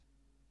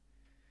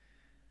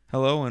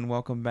Hello and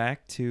welcome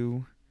back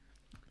to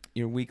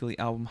your weekly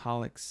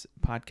Albumholics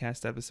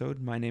podcast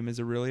episode. My name is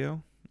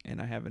Aurelio,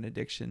 and I have an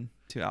addiction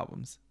to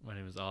albums. My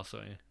name is also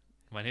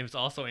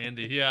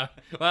Andy. Yeah.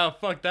 Wow,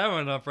 fuck that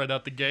one up right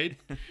out the gate.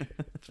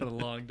 It's been a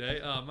long day.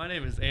 My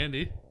name is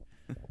Andy.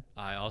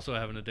 I also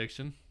have an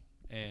addiction,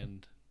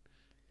 and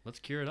let's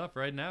cure it up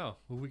right now.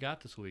 Who we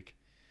got this week?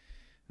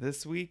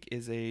 This week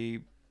is a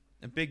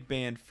big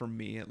band for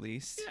me, at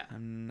least. Yeah. I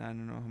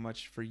don't know how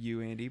much for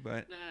you, Andy,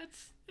 but Nah,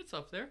 it's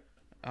up there.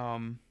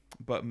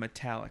 but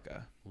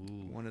Metallica,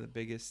 Ooh. one of the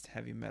biggest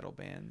heavy metal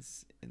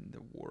bands in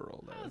the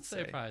world. I would I'd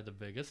say probably the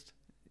biggest.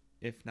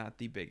 if not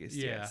the biggest.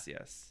 Yeah.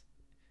 Yes.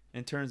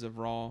 In terms of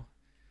raw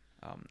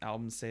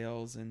album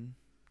sales, and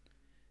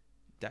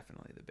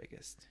definitely the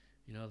biggest.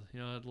 You know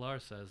what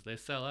Lars says. They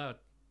sell out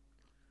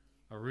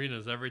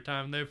arenas every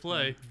time they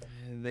play.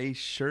 They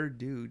sure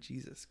do.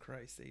 Jesus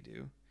Christ, they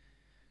do.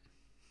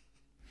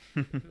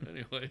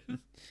 Anyway,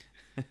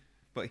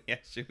 But yeah,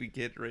 should we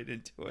get right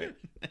into it?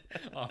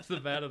 off the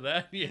bat of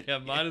that, yeah,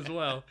 might as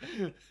well.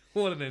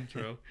 What an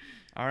intro.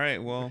 All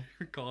right, well,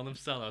 We're calling them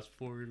sellouts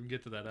before we even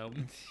get to that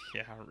album.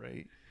 yeah,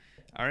 right.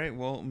 All right,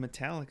 well,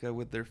 Metallica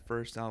with their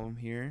first album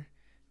here,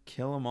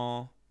 Kill 'Em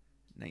All,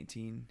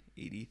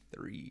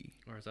 1983.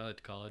 Or as I like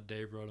to call it,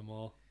 Dave wrote them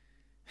all.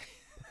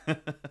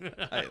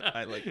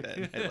 I like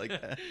that. I like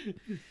that.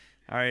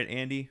 All right,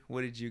 Andy,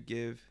 what did you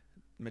give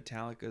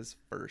Metallica's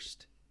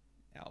first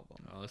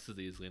album? Oh, this is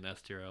easily an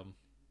S tier album.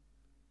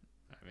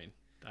 I mean,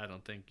 I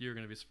don't think you're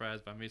going to be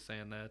surprised by me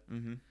saying that.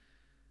 Mm-hmm.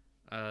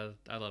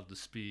 I love the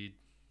speed,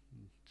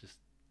 just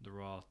the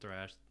raw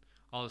thrash.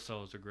 All the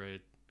solos are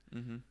great.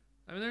 Mm-hmm.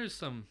 I mean, there's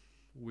some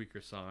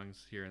weaker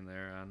songs here and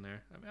there on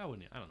there. I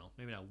mean, I don't know,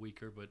 maybe not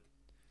weaker, but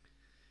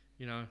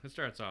it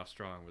starts off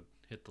strong with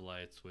 "Hit the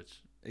Lights," which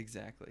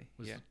Exactly.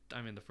 was, Yeah,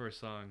 I mean, the first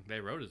song they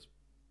wrote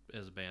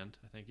as a band.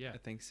 I think, yeah, I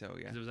think so.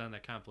 Yeah. 'cause it was on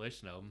that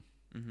compilation album.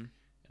 Mm-hmm.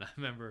 And I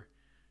remember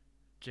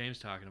James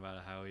talking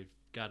about how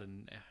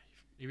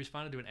he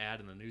responded to an ad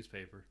in the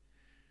newspaper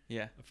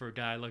Yeah. for a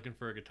guy looking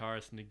for a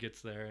guitarist, and he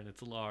gets there, and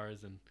it's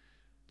Lars, and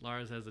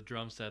Lars has a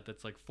drum set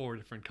that's like 4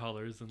 different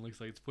colors and looks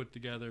like it's put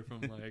together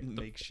from like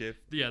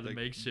Makeshift. the like-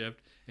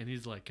 makeshift, and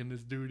he's like, "Can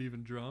this dude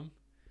even drum?"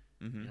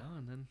 Mm-hmm.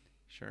 And then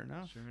Sure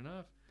enough. sure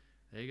enough,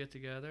 they get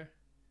together,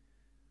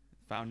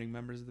 Founding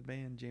members of the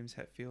band, James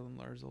Hetfield and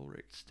Lars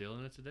Ulrich. still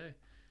in it today.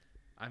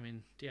 I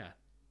mean, yeah,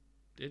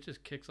 it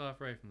just kicks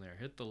off right from there.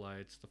 Hit the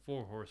Lights, the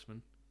Four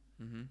Horsemen,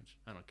 Mm-hmm. which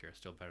I don't care,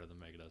 still better than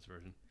Megadeth's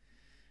version.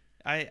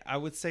 I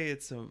would say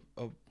it's a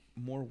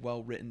more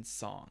well-written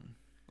song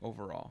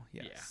overall,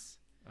 yes.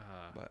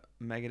 But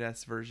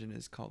Megadeth's version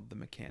is called The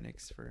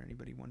Mechanics, for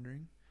anybody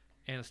wondering.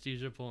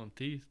 Anesthesia Pulling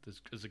Teeth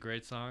is a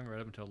great song right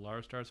up until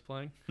Lars starts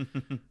playing.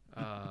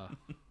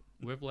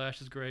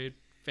 Whiplash is great.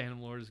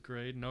 Phantom Lord is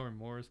great. No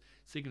Remorse.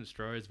 Seek and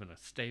Destroy has been a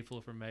staple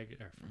for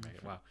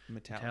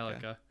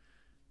Metallica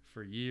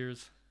for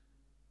years.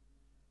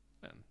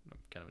 And I'm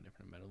kind of a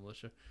different metal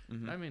militia.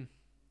 Mhm. I mean,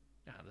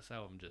 yeah, this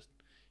album just,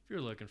 if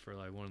you're looking for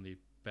like one of the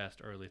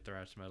best early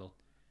thrash metal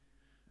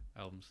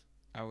albums,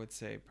 I would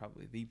say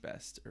probably the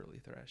best early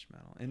thrash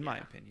metal, in my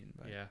Yeah. opinion.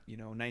 But, Yeah.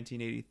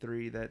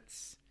 1983,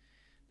 that's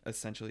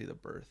essentially the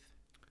birth.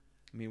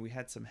 I mean, we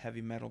had some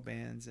heavy metal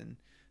bands and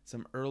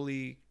some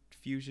early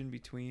fusion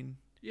between,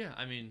 yeah,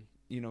 I mean,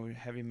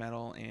 heavy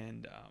metal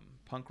and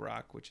punk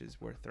rock, which is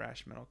where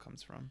thrash metal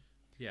comes from.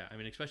 yeah, I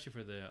mean, especially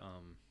for the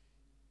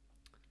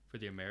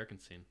American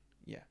scene.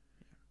 Yeah.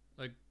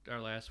 Like our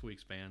last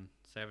week's band,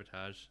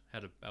 Sabotage,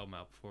 had an album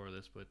out before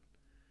this, but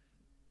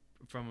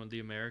from the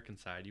American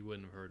side, you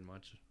wouldn't have heard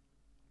much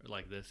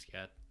like this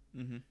yet.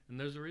 Mm-hmm. And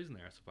there's a reason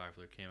they're so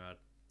popular came out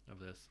of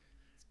this.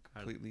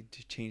 Completely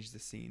to change the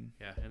scene.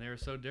 Yeah, and they were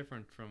so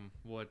different from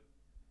what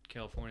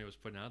California was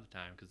putting out at the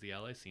time, because the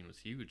LA scene was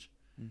huge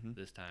Mm-hmm.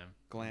 this time.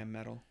 Glam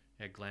metal,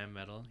 Yeah, glam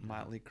metal.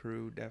 Motley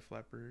Crue, Def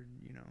Leppard,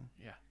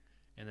 Yeah.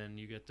 And then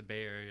you get the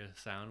Bay Area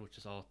sound, which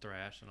is all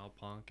thrash and all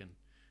punk, and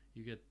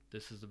you get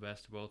This Is the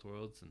Best of Both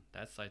Worlds, and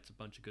that cites a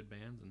bunch of good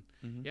bands. And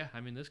Mm-hmm. yeah,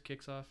 I mean, this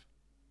kicks off.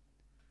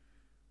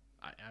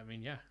 I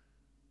mean, yeah,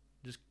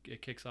 just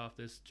it kicks off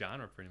this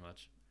genre pretty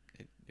much.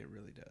 It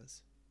really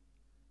does.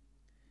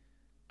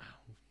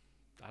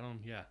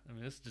 Yeah, I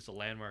mean, this is just a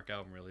landmark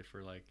album really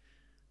for like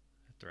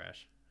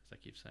thrash, as I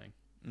keep saying.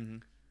 Mm-hmm.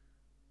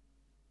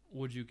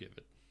 Would you give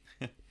it?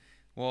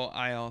 Well,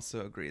 I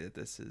also agree that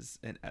this is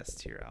an S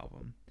tier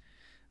album.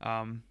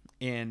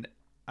 And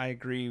I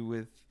agree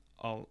with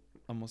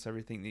almost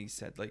everything that you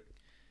said. Like,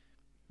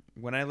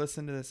 when I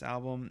listen to this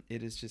album,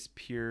 it is just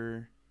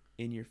pure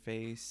in your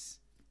face,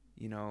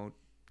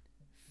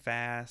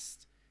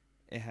 fast.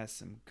 It has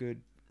some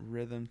good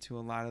rhythm to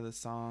a lot of the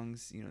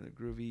songs. They're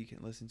groovy. You can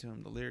listen to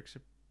them. The lyrics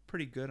are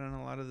pretty good on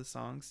a lot of the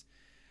songs.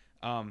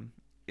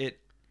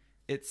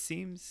 It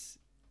seems,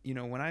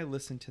 when I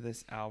listen to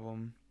this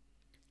album,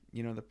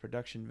 the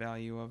production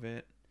value of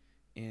it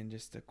and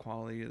just the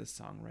quality of the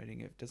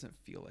songwriting, it doesn't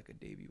feel like a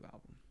debut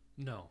album.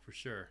 No, for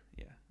sure.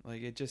 Yeah.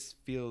 Like, it just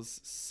feels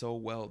so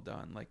well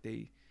done. Like,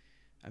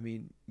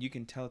 you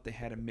can tell that they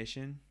had a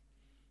mission,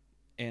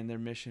 and their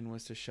mission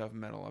was to shove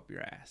metal up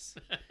your ass,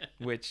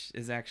 which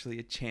is actually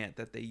a chant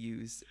that they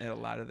use at a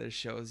lot of their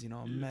shows.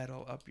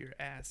 Metal up your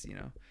ass.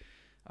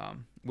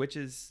 Which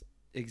is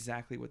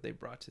exactly what they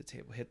brought to the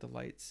table. Hit the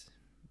lights,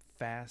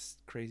 fast,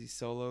 crazy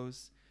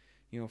solos.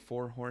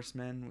 Four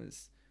Horsemen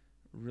was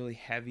really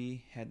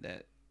heavy,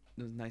 had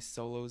those nice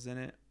solos in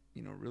it.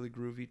 Really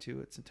groovy too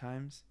at some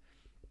times.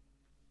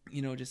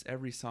 Just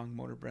every song,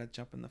 Motor Breath,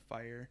 Jump in the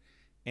Fire,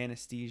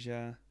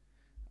 Anesthesia.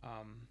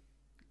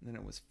 Then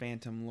it was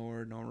Phantom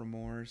Lord, No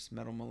Remorse,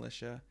 Metal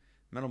Militia,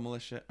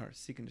 or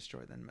Seek and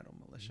Destroy, then Metal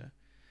Militia.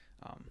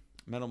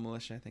 Metal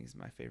Militia, I think, is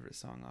my favorite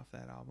song off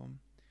that album.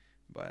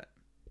 But,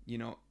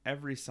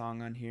 every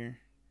song on here,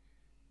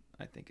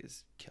 I think,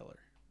 is killer.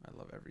 I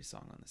love every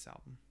song on this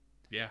album.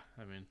 Yeah,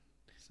 I mean,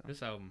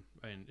 this album,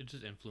 it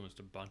just influenced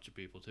a bunch of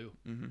people, too.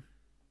 Mm-hmm.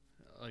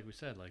 Like we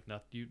said,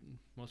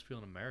 most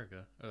people in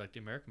America, or like the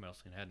American metal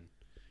scene, hadn't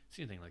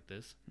seen anything like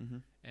this. Mm-hmm.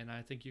 And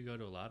I think you go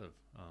to a lot of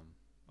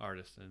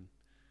artists, and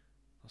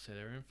I'll say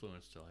they were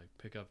influenced to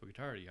pick up a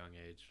guitar at a young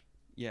age.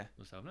 Yeah.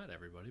 So not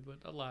everybody, but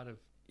a lot of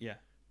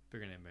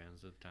bigger name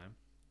bands at the time.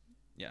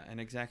 Yeah, and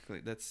exactly.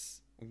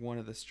 That's one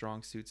of the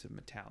strong suits of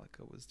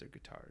Metallica was their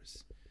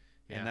guitars.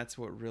 Yeah. And that's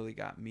what really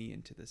got me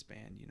into this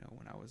band,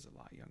 when I was a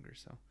lot younger.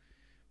 So,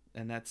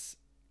 and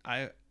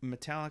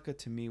Metallica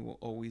to me will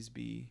always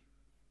be,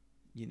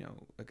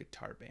 a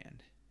guitar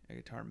band, a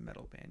guitar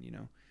metal band,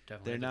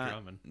 Definitely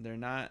drumming. They're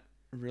not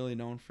really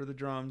known for the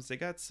drums. They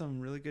got some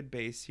really good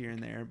bass here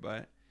and there,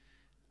 but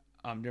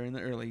during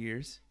the early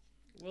years.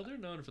 Well, they're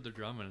known for the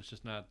drumming. It's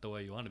just not the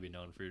way you want to be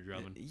known for your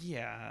drumming.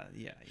 Yeah.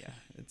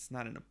 It's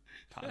not in a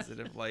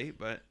positive light,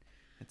 but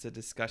it's a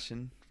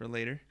discussion for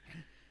later.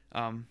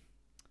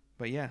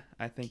 But yeah,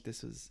 I think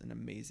this was an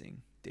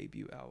amazing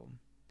debut album,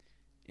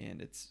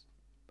 and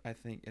I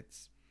think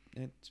it's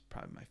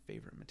probably my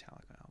favorite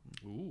Metallica album.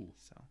 Ooh.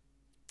 So,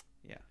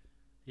 yeah.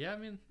 Yeah, I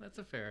mean, that's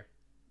a fair.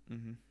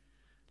 Mm-hmm.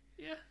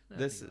 Yeah.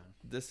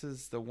 This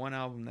is the one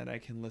album that I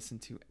can listen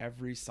to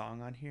every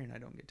song on here and I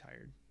don't get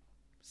tired.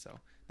 So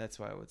that's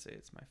why I would say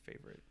it's my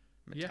favorite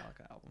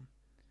Metallica album.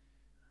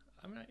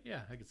 I mean,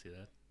 I could see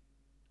that.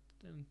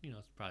 And,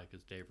 it's probably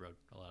because Dave wrote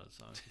a lot of the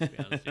songs, to be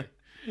honest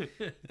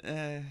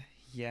here.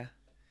 Yeah.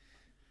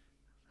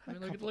 I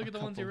mean, look at the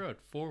ones he wrote.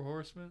 Four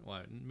Horsemen.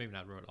 Well, maybe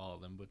not wrote all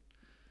of them, but...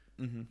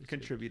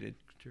 Contributed.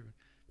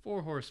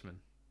 4 Horsemen.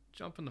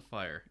 Jump in the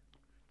Fire.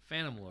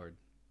 Phantom Lord.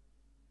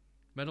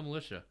 Metal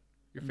Militia.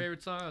 Your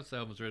favorite song on this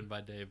album was written by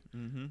Dave.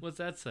 Mm-hmm. What's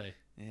that say?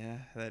 Yeah,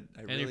 I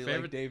really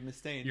like Dave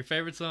Mustaine. Your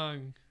favorite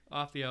song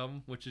off the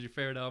album, which is your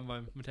favorite album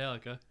by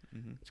Metallica.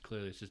 Mm-hmm.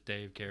 It's just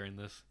Dave carrying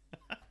this.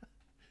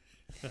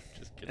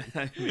 Just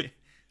kidding.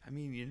 I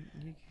mean,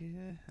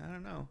 I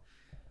don't know.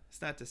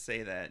 It's not to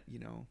say that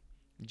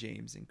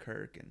James and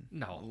Kirk and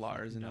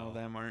Lars and all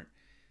them aren't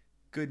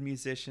good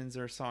musicians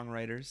or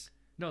songwriters.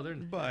 No, they're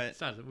but it's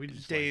not. We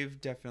just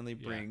Dave definitely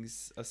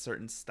brings a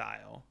certain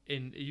style,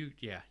 and you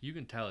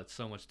can tell it's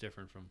so much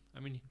different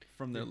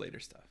from their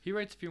later stuff. He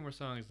writes a few more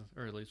songs,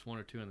 or at least 1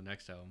 or 2 in the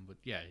next album. But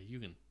yeah, you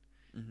can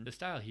the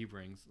style he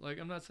brings.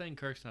 I'm not saying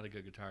Kirk's not a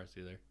good guitarist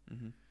either,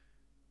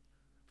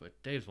 but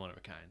Dave's one of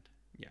a kind.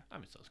 Yeah, I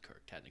mean so's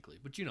Kirk technically,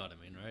 but you know what I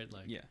mean, right?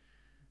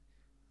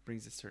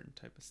 Brings a certain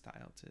type of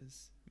style to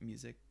his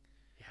music.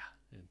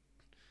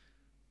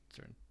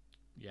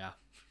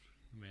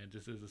 Man,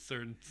 this is a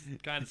certain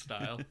kind of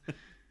style.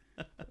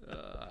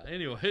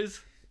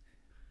 Anyways,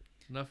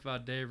 enough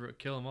about Dave.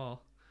 Kill 'Em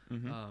All.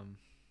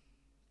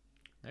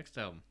 Next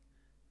album,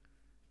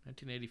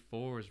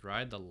 1984 is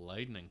Ride the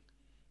Lightning.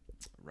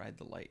 Ride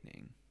the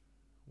Lightning.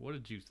 What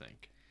did you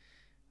think?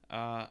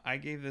 I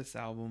gave this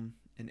album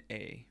an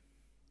A.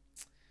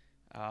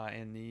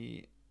 And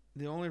the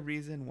only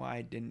reason why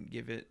I didn't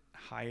give it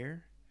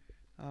higher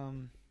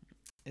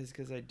is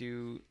because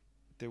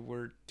there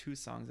were 2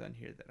 songs on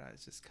here that I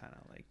was just kind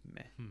of like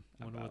meh.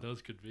 I wonder what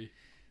those could be.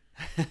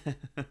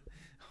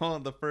 Well,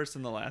 the first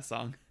and the last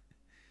song,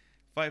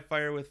 Fight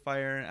Fire with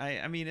Fire.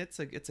 I mean it's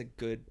a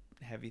good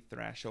heavy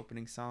thrash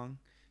opening song.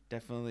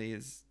 Definitely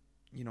is,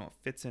 it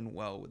fits in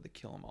well with the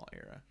Kill 'Em All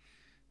era.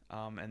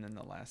 And then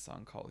the last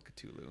song, Call of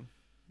Cthulhu,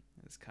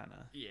 is kind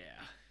of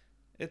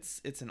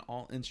It's an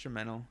all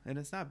instrumental, and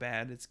it's not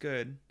bad. It's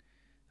good,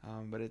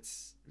 but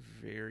it's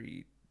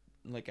very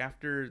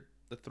after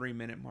the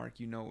 3-minute mark,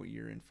 what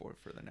you're in for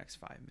the next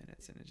 5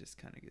 minutes, and it just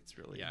kind of gets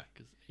really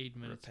because 8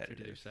 minutes and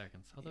 52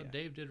 seconds. Although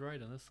Dave did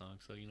write on this song,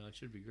 so it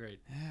should be great.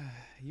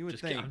 You would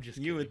think. I'm just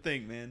you would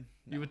think, man.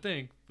 No. You would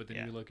think, but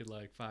then you look at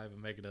 5 of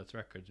Megadeth's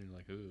records, and you're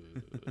like, ooh.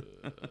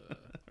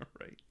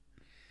 Right.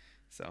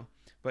 So,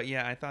 but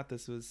yeah, I thought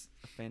this was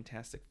a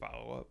fantastic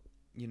follow up,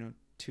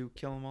 to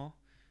Kill 'Em All.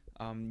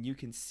 You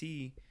can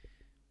see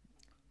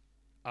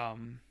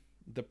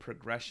the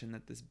progression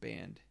that this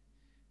band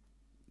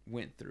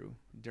went through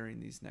during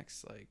these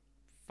next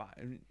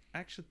 5,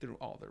 actually through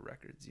all their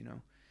records.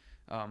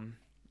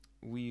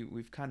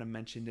 We've kind of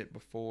mentioned it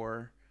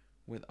before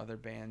with other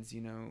bands.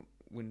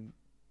 When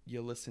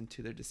you listen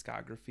to their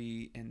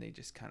discography and they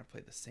just kind of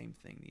play the same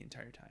thing the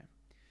entire time.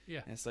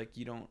 Yeah. And it's like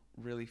you don't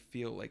really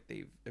feel like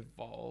they've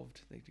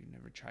evolved. Like you've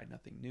never tried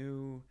nothing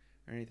new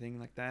or anything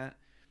like that.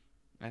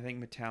 I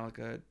think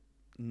Metallica,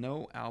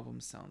 no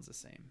album sounds the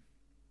same.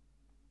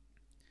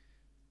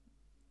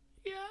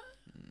 Yeah.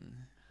 Mm.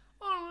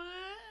 Oh,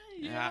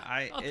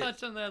 yeah. I'll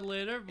touch on that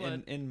later,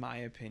 but in my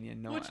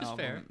opinion, no which is album,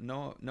 fair.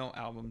 no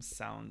album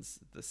sounds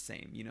the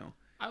same. You know.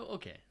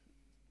 Okay.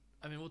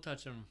 I mean, we'll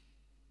touch on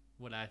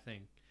what I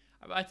think.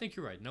 I think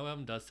you're right. No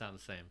album does sound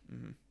the same.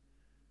 Mm-hmm.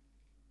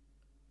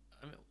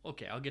 I mean,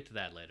 okay, I'll get to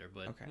that later,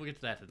 but Okay. we'll get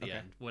to that at the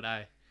end.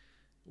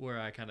 Where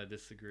I kind of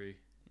disagree.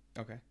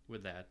 Okay.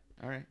 With that.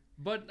 All right.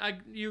 But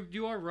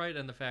you are right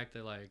in the fact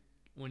that like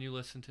when you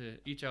listen to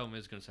each album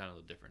is going to sound a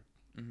little different.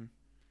 Mm-hmm.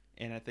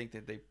 And I think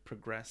that they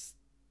progressed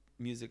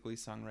musically,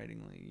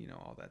 songwritingly, you know,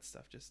 all that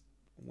stuff just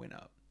went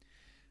up.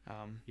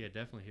 Yeah,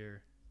 definitely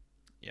here.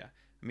 Yeah.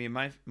 I mean,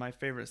 my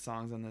favorite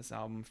songs on this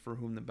album, For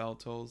Whom the Bell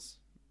Tolls,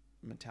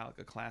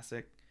 Metallica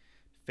classic,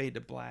 Fade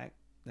to Black,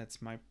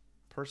 that's my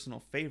personal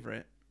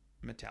favorite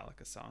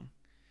Metallica song.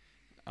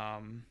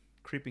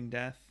 Creeping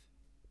Death,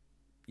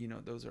 you know,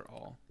 those are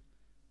all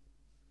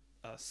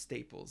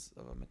staples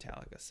of a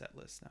Metallica set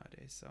list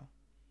nowadays, so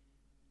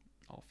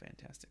all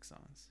fantastic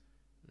songs.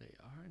 They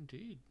are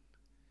indeed.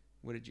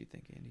 What did you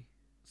think, Andy?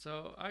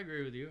 So I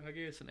agree with you. I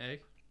gave it an A.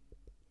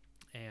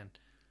 And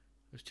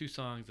there's two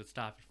songs that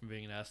stop it from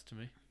being an S to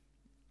me.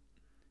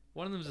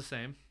 One of them's the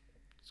same.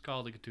 It's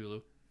called The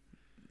Cthulhu.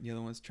 The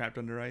other one's Trapped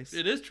Under Ice?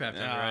 It is Trapped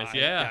Under Ice,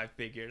 yeah. I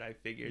figured.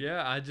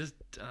 Yeah, I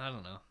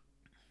don't know.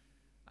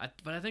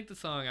 But I think the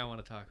song I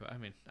want to talk about, I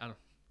mean, I don't...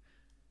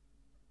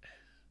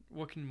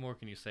 What more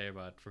can you say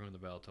about For Whom the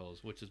Bell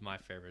Tolls, which is my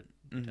favorite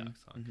Metallica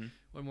song? Mm-hmm.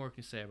 What more can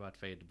you say about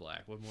Fade to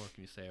Black? What more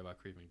can you say about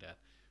Creeping Death?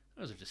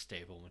 Those are just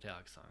staple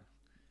Metallica songs.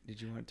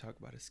 Did you want to talk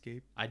about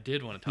Escape? I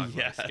did want to talk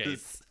Yes. about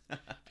Escape.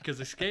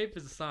 Because Escape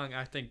is a song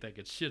I think that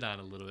gets shit on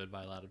a little bit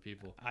by a lot of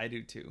people. I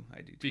do too.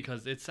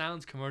 Because it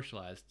sounds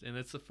commercialized, and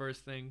it's the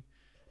first thing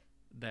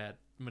that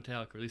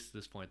Metallica released at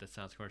this point that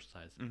sounds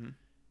commercialized. Mm-hmm.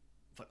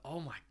 But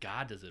oh my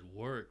God, does it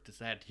work? It's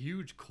that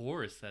huge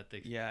chorus that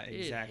it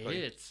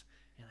hits,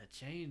 and the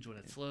change when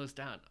it slows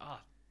down. Oh,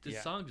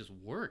 this song just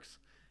works.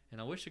 And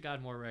I wish it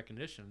got more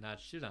recognition,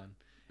 not shit on.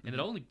 And it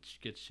only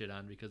gets shit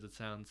on because it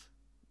sounds...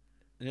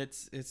 And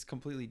it's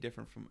completely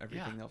different from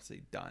everything else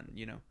they've done,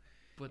 you know.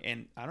 But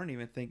and I don't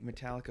even think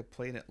Metallica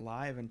played it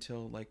live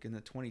until like in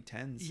the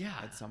 2010s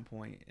at some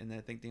point, and I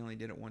think they only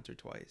did it once or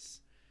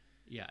twice.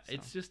 Yeah,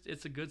 so.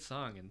 It's a good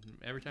song, and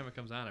every time it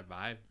comes on, I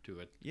vibe to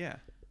it. Yeah,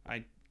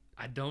 I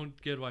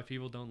don't get why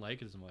people don't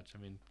like it as much. I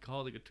mean,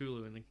 Call of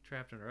Cthulhu and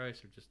Trapped Under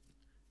Ice are just,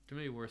 to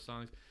me, worse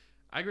songs.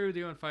 I agree with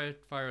you on Fire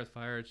with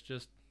Fire. It's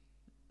just,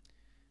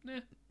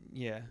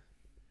 yeah.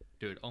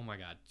 Dude, oh my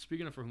God.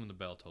 Speaking of For Whom the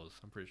Bell Tolls,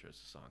 I'm pretty sure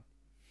it's a song.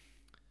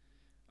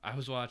 I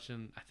was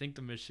watching, I think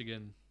the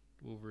Michigan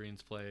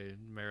Wolverines play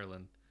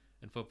Maryland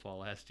in football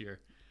last year.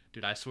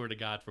 Dude, I swear to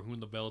God, For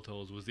Whom the Bell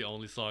Tolls was the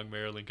only song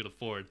Maryland could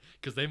afford.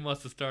 Because they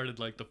must have started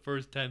like the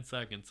first 10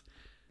 seconds.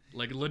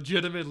 Like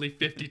legitimately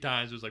 50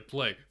 times. It was like,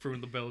 play For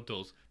Whom the Bell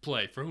Tolls.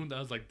 Play For Whom. I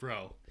was like,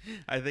 bro.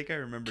 I think I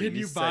remember. Can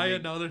you buy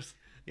another?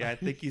 Yeah, I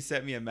think you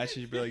sent me a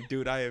message. Be like,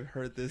 dude, I have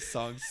heard this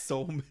song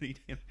so many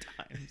damn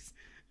times.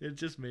 It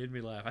just made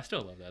me laugh. I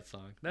still love that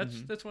song.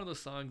 That's one of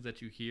those songs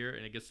that you hear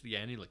and it gets to the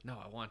end. And you're like, no,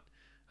 I want.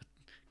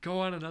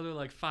 Go on another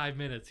like 5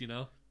 minutes, you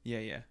know?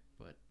 Yeah.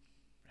 But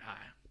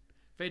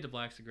Fade to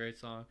Black's a great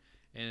song,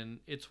 and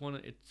it's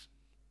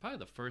probably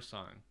the first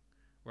song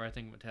where I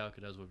think Metallica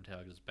does what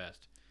Metallica does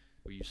best,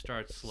 where you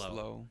start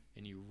slow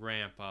and you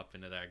ramp up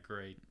into that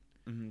great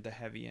the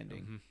heavy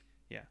ending. Mm-hmm.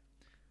 Yeah,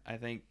 I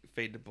think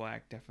Fade to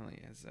Black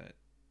definitely has a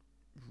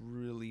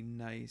really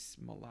nice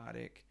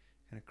melodic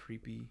kind of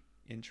creepy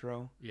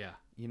intro. Yeah,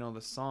 you know,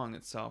 the song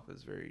itself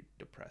is very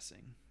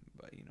depressing,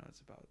 but you know it's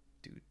about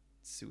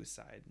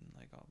suicide and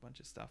like a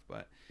bunch of stuff,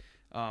 but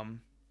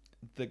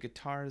the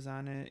guitars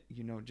on it,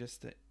 you know,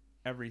 just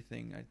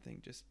everything I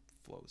think just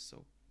flows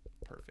so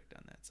perfect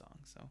on that song.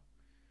 So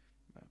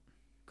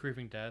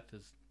Creeping Death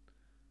is,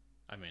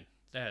 I mean,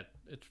 that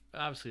it's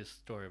obviously a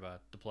story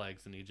about the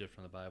plagues in Egypt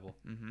from the Bible.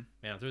 Man,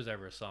 if there's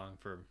ever a song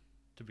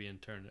to be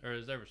turned, or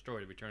there's ever a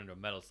story to be turned into a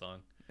metal song,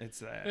 it's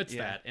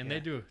that. And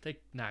they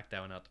knock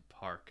that one out the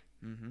park.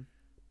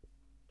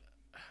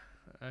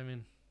 I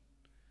mean,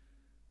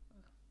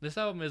 this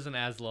album isn't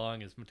as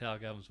long as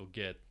Metallica albums will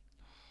get.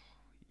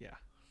 Yeah.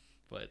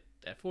 But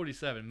at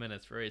 47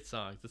 minutes for 8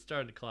 songs, it's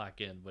starting to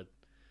clock in, but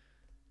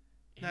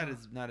not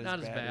as bad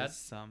as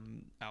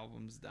some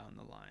albums down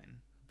the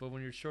line. But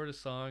when your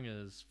shortest song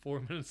is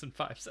 4 minutes and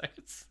 5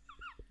 seconds.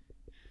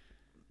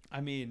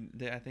 I mean,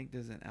 I think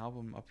there's an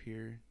album up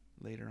here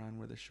later on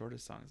where the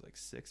shortest song is like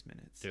 6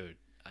 minutes. Dude,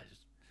 I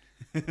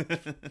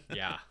just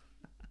yeah.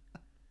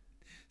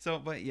 So,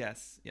 but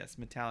yes,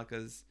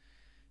 Metallica's,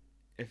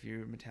 if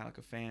you're a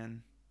Metallica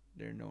fan,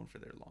 they're known for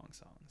their long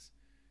songs.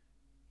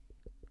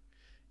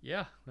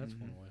 Yeah, that's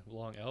one way.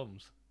 Long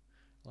albums.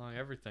 Long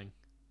everything.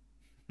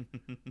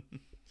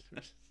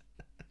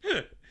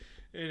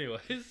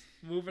 Anyways,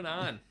 moving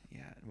on.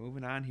 Yeah,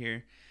 moving on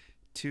here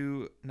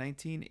to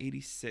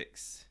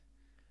 1986.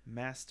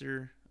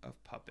 Master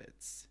of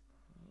Puppets,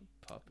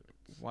 Puppets.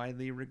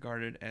 widely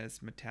regarded as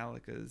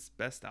Metallica's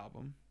best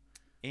album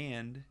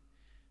and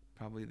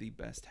probably the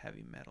best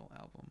heavy metal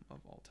album of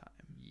all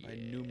time by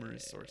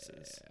numerous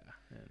sources.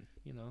 And,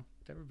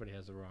 everybody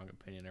has a wrong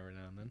opinion every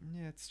now and then.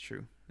 Yeah, it's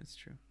true. It's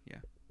true.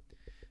 Yeah.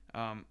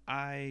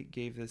 I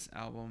gave this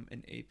album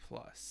an A+.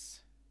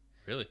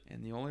 Really?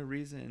 And the only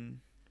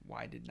reason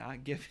why I did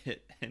not give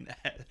it an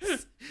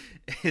S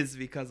is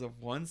because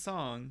of one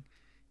song,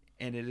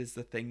 and it is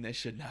The Thing That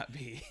Should Not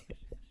Be.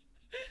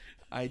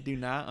 I do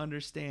not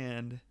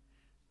understand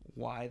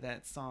why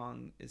that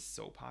song is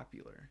so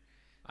popular.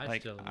 I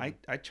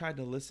tried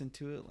to listen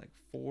to it like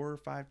 4 or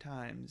 5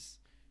 times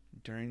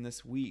during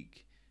this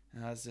week,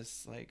 and I was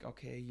just like,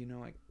 okay,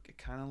 I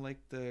kind of like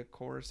the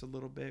chorus a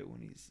little bit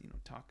when he's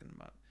talking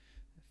about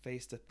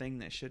face the thing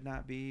that should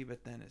not be,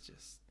 but then it's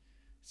just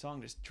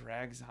song just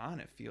drags on,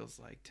 it feels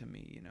like to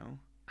me.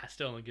 I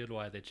still don't get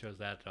why they chose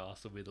that to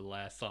also be the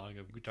last song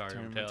of Guitar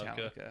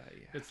Metallica. Yeah.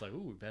 It's like,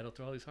 ooh, we battled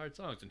through all these hard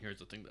songs, and here's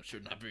the thing that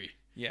should not be.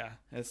 Yeah,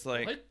 it's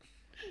like, what?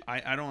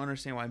 I don't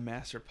understand why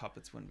Master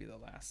Puppets wouldn't be the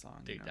last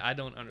song. Dude, I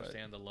don't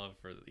understand the love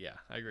for... Yeah,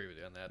 I agree with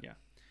you on that. Yeah.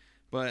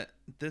 But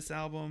this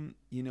album,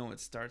 it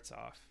starts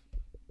off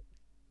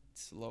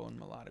slow and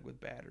melodic with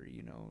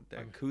Battery, the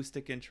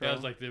acoustic intro. That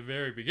was like the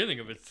very beginning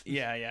of it.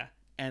 Yeah.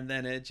 And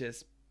then it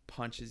just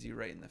punches you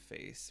right in the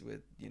face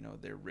with,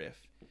 their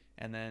riff.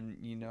 And then,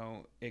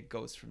 it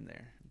goes from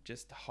there.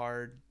 Just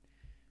hard,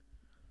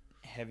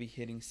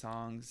 heavy-hitting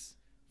songs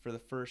for the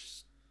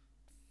first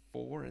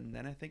 4, and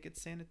then I think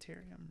it's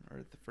Sanitarium,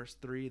 or the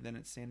first 3, then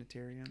it's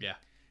Sanitarium. Yeah.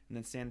 And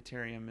then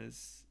Sanitarium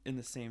is in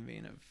the same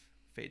vein of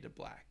Fade to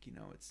Black.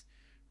 It's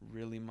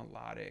really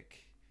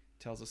melodic,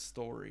 tells a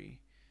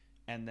story,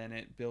 and then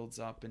it builds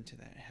up into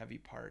that heavy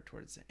part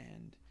towards the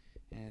end.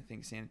 And I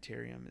think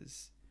Sanitarium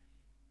is,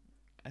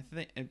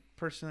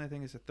 personally, I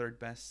think it's the 3rd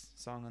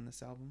best song on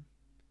this album.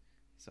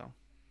 So,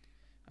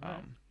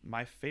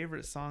 my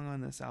favorite song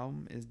on this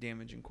album is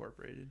Damage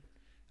Incorporated.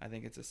 I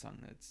think it's a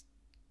song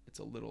it's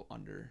a little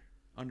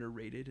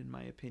underrated in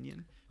my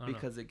opinion,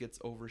 because it gets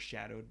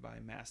overshadowed by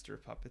Master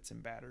of Puppets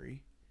and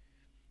Battery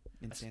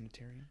in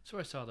Sanitarium. So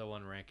I saw that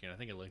one ranking. I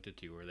think I linked it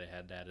to you where they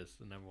had that as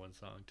the number 1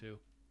 song too.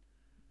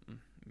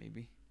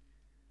 Maybe.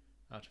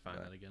 I'll have to find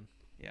that again.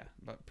 Yeah,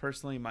 but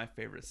personally, my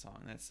favorite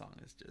song. That song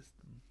is just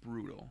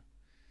brutal.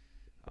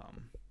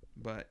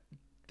 But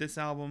this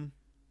album,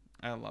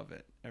 I love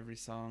it. Every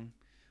song.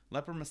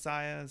 Leper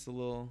Messiah is a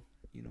little,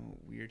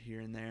 weird here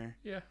and there.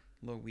 Yeah.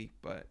 A little weak,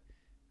 but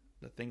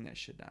The Thing That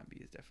Should Not Be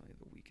is definitely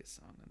the weakest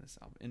song on this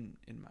album,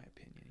 in my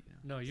opinion.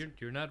 No,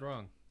 you're not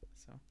wrong.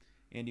 So,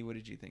 Andy, what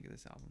did you think of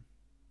this album?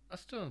 I'm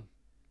still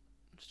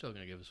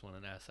gonna give this one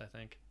an S, I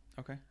think.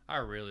 Okay. I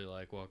really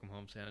like Welcome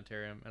Home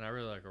Sanitarium, and I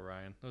really like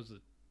Orion. Those are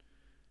the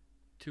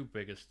 2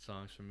 biggest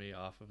songs for me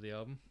off of the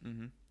album.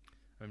 Mm-hmm.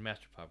 I mean,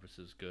 Master Puppets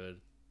is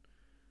good,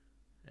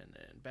 and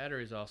then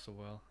Battery's also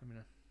well. I mean,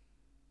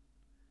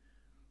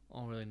 I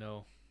don't really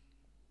know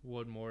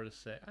what more to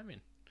say. I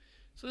mean,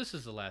 so this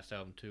is the last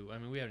album too. I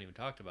mean, we haven't even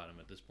talked about him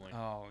at this point.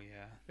 Oh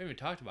yeah. We haven't even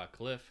talked about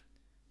Cliff.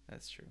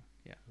 That's true.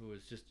 Yeah. Who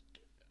was just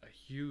a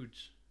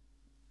huge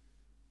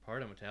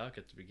part of Metallica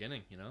at the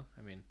beginning.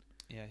 I mean.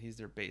 Yeah, he's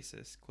their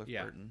bassist, Cliff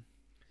Burton.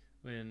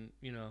 When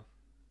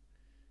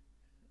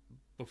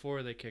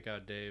before they kick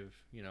out Dave,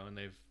 and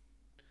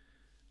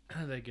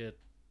they get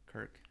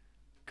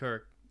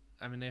Kirk.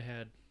 I mean, they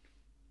had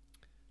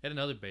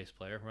another bass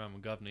player, Ron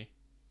McGovney,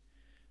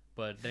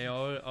 but they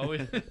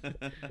always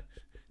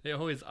they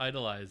always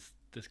idolize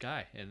this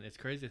guy, and it's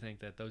crazy to think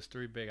that those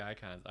 3 big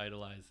icons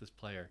idolize this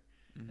player,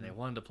 and they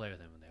wanted to play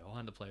with him, and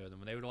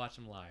they would watch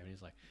him live, and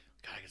he's like,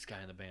 "Gotta get this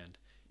guy in the band."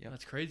 Yeah,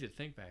 that's crazy to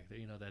think back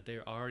that that they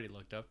already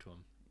looked up to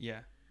him. Yeah,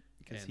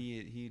 because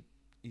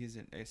he's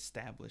an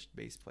established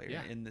bass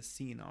player in the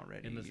scene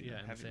already. In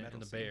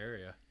the Bay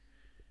Area,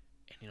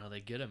 and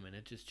they get him, and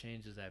it just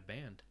changes that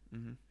band.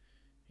 Mm-hmm.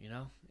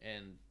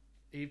 And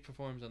he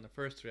performs on the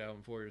first 3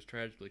 albums before he was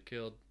tragically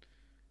killed.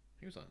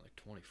 He was only like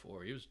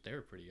 24. They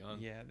were pretty young.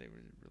 Yeah, they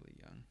were really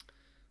young.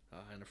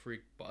 In a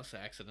freak bus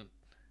accident.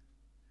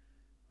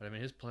 But I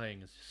mean, his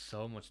playing is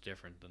so much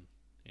different than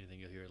anything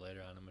you'll hear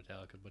later on in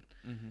Metallica. But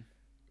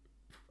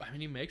I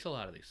mean, he makes a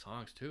lot of these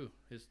songs too.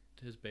 His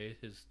bass,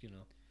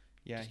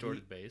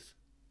 distorted bass.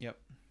 Yep,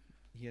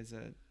 he has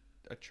a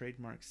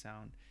trademark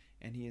sound,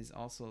 and he is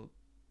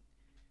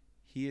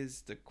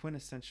the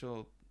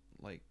quintessential,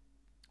 like,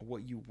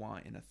 what you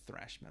want in a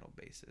thrash metal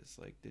bassist.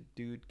 Like, the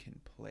dude can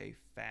play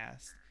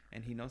fast,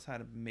 and he knows how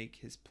to make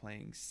his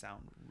playing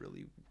sound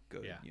really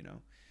good. Yeah.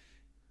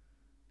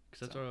 Because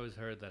that's what I always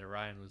heard, that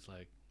Orion was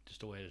like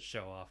just a way to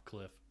show off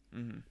Cliff.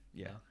 Mm-hmm.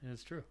 Yeah, and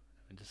it's true.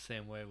 And just the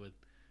same way with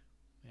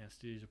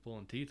Stooges are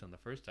pulling teeth on the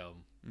first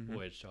album,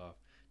 way to show off.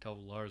 Till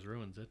Lars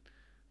ruins it.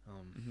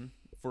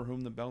 For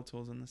Whom the Bell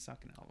Tolls in the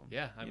second album.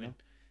 Yeah, I mean,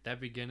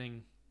 that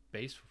beginning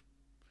bass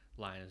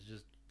line is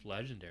just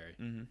legendary.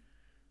 Mm-hmm.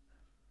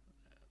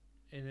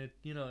 And it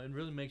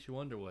really makes you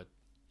wonder what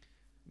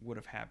would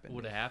have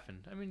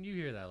happened. I mean, you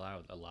hear that a lot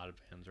with a lot of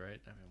bands, right?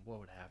 I mean, what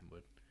would happen?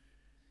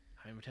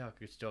 I mean,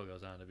 Metallica still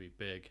goes on to be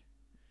big,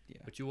 Yeah.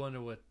 but you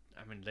wonder what.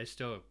 I mean, they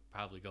still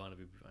probably going to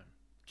be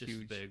just as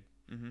Huge. big.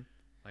 Mm-hmm.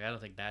 Like I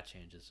don't think that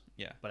changes.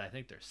 Yeah. But I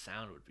think their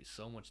sound would be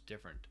so much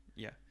different.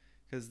 Yeah.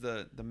 Because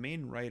the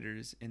main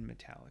writers in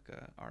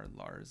Metallica are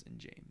Lars and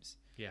James.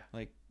 Yeah.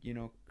 Like, you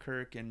know,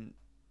 Kirk and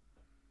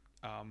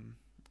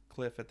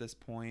Cliff at this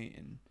point,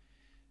 and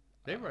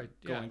they write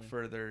going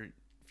further,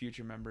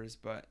 future members,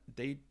 but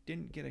they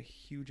didn't get a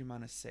huge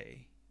amount of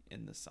say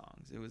in the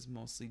songs. It was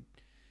mostly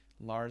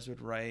Lars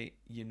would write,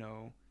 you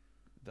know,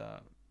 the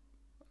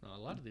a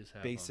lot of these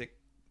have basic,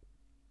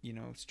 you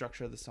know,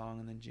 structure of the song,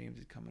 and then James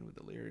would come in with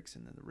the lyrics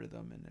and then the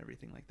rhythm and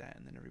everything like that,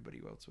 and then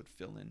everybody else would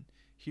fill in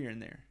here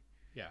and there.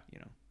 Yeah. You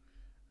know.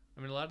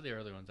 I mean, a lot of the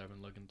early ones I've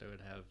been looking through it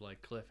have,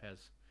 like, Cliff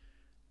has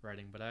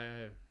writing, but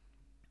I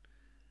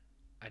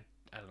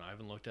don't know. I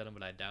haven't looked at them,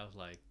 but I doubt,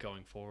 like,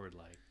 going forward,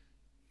 like,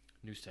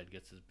 Newsted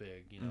gets as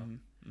big, you know.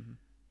 Mm-hmm. Mm-hmm.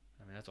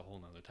 I mean, that's a whole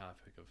nother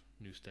topic of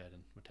Newsted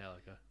and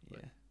Metallica.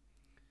 Yeah.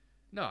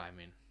 No, I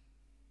mean,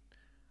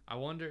 I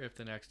wonder if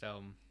the next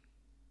album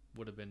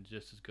would have been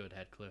just as good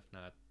had Cliff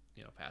not,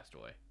 you know, passed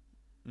away.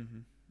 Mm-hmm.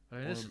 I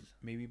mean, or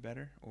maybe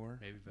better, or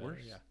maybe better,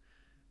 worse. yeah.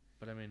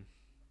 But I mean,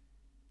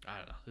 I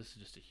don't know. This is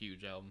just a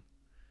huge album,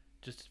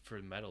 just for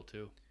metal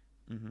too.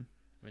 Mm-hmm.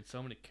 I mean,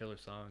 so many killer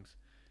songs.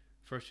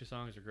 First two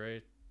songs are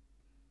great.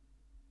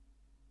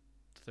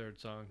 Third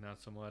song,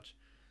 not so much.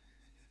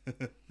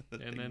 The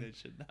and thing then that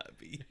should not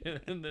be.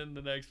 and then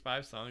the next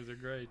 5 songs are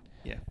great.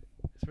 Yeah.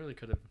 This really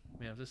could have.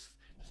 Man, this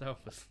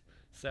album was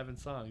 7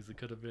 songs. It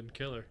could have been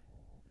killer.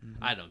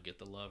 Mm-hmm. I don't get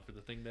the love for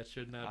the thing that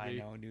should not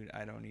be. I know, dude.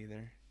 I don't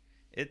either.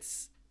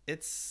 It's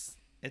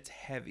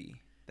heavy.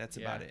 That's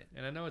about it.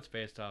 And I know it's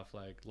based off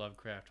like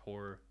Lovecraft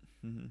horror.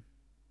 Mm-hmm.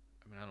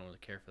 I mean, I don't really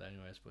care for that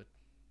anyways, but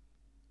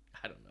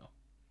I don't know.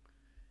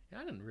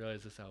 Yeah, I didn't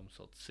realize this album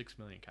sold 6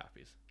 million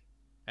copies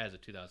as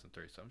of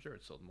 2003, so I'm sure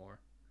it sold more.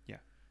 Yeah.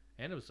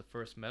 And it was the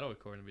first metal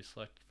recording to be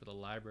selected for the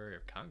Library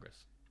of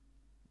Congress.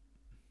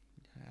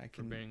 I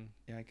can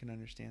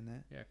understand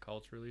that. Yeah,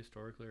 culturally,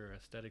 historically, or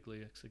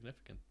aesthetically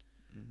significant.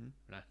 Mm-hmm.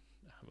 Not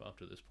well, up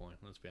to this point.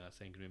 Let's be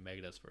honest, ain't gonna be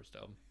Megadeth's first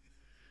album.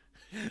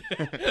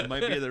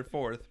 Might be their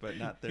fourth, but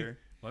not their.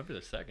 Might be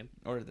their second.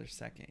 Or their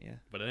second, yeah.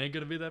 But it ain't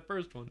gonna be that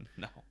first one.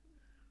 No.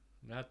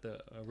 Not the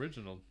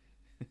original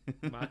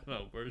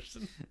mono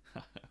version.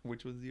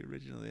 Which was the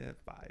original? They had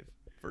 5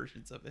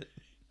 versions of it.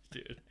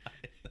 Dude.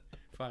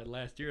 Probably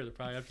last year they're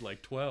probably up to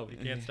like 12. You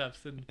can't stop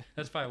sitting.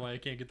 That's probably why I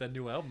can't get that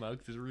new album out,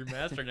 because he's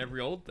remastering every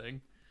old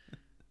thing.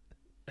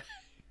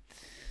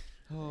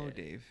 Oh, yeah.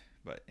 Dave.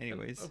 But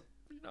anyways.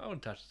 I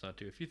want to touch this on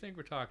too. If you think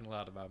we're talking a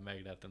lot about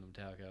Megadeth and the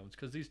Metallica albums,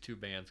 because these two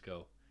bands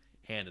go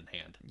hand in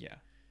hand. Yeah.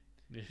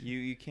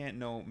 You can't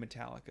know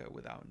Metallica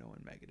without knowing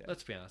Megadeth.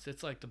 Let's be honest.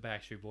 It's like the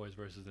Backstreet Boys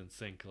versus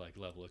NSYNC like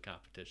level of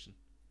competition.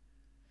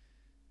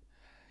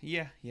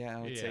 Yeah,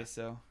 I would say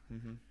so.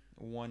 Mm-hmm.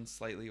 One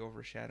slightly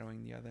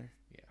overshadowing the other.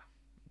 Yeah.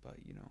 But,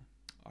 you know,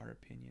 our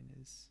opinion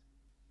is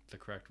the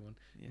correct one.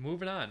 Yeah.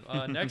 Moving on.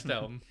 Next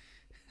album.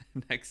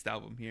 Next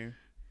album here.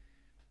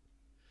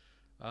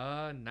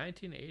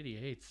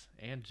 1988's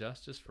And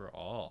Justice for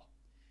All.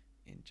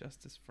 And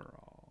Justice for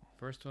All.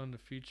 First one to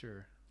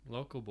feature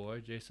local boy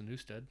Jason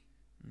Newsted.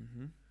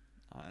 Mm-hmm.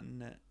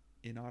 On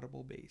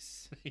inaudible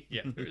bass.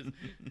 Yeah,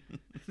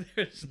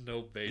 there's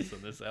no bass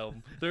on this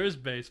album. There is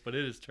bass, but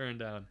it is turned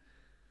down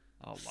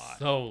a lot.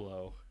 So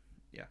low.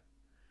 Yeah.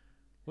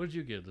 What did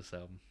you give this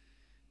album?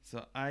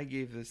 So I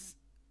gave this.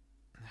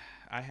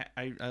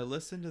 I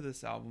listened to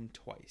this album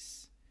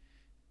twice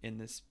in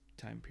this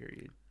time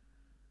period,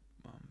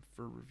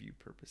 for review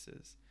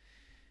purposes,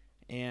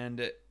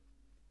 and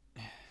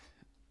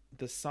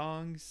the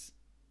songs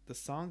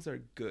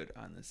are good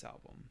on this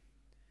album,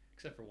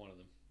 except for one of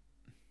them.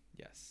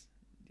 Yes,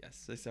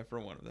 except for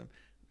one of them,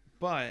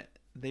 but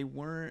they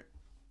weren't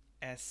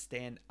as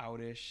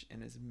standoutish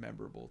and as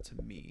memorable to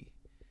me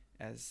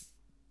as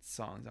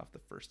songs off the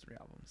first 3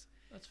 albums.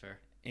 That's fair.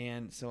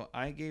 And so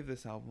I gave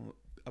this album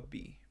a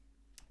B.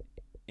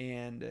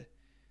 And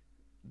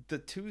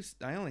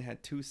I only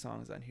had 2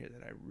 songs on here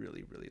that I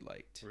really, really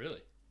liked.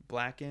 Really?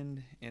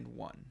 Blackened and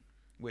One,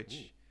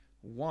 which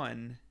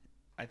One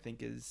I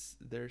think is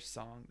their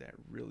song that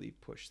really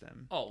pushed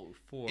them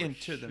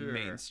into the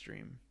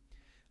mainstream.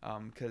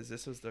 Because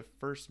this was the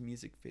first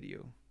music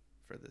video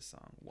for this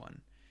song,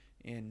 One.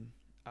 And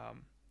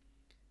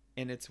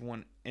it's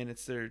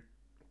their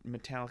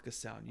Metallica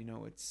sound, you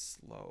know, it's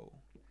slow,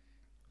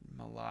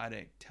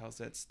 melodic, tells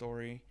that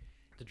story.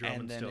 The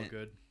drumming's still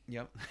good.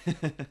 Yep.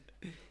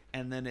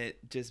 And then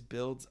it just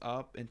builds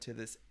up into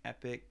this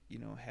epic, you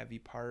know, heavy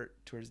part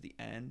towards the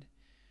end.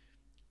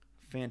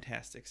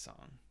 Fantastic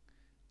song.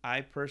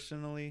 I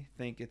personally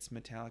think it's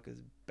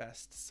Metallica's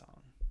best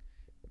song,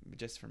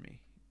 just for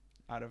me.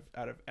 Out of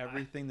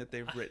everything that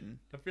they've written.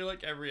 I feel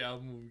like every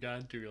album we've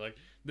gone to, you're like,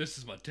 this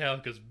is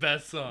Metallica's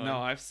best song. No,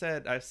 I've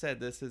said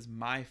this is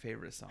my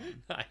favorite song.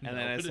 I know, and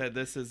then I said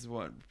this is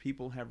what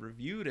people have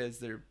reviewed as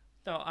their.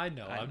 No, I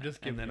know. I'm just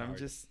giving. And then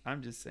you a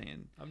I'm hard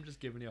saying. I'm just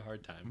giving you a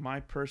hard time.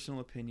 My personal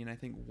opinion, I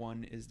think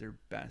One is their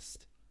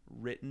best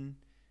written,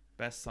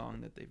 best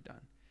song that they've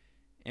done.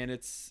 And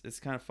it's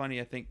kind of funny.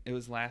 I think it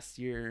was last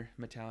year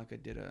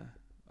Metallica did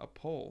a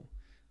poll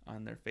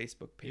on their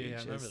Facebook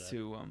page as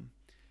to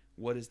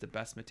what is the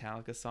best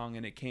Metallica song,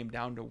 and it came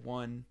down to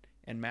One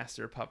and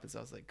Master of Puppets.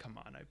 I was like, come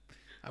on,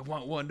 I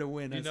want One to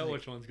win. You know like,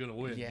 which one's gonna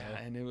win. Yeah, though.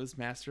 and it was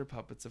Master of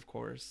Puppets, of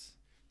course.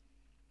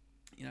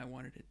 I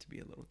wanted it to be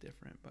a little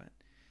different, but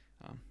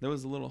there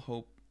was a little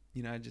hope.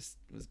 I just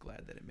was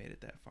glad that it made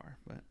it that far.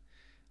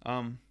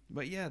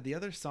 But yeah, the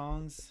other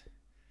songs,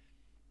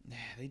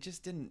 they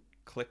just didn't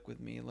click with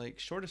me. Like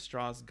Short of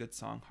Straws, good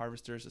song.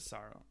 Harvesters of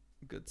Sorrow,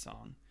 good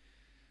song.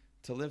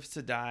 To Live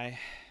to Die.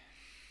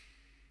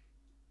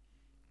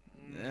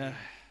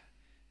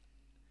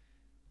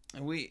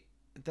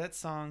 That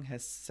song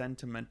has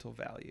sentimental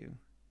value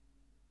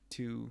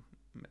to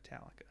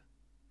Metallica,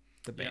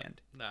 the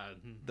band.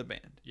 The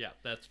band. Yeah,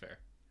 that's fair.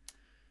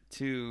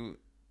 To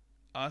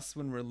us,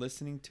 when we're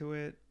listening to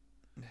it,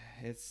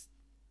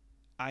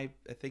 I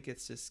think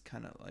it's just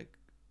kind of like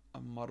a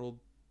muddled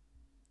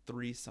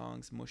 3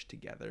 songs mushed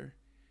together,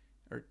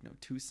 or no,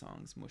 2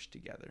 songs mushed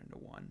together into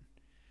one.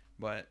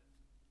 But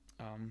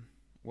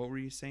what were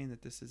you saying,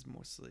 that this is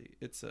mostly,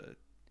 it's a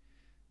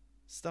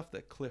stuff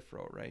that Cliff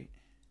wrote, right?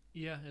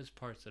 Yeah, it's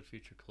parts that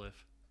feature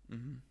Cliff,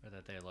 or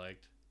that they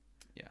liked.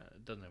 Yeah,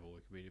 it doesn't have a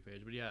Wikipedia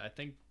page, but yeah,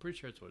 pretty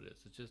sure it's what it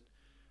is. It's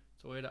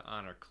a way to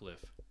honor Cliff,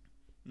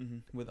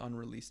 with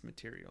unreleased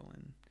material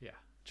and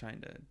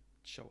trying to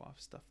show off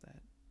stuff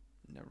that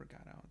never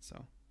got out.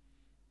 So,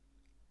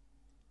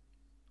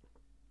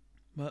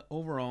 but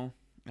overall,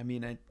 I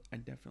mean, I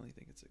definitely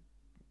think it's a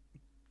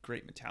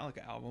great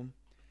Metallica album.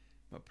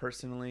 But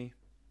personally,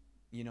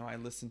 I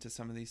listen to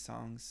some of these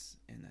songs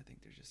and I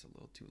think they're just a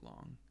little too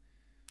long.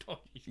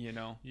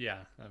 Yeah.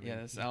 I mean,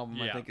 this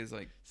album I think is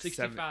like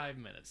 65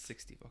 minutes.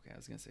 60. Okay, I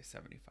was gonna say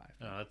 75.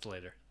 Oh, that's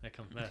later. That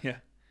comes back.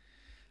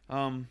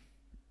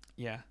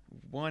 Yeah.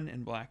 One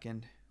and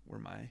Blackened were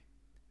my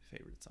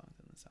favorite songs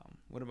in this album.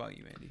 What about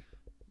you, Andy?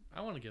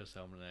 I want to give this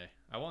album an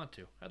A. I want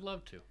to. I'd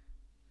love to.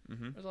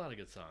 There's a lot of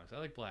good songs. I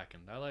like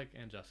Blackened. I like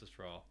And Justice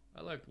for All.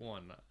 I like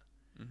One.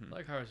 I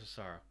like Hearts of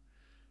Sorrow.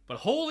 But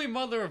Holy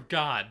Mother of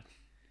God,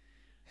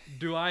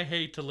 do I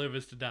hate To Live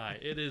Is To Die.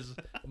 It is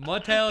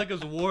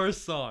Metallica's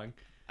worst song.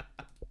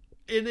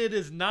 And it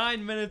is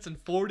 9 minutes and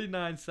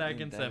 49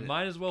 seconds. That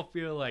might as well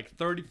feel like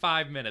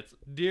 35 minutes.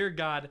 Dear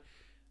God,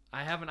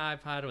 I have an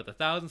iPod with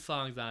 1,000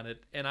 songs on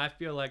it, and I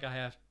feel like I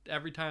have,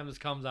 every time this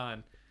comes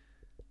on,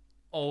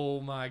 oh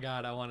my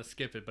God, I want to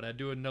skip it, but I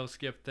do a no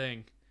skip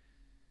thing.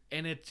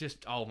 And it's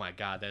just, oh my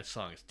God, that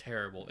song is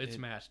terrible. It's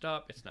mashed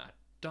up. It's not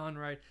done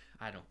right.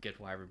 I don't get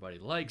why everybody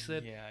likes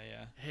it. Yeah.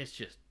 It's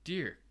just,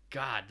 dear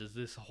God, does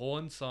this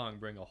one song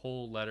bring a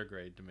whole letter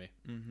grade to me?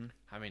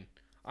 I mean,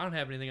 I don't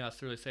have anything else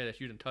to really say that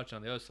you didn't touch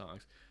on the other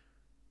songs.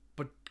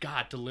 But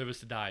God, To Live Is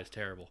To Die is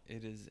terrible.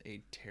 It is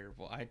a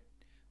terrible.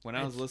 When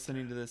I was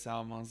listening to this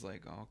album, I was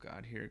like, oh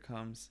God, here it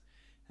comes.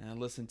 And I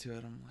listened to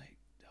it, I'm like,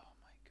 oh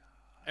my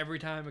God. Every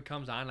time it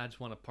comes on, I just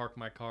want to park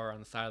my car on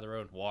the side of the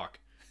road and walk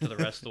to the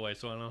rest of the way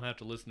so I don't have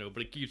to listen to it.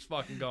 But it keeps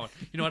fucking going.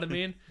 You know what I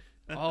mean?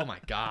 Oh my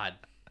God.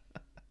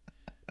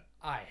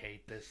 I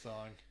hate this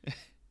song.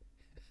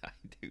 I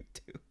do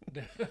too.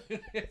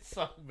 It's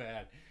so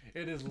bad.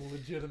 It is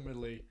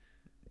legitimately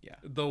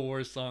the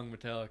worst song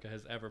Metallica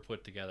has ever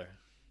put together.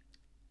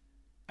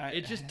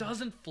 It just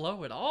doesn't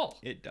flow at all.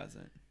 It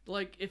doesn't.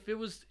 Like if it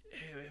was,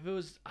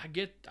 I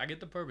get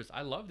the purpose.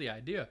 I love the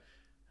idea.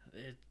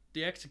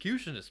 The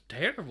execution is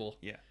terrible.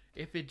 Yeah.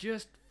 If it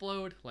just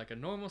flowed like a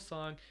normal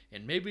song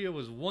and maybe it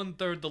was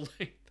 1/3 the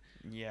length.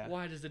 Yeah.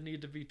 Why does it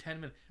need to be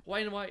 10 minutes? Why?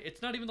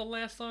 It's not even the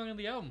last song on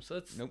the album. So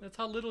that's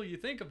how little you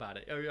think about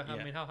it, or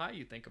I mean how high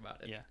you think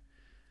about it. Yeah.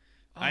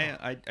 Oh.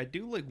 I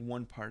do like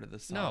one part of the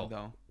song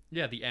though.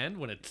 Yeah, the end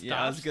when it stops.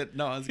 Yeah,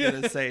 I was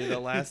gonna say the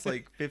last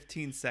like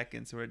 15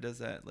 seconds where it does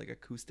that like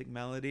acoustic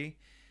melody,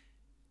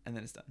 and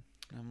then it's done.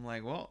 And I'm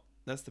like, well,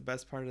 that's the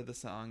best part of the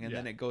song, and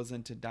then it goes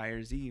into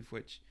Dyer's Eve,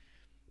 which,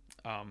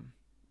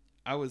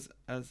 I was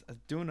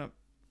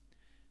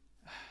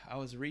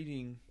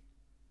reading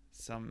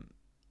some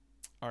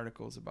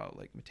articles about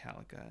like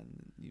Metallica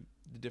and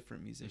the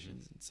different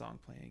musicians and song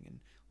playing and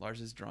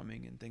Lars's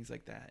drumming and things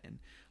like that, and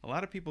a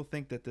lot of people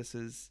think that this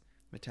is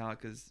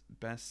Metallica's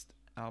best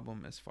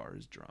album as far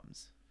as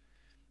drums,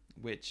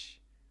 which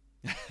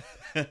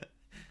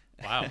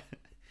wow,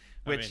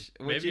 which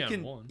maybe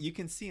you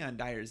can see on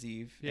Dyer's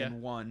Eve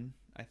in One.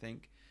 I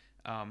think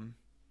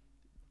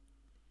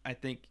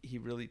he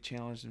really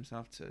challenged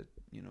himself to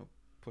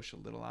push a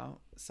little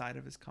outside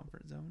of his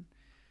comfort zone.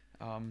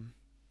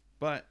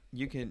 But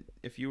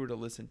if you were to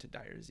listen to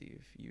Dyer's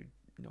Eve, you'd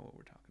know what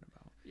we're talking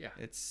about. Yeah.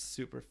 It's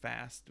super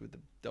fast with the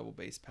double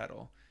bass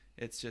pedal.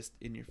 It's just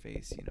in your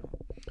face,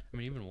 I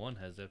mean, even One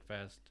has that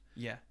fast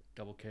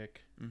double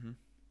kick. Mm-hmm.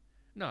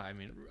 No, I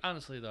mean,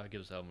 honestly, though, I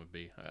give this album a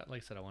B.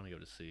 Like I said, I want to go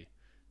to C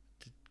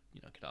to,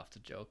 get off the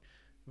joke.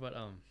 But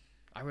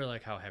I really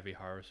like how heavy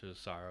Harvesters of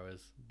Sorrow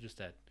is. Just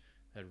that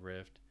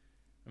riff.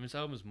 I mean, this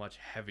album is much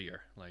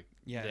heavier.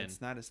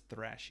 It's not as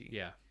thrashy.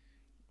 Yeah.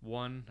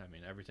 One, I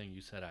mean, everything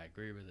you said I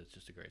agree with. It's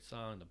just a great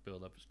song. The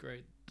build-up is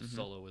great. The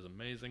solo is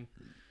amazing.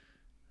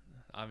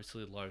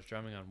 Obviously, Lars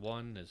drumming on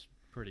one is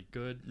pretty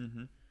good.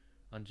 Mm-hmm.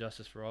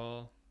 Unjustice for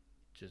All,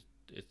 just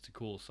it's a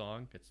cool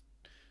song. It's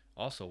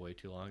also way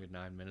too long at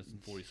 9 minutes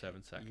and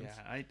 47 seconds.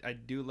 Yeah, I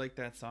do like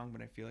that song,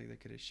 but I feel like they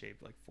could have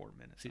shaved like 4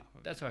 minutes See, off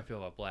of that's it. how I feel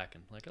about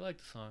Blacken. Like, I like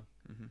the song,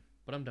 Mm-hmm.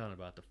 but I'm done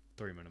about the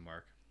 3 minute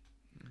mark.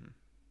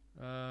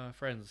 Mm-hmm.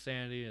 Friends of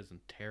Sanity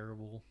isn't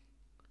terrible.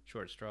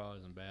 Short Straw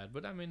isn't bad,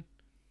 but I mean,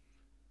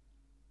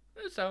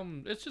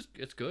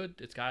 it's good.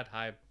 It's got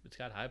high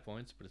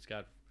points, but it's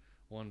got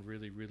one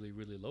really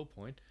low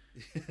point.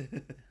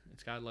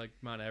 It's got like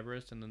Mount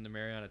Everest and then the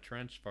Mariana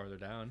Trench farther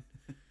down.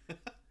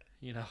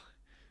 You know,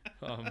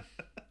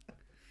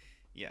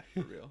 Yeah,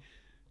 for real.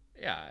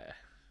 yeah,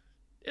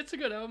 it's a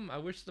good album. I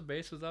wish the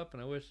bass was up,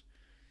 and I wish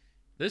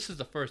this is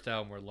the first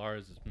album where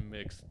Lars'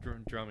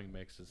 drumming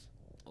mix is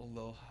A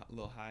little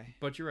high.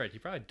 But you're right. He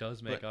probably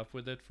does make But- up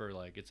with it for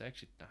like it's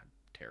actually not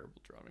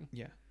terrible drumming.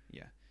 Yeah.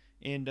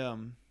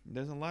 And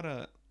there's a lot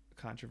of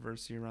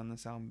controversy around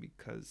this album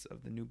because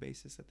of the new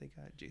bassist that they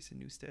got, Jason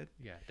Newsted.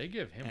 Yeah, they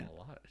give him And- a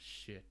lot of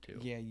shit too.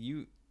 Yeah,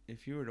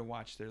 if you were to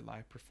watch their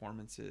live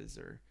performances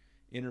or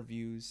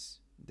interviews,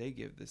 they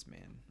give this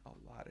man a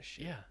lot of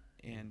shit. Yeah.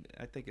 And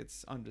I think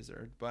it's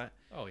undeserved. But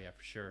Oh yeah,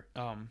 for sure.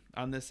 on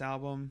this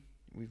album,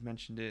 we've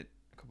mentioned it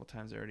a couple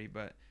times already,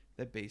 but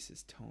the bass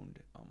is toned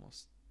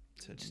almost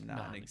to Just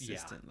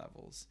non-existent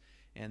levels.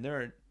 And there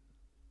are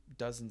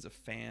dozens of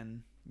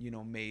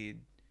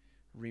made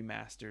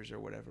remasters or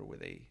whatever where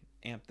they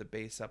amp the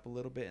bass up a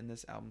little bit, and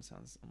this album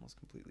sounds almost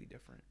completely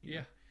different. you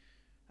Yeah.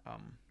 know?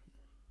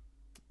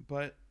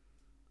 But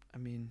I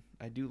mean,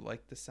 I do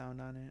like the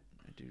sound on it.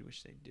 I do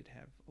wish they did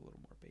have a little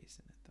more bass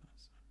in it though.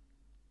 So.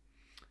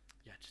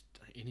 Yeah, just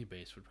any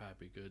bass would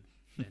probably be good,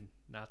 and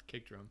not the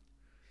kick drum.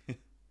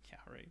 Yeah,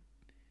 right.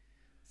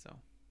 So,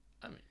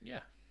 I mean,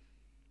 yeah.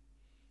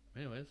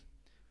 Anyways,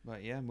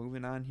 but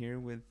moving on here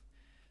with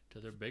to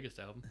their biggest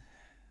album.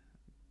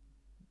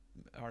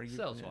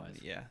 Sales-wise.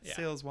 Yeah.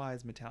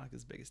 Sales-wise,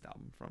 Metallica's biggest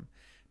album from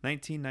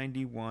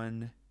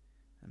 1991,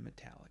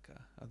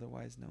 Metallica,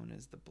 otherwise known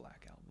as the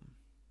Black Album.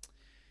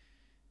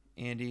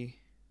 Andy,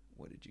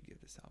 what did you give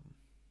this album?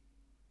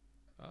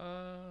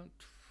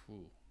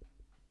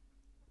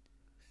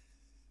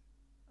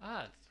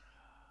 I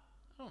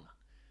don't know.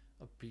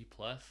 A B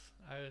plus.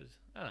 I don't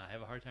know. I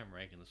have a hard time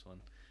ranking this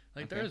one.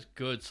 Like, Okay. there's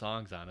good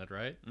songs on it,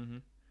 right? Mm-hmm.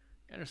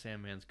 I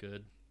understand Man's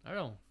good. I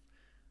don't.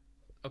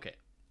 Okay.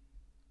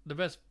 The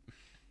best.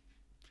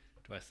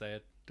 Do I say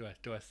it?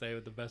 Do I say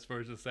what the best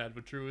version of Sad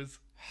But True is?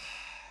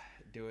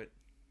 Do it.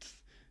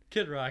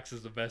 Kid Rock's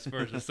is the best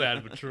version of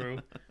Sad But True.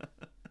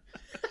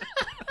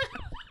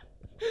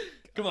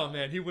 Come on,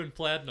 man. He went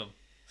platinum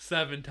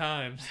 7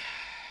 times.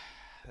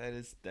 That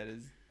is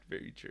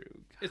very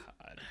true. It's-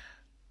 God.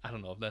 I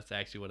don't know if that's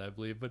actually what I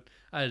believe, but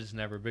I was just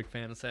never a big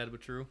fan of Sad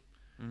But True.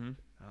 Mm-hmm.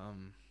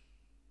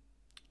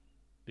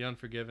 The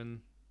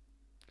Unforgiven.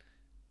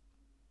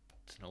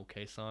 It's an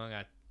okay song.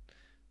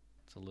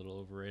 It's a little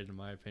overrated in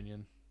my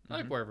opinion. I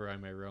like Mhm. Wherever I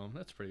May Roam.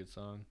 That's a pretty good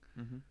song.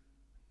 Mm-hmm.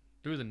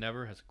 Through the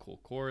Never has a cool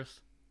chorus.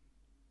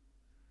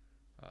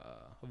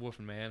 A Wolf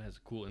and Man has a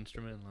cool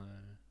instrument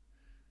line.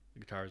 The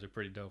guitars are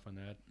pretty dope on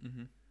that.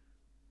 Mm-hmm.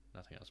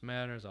 Nothing Else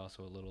Matters,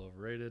 also a little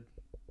overrated.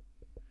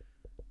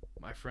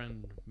 My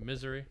Friend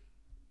Misery,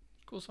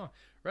 cool song.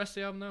 Rest of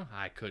the album though,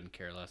 I couldn't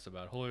care less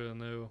about. Holier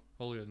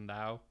Than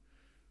Thou.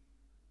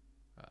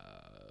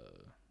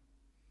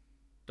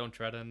 Don't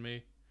Tread on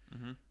Me.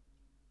 Mm-hmm.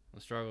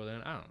 The Struggle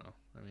Then. I don't know.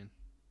 I mean,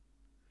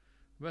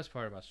 the best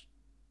part about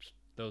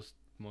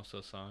most of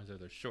those songs are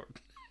they're short.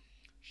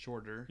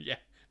 Shorter. Yeah.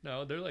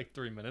 No, they're like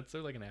 3 minutes.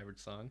 They're like an average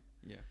song.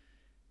 Yeah.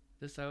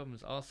 This album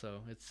is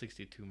also, it's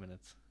 62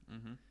 minutes.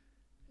 Mm-hmm.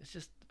 It's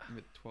just,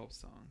 With 12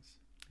 songs.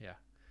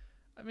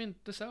 I mean,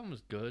 this album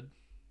is good.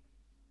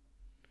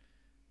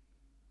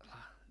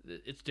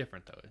 It's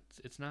different though.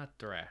 It's not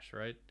thrash,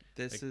 right?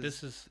 This Like, is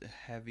this is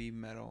heavy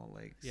metal,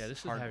 like Yeah, this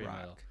is hard heavy rock.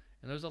 metal.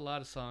 And there's a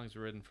lot of songs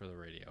written for the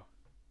radio.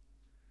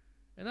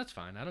 And that's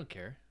fine. I don't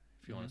care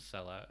if you want to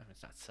sell out. I mean,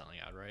 it's not selling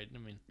out, right? I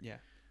mean, Yeah.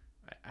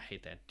 I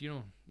hate that. You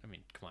know, I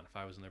mean, come on. If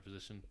I was in their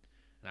position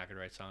and I could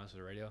write songs for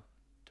the radio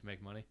to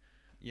make money,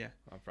 Yeah.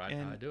 I'd probably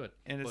do it.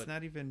 And it's But-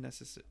 not even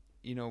necessary.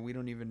 We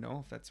don't even know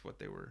if that's what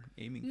they were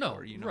aiming No,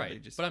 for. right. They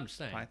just But I'm just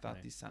saying. I thought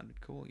right. these sounded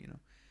cool.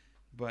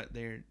 But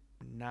they're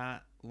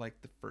not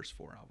like the first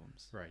 4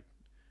 albums. Right.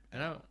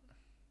 And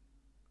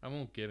I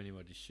won't give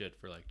anybody shit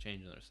for like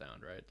changing their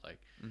sound, right?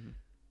 Like Mm-hmm.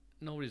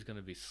 nobody's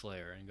gonna be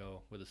Slayer and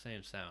go with the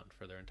same sound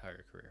for their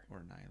entire career. Or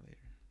Annihilator.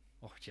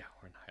 Oh yeah,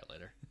 or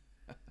Annihilator.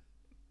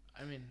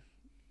 I mean,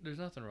 there's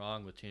nothing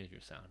wrong with changing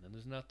your sound, and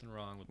there's nothing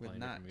wrong with With playing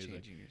not different music.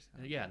 changing your sound.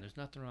 And yeah, and there's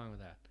nothing wrong with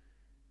that.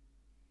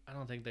 I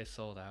don't think they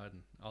sold out,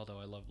 and although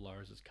I love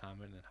Lars's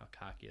comment and how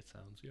cocky it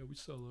sounds, yeah, we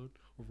sell out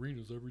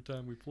arenas every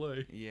time we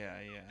play. Yeah.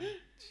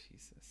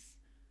 Jesus.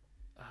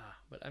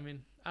 But I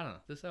mean, I don't know.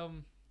 This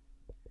album,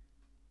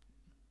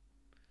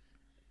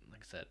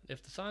 like I said,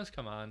 if the songs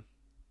come on,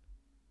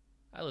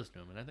 I listen to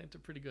them, and I think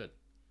they're pretty good.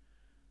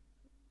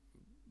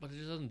 But it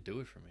just doesn't do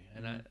it for me,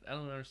 and Mhm. I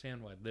don't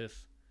understand why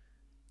this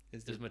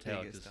Is is the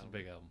Metallica's biggest album.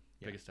 big album,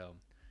 Yeah. biggest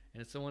album.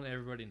 And it's the one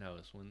everybody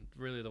knows. When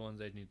really the ones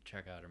they need to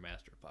check out are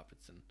Master of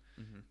Puppets and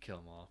Mm-hmm. Kill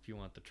 'Em All. If you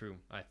want the true,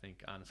 I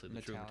think honestly the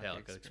true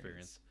Metallica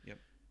experience. Yep.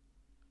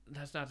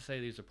 That's not to say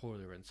these are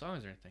poorly written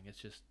songs or anything. It's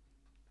just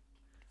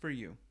For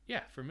you.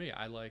 yeah, for me,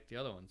 I like the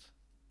other ones,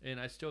 and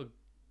I still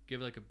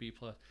give it like a B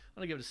plus.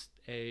 I'm gonna give it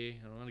A.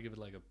 I don't want to give it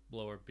like a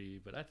lower B,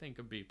 but I think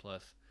a B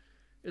plus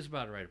is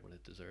about right what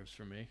it deserves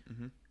for me.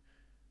 Mm-hmm.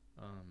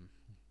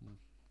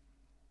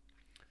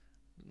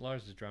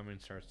 Lars' drumming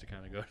starts to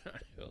kind of go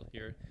downhill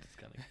here. It's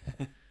kind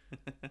of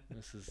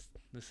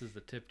this is the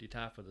tippy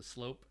top of the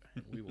slope.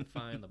 We will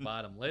find the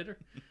bottom later.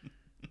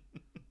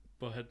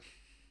 But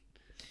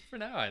for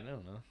now, I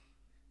don't know.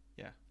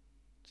 Yeah,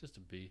 it's just a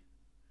B.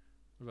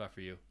 What about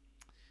for you?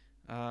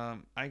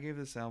 I gave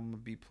this album a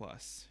B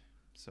plus,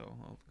 so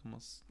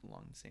almost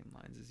along the same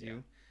lines as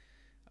you.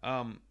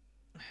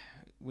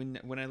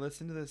 When I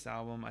listen to this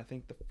album, I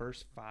think the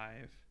first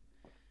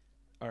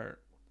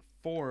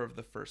four of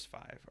the first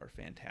five are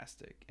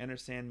fantastic. Enter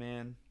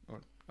Sandman,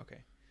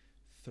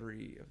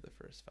 three of the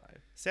first five.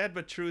 Sad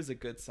But True is a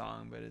good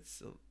song, but it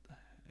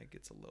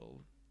gets a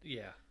little.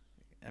 Yeah.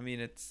 I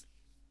mean, I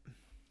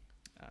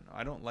don't know.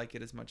 I don't like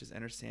it as much as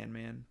Enter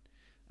Sandman.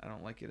 I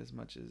don't like it as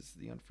much as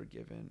The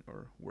Unforgiven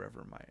or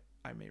Wherever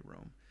I May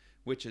Roam,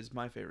 which is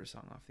my favorite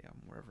song off the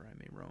album. Wherever I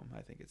May Roam,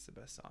 I think it's the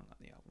best song on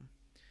the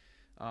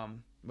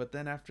album. But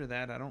then after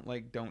that, I don't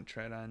like Don't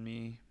Tread on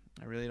Me.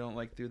 I really don't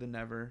like Through the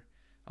Never.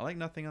 I like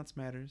Nothing Else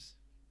Matters.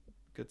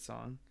 Good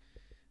song.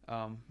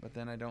 But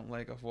then I don't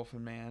like A Wolf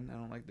and Man. I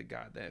don't like The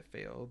God That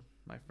Failed,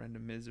 My Friend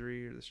of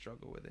Misery, or The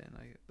Struggle Within.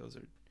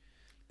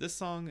 This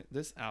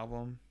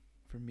album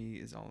for me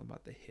is all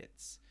about the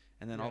hits.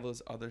 And then all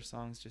those other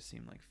songs just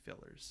seem like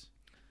fillers.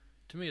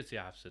 To me, it's the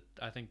opposite.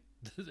 I think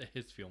the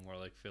hits feel more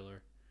like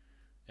filler.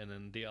 And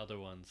then the other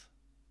ones,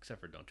 except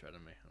for Don't Tread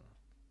on Me,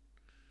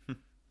 and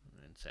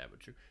Sad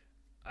But True,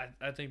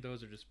 I think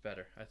those are just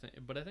better. I think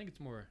it's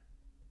more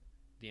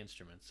the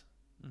instruments.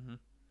 Mm-hmm.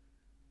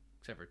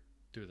 Except for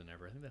Through the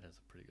Never. I think that has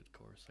a pretty good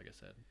chorus, like I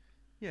said.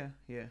 Yeah.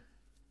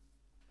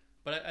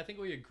 But I think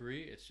we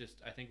agree. It's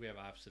just, I think we have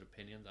opposite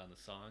opinions on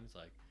the songs.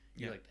 Like,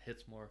 you like the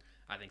hits more.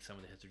 I think some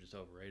of the hits are just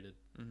overrated.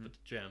 Mm-hmm. But the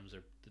gems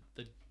are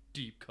the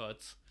deep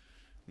cuts.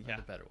 Are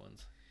the better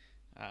ones.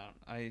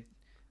 I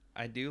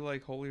do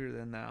like Holier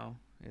Than Thou.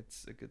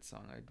 It's a good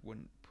song. I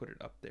wouldn't put it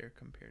up there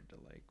compared to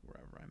like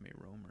Wherever I May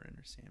Roam or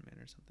Enter Sandman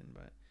or something.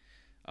 But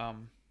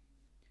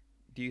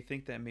do you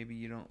think that maybe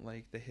you don't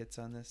like the hits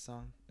on this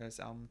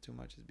album too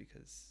much is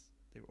because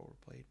they were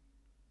overplayed?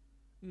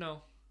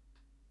 No.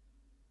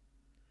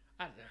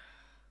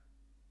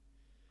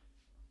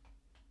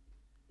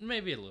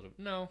 Maybe a little.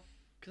 No,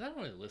 because I don't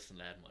really listen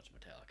to that much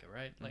Metallica,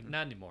 right? Like,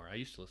 not anymore. I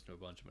used to listen to a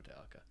bunch of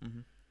Metallica.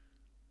 Mm-hmm.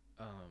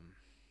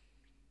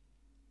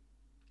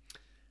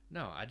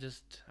 No, I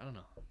don't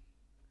know.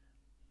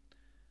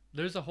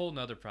 There's a whole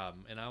nother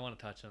problem, and I want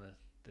to touch on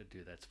it.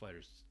 Dude, that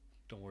spider's...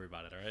 Don't worry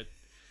about it, all right?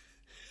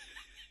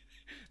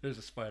 There's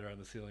a spider on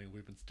the ceiling, and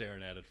we've been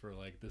staring at it for,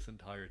 like, this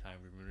entire time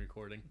we've been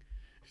recording.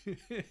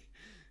 Shit,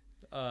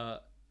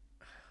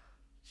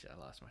 I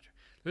lost my track.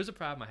 There's a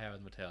problem I have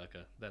with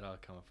Metallica that I'll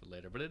come up with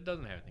later, but it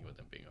doesn't have anything with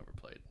them being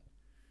overplayed.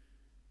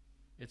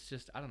 It's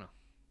just, I don't know.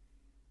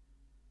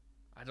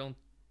 I don't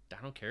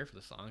care for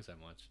the songs that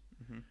much.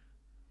 Mm-hmm.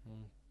 I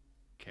don't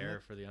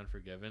care for The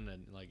Unforgiven,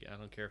 and like I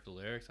don't care for the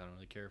lyrics. I don't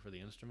really care for the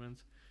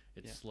instruments.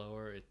 It's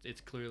slower. It's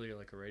clearly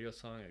like a radio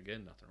song.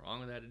 Again, nothing wrong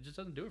with that. It just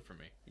doesn't do it for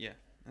me. Yeah,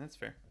 that's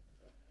fair.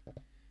 I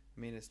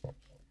mean,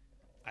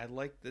 I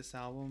like this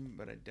album,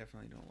 but I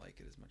definitely don't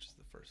like it as much as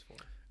the first four.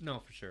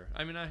 No, for sure.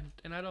 I mean, I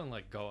don't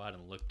like go out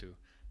and look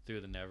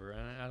through the Never,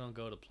 and I don't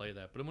go to play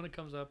that. But when it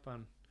comes up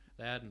on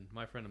that and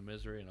My Friend of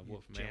Misery and A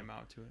Wolf Man, jam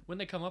out to it. When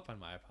they come up on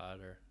my iPod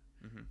or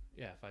mm-hmm.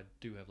 if I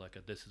do have like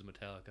a This Is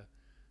Metallica,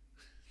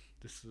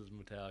 This Is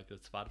Metallica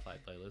Spotify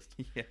playlist,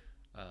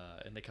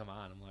 and they come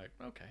on, I'm like,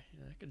 okay,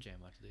 I can jam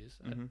out to these.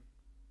 Mm-hmm.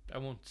 I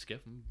won't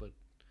skip them, but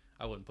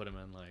I wouldn't put them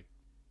in like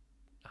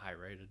high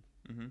rated.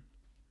 Mm-hmm.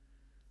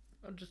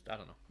 I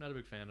don't know, not a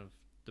big fan of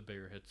the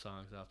bigger hit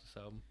songs off this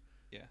album.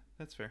 Yeah,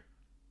 that's fair.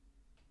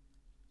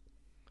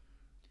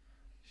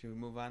 Should we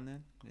move on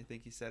then? I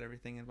think you said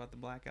everything about the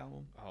Black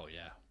Album. Oh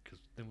yeah, because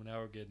then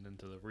now we're getting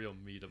into the real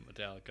meat of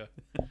Metallica.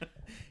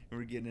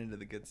 We're getting into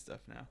the good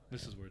stuff now.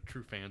 This is where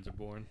true fans are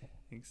born.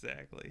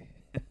 Exactly.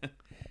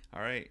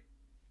 All right,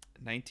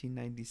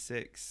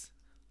 1996,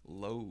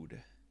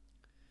 Load.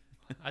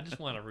 I just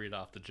want to read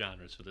off the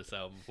genres for this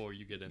album before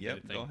you get into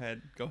anything.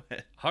 Go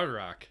ahead. Hard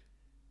rock,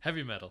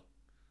 heavy metal,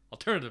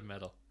 alternative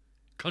metal,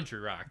 country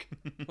rock.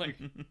 Like,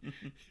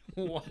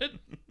 what?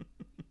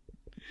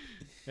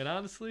 And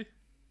honestly,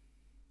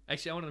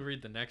 actually, I want to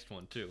read the next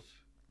one too,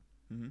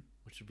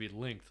 which would be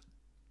length.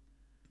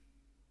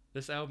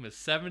 This album is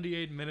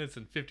 78 minutes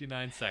and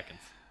 59 seconds.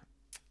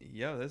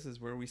 Yo, this is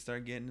where we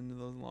start getting into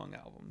those long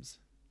albums.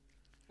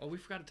 Oh, we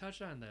forgot to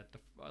touch on that.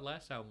 The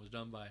last album was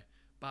done by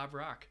Bob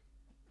Rock.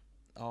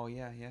 Oh,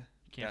 yeah.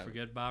 Can't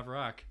forget Bob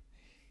Rock.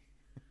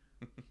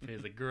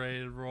 Plays a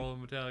great role in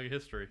Metallica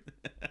history.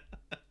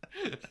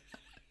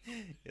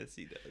 Yes,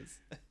 he does.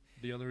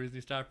 the only reason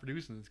he stopped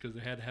producing is because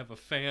they had to have a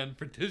fan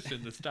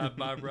petition to stop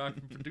Bob Rock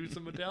from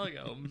producing Metallica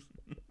albums.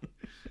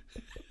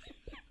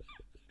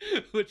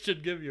 Which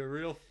should give you a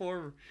real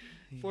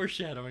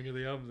foreshadowing of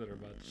the albums that are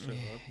about to show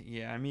up.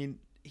 Yeah, I mean,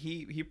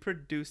 he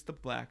produced the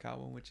Black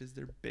Album, which is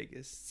their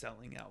biggest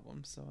selling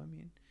album. So, I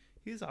mean,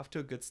 he was off to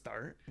a good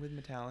start with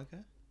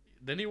Metallica.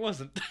 Then he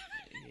wasn't.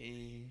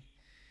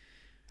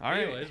 All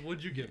right. Anyways,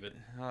 what'd you give it?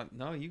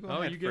 No, you go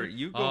ahead first.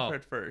 You go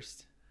ahead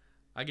first.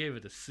 I gave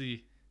it a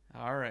C.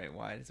 All right.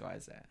 Why is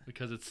that?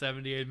 Because it's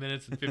 78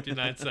 minutes and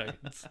 59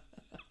 seconds.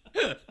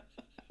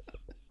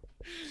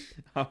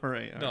 All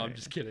right. No, I'm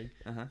just kidding.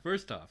 Uh-huh.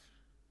 First off,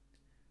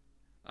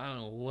 I don't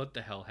know what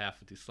the hell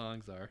half of these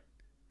songs are.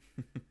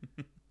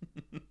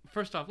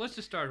 First off, let's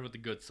just start with the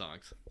good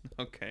songs.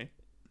 Okay.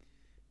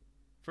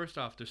 First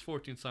off, there's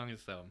 14 songs in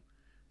this album.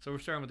 So we're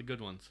starting with the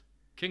good ones.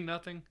 King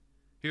Nothing,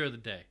 Hero of the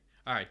Day.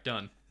 All right,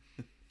 done.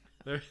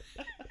 There's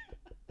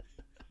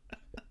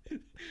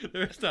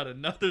not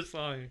another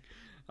song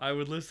I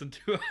would listen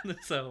to on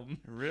this album.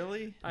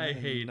 Really? I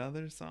hate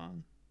another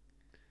song.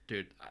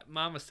 Dude,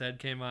 Mama Said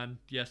came on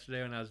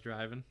yesterday when I was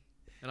driving,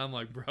 and I'm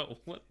like, bro,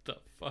 what the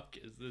fuck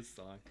is this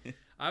song?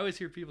 I always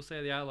hear people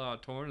say The Outlaw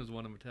Torn is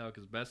one of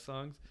Metallica's best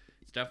songs.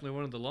 It's definitely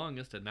one of the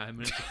longest at 9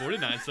 minutes and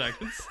 49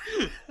 seconds.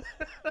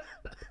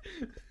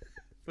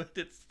 But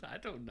I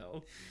don't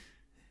know.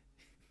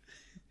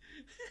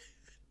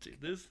 Dude,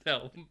 this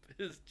album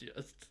is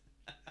just...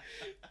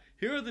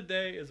 Hero of the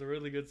Day is a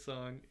really good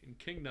song, and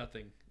King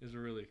Nothing is a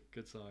really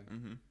good song.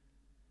 Mm-hmm.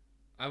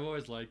 I've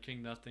always liked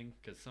King Nothing,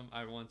 because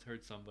I once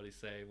heard somebody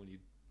say, when you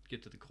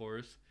get to the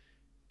chorus,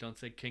 don't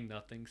say King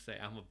Nothing, say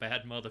I'm a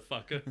bad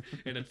motherfucker,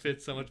 and it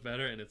fits so much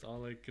better, and it's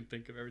all I can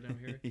think of every time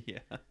I hear it. Yeah.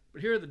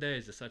 But Hero of the Day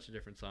is just such a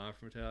different song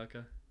from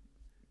Metallica.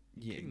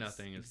 Yeah, King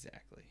Nothing is,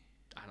 exactly.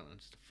 I don't know,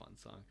 just a fun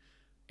song.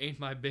 Ain't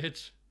My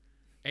Bitch,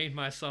 Ain't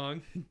My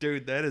Song.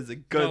 Dude, that is a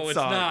good song. No, it's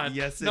not.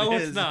 Yes, no,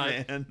 is, it's not.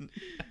 Man.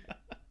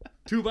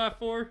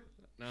 2x4?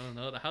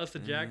 No. The House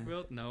that Jack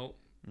built? No.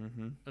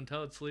 Mm-hmm.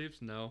 Until It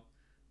Sleeps? No.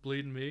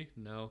 Bleeding Me?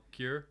 No.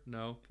 Cure?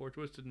 No. Poor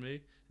Twisted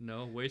Me?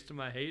 No. Wasting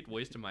My Hate?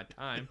 Wasting My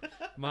Time?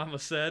 Mama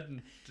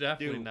Said?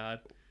 Definitely Dude,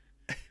 not.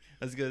 I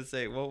was gonna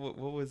say, what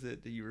was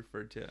it that you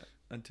referred to?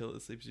 Until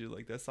It Sleeps? You're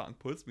like, that song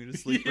puts me to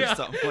sleep or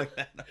something like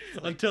that.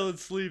 Like, Until It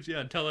Sleeps, yeah.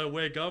 Until I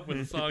wake up when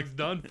the song's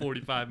done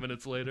 45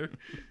 minutes later.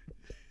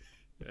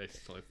 Yeah, it's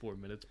only 4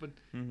 minutes, but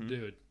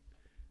dude,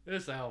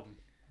 this album,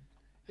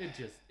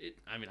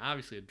 I mean,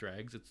 obviously it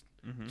drags. It's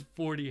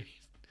 40,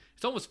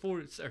 it's almost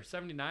 40 or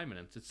 79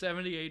 minutes. It's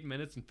 78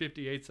 minutes and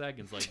 58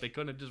 seconds. Like, they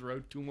couldn't have just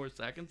wrote 2 more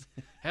seconds.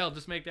 Hell,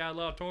 just make the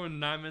Outlaw Tour in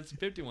 9 minutes and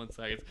 51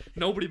 seconds.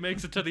 Nobody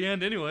makes it to the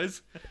end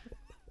anyways.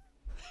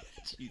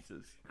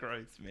 Jesus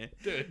Christ, man.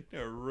 Dude.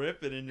 They're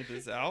ripping into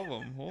this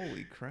album.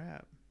 Holy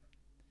crap.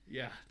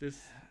 Yeah,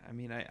 this... I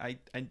mean, I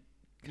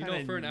you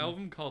know, for an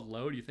album called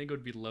Load, you think it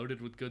would be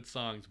loaded with good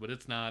songs, but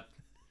it's not.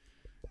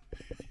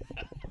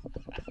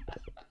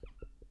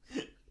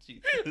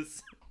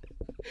 Jesus.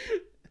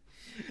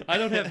 I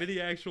don't have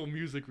any actual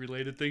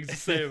music-related things to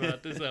say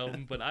about this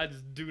album, but I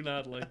just do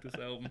not like this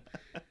album.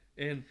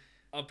 And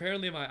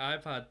apparently my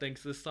iPod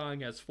thinks this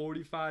song has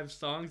 45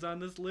 songs on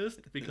this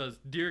list because,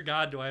 dear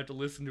God, do I have to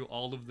listen to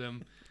all of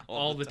them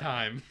all the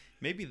time.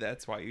 Maybe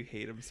that's why you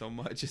hate them so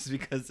much, is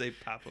because they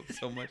pop up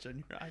so much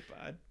on your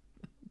iPod.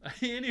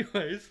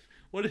 Anyways,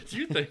 what did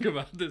you think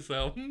about this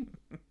album?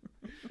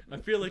 I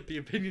feel like the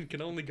opinion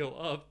can only go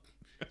up.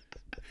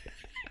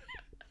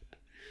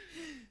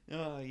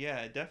 Oh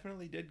yeah, it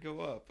definitely did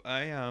go up.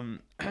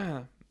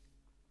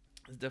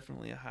 It's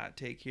definitely a hot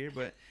take here,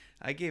 but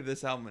I gave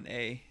this album an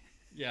A.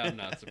 Yeah, I'm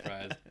not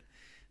surprised.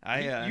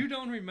 You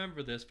don't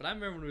remember this, but I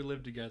remember when we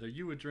lived together,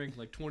 you would drink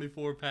like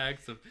 24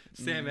 packs of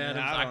Sam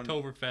Adams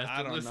Oktoberfest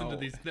and listen to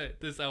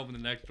this album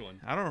and the next one.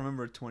 I don't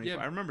remember 24.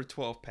 Yeah. I remember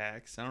 12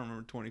 packs. I don't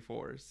remember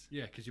 24s.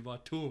 Yeah, because you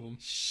bought 2 of them.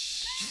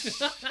 Shh.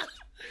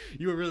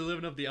 You were really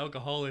living up the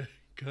alcoholic.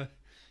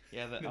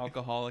 Yeah, the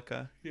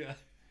Alcoholica. Yeah.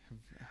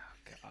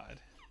 Oh, God.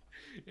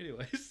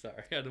 Anyway,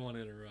 sorry. I didn't want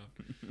to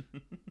interrupt.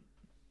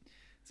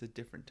 It's a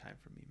different time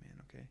for me,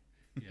 man, okay?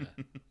 Yeah.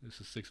 This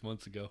was 6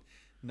 months ago.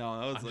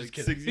 No, that was I'm like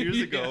just 6 years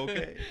ago, Yeah.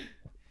 okay?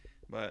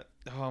 But,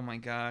 oh my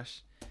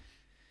gosh.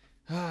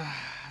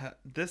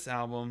 This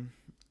album,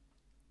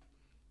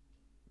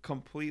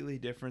 completely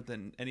different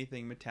than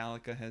anything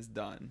Metallica has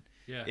done.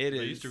 Yeah, they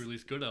used to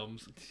release good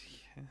albums.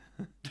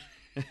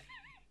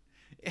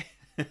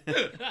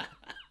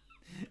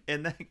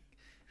 And that,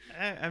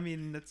 I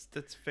mean,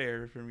 that's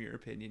fair from your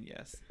opinion,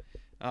 yes.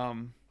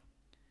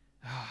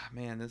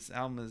 Man, this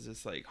album is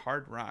just like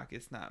hard rock.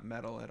 It's not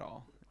metal at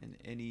all. In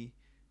any,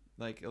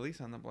 like, at least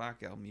on the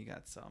Black Album, you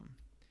got some,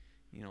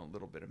 a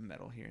little bit of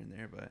metal here and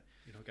there, but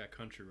you don't got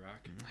country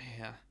rock.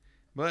 Yeah,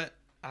 but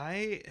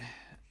I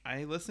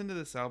listened to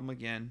this album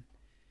again,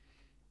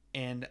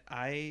 and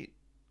I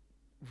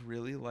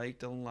really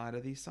liked a lot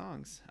of these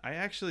songs. I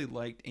actually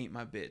liked "Ain't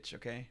My Bitch."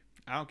 Okay,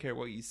 I don't care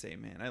what you say,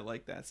 man. I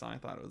like that song. I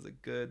thought it was a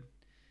good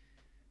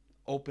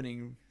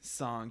opening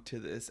song to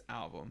this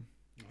album.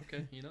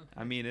 Okay,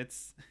 I mean,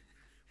 it's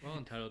well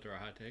entitled to our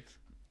hot takes.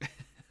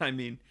 I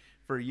mean,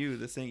 for you,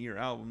 this ain't your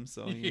album,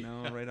 so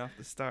Yeah. right off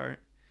the start.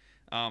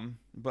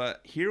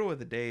 But Hero of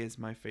the Day is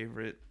my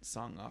favorite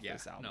song off Yeah,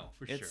 this album. no,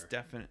 for It's sure.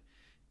 definite.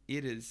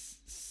 It is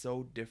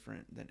so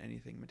different than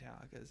anything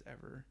Metallica has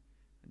ever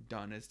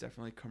done. It's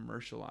definitely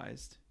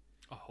commercialized,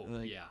 Oh,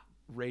 like yeah.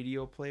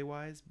 radio play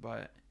wise,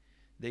 but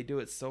they do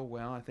it so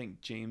well. I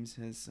think James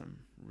has some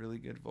really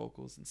good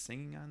vocals and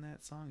singing on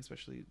that song,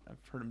 especially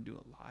I've heard him do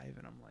it live,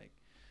 and I'm like,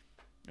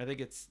 I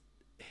think it's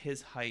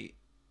his height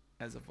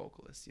as a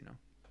vocalist.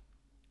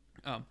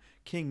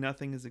 King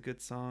Nothing is a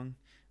good song.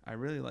 I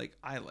like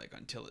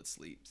Until It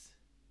Sleeps.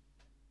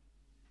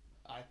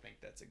 I think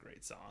that's a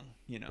great song.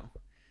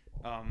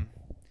 Um,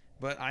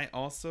 but I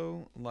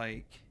also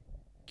like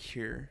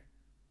Cure.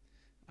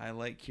 I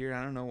like Cure.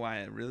 I don't know why.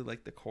 I really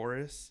like the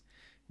chorus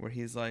where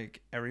he's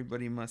like,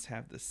 everybody must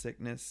have the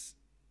sickness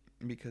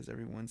because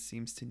everyone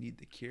seems to need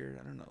the cure.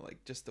 I don't know,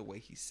 like just the way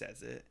he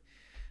says it.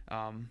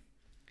 Um,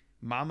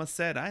 Mama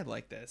Said, I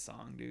like that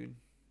song, dude.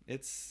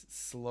 It's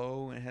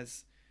slow and it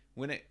has,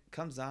 when it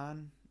comes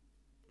on,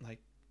 like,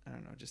 I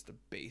don't know, just the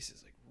bass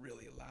is like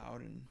really loud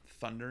and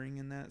thundering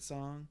in that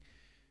song.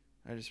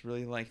 I just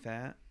really like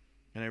that.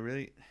 And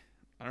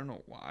I don't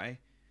know why.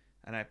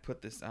 And I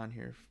put this on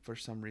here for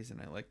some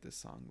reason. I like this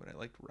song, but I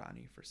liked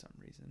Ronnie for some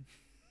reason.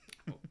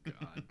 Oh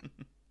God,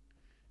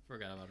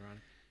 forgot about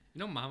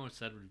Ronnie. Mama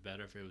Said would be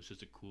better if it was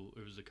just it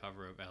was a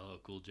cover of LL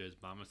Cool J's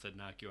 "Mama Said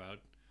Knock You Out."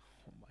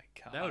 Oh my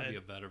god. That would be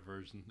a better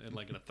version, and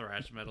like in a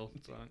thrash metal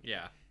song.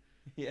 Yeah,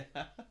 Yeah.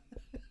 I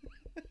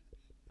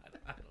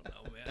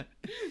don't know, man.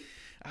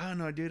 I don't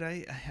know, dude.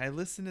 I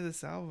listened to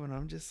this album and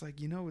I'm just like,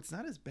 it's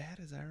not as bad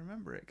as I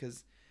remember it,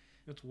 because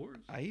It's worse.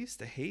 I used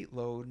to hate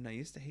Load and I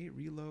used to hate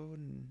Reload,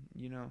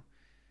 and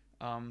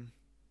um,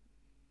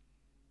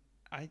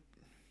 I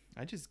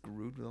I just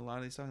grooved with a lot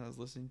of these songs. I was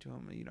listening to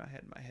them, and I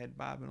had my head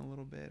bobbing a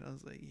little bit. I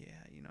was like,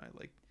 yeah, I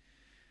like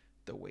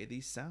the way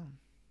these sound.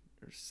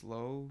 They're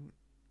slow,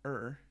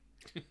 they're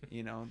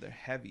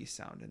heavy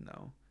sounding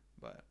though.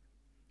 But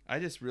I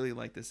just really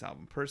like this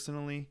album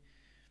personally.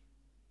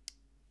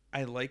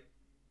 I like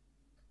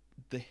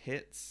the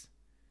hits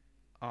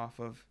off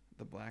of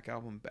the Black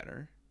Album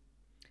better,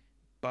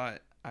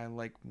 but I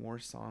like more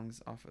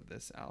songs off of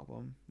this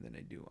album than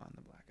I do on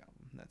the Black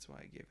Album. That's why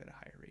I gave it a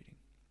higher rating.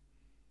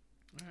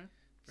 All right,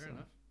 fair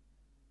enough.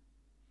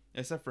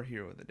 Except for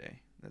Hero of the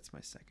Day. That's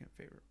my second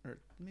favorite, or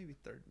maybe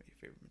third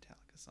favorite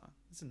Metallica song.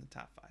 It's in the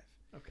top 5.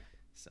 Okay.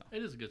 So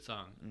It is a good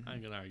song. Mhm. I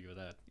ain't gonna argue with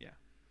that.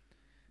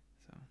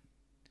 So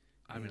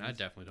I mean, I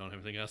definitely don't have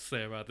anything else to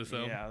say about this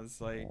album. yeah,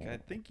 it's like I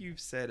think you've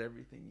said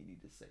everything you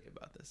need to say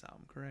about this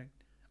album,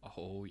 correct?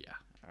 Oh yeah.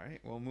 All right.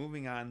 Well,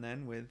 moving on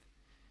then with,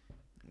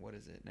 what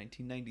is it?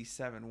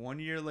 1997. 1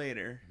 year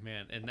later.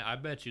 Man, and I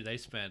bet you they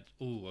spent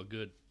a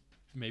good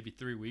maybe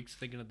 3 weeks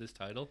thinking of this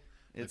title.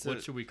 It's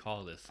what should we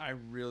call this? I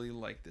really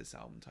like this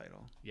album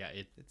title. Yeah,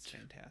 It's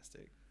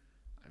fantastic.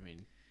 I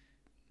mean,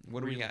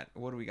 What do we got?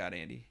 What do we got,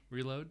 Andy?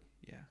 Reload.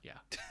 Yeah.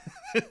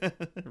 Yeah.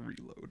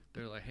 Reload.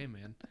 They're like, hey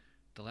man,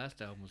 the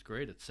last album was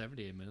great at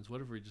 78 minutes.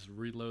 What if we just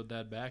reload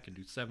that back and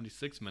do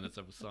 76 minutes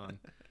of a song?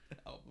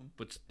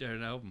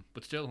 An album,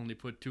 but still only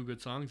put 2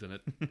 good songs in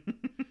it.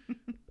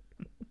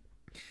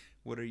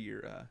 What are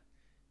your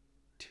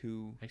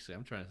 2? Actually,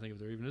 I'm trying to think if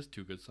there even is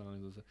 2 good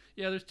songs.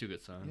 Yeah, there's 2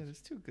 good songs. Yeah,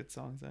 there's 2 good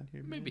songs on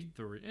here. Maybe man.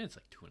 3. And it's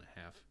like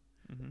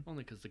 2.5. Mm-hmm.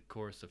 Only because the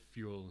chorus of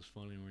Fuel is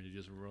funny when you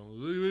just roll.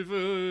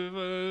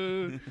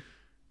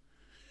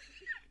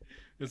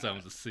 This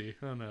album's a C.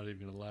 I'm not even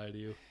gonna lie to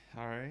you.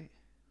 All right.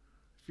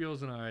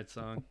 Fuel's an alright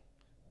song.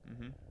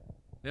 Mm-hmm.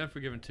 The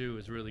Unforgiven 2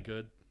 is really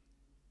good.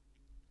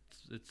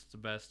 It's the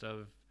best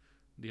of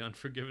the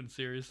Unforgiven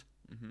series.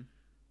 Mm-hmm.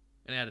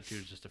 And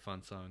Attitude is just a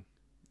fun song.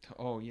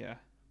 Oh yeah.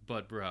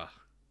 But bruh,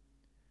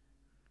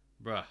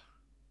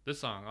 this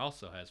song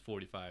also has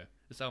 45.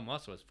 This album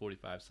also has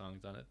 45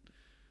 songs on it,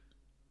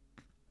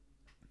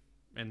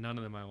 and none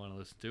of them I want to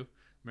listen to.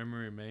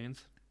 Memory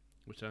Remains,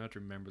 which I don't have to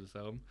remember this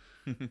album.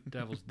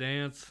 Devil's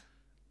Dance,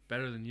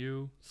 Better Than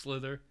You,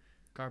 Slither,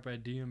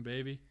 Carpe Diem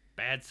Baby,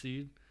 Bad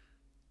Seed.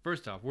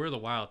 First off, Where the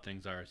Wild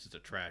Things Are is just a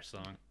trash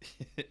song.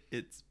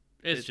 it's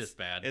just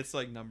bad. It's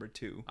like number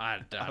 2 I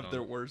of don't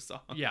their worst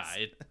songs.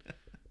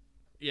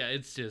 Yeah,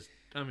 it's just,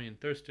 I mean,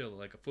 there's still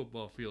like a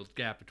football field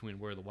gap between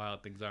Where the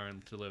Wild Things Are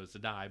and To Live Is To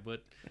Die,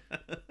 but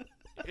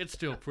it's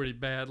still pretty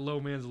bad. Low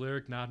Man's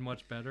Lyric, not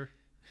much better.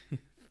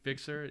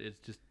 Fixer, it's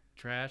just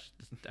trash.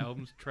 This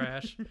album's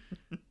trash.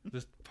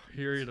 This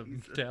period of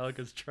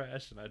Metallica's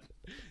trash, and I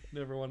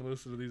never want to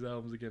listen to these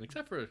albums again,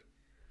 except for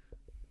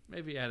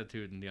maybe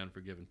Attitude and The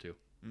Unforgiven 2.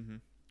 Mm-hmm.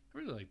 I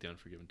really like The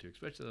Unforgiven 2,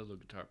 especially that little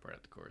guitar part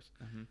at the chorus.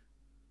 Mm-hmm.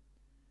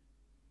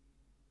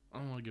 I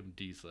don't want to give them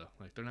D's though.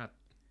 Like they're not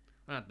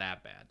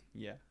that bad.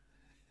 Yeah.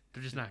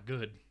 They're just not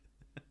good.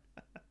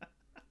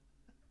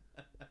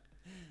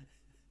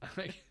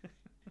 Like,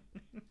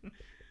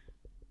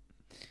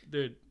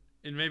 dude,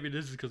 and maybe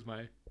this is because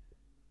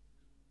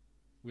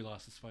we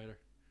lost the spider.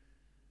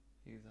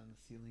 He was on the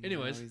ceiling.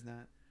 Anyways. No, he's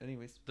not.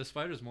 Anyways. The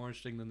spider's more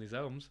interesting than these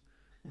albums.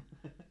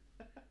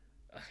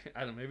 I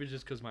don't know, maybe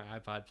just because my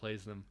iPod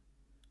plays them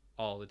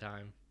all the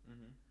time.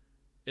 Mm-hmm.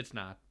 It's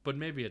not, but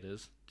maybe it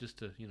is, just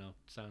to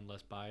sound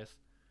less biased.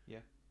 Yeah.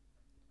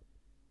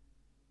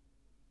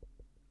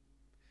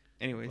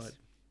 Anyways,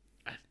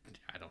 But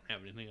I don't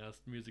have anything else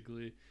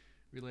musically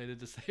related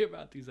to say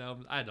about these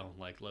albums. I don't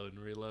like Load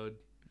and Reload.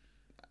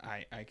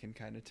 I can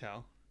kind of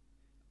tell.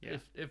 Yeah.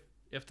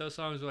 If those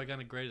songs were like on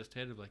a greatest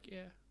hit, I'd be like,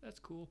 yeah, that's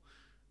cool.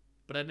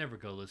 But I'd never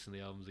go listen to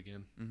the albums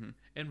again. Mm-hmm.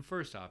 And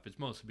first off, it's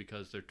mostly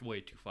because they're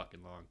way too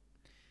fucking long.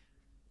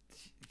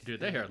 Dude,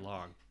 they are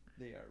long.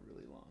 They are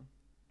really long.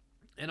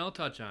 And I'll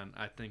touch on,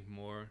 I think,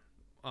 more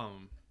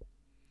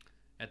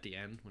at the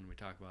end when we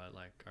talk about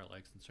like our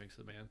likes and strengths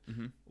of the band.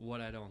 Mm-hmm.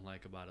 What I don't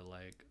like about it,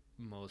 like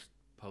most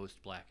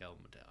post Black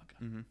Album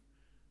Metallica. Mm-hmm.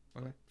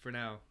 Okay. But for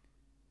now,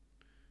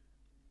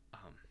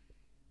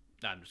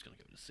 I'm just gonna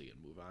give it a C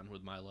and move on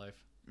with my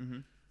life. Mm-hmm.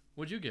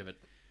 What'd you give it?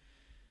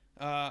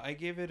 I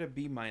gave it a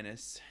B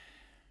minus.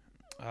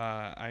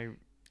 I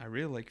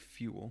really like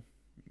Fuel.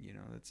 You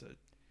know, that's a.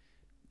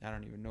 I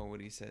don't even know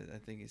what he says. I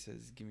think he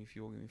says, "Give me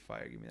fuel, give me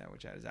fire, give me that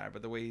which I desire."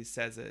 But the way he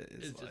says it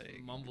is It's like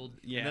just mumbled.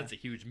 Yeah, And that's a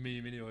huge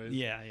meme, anyways.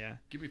 yeah, yeah.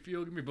 Give me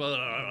fuel, give me blah.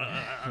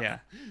 Yeah.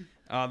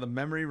 The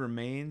Memory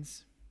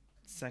Remains,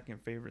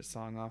 second favorite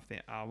song off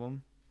the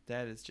album.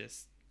 That is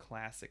just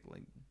classic,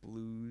 like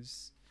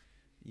blues,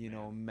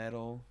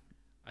 metal.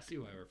 I see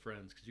why we're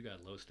friends, because you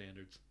got low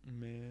standards.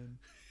 Man,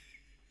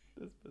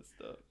 that's messed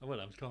up. What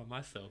I'm calling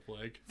myself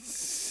like.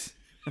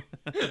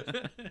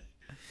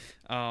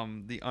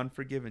 The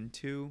Unforgiven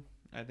 2,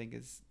 I think,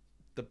 is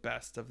the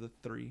best of the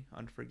 3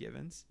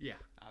 Unforgivens. Yeah.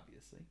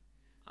 Obviously.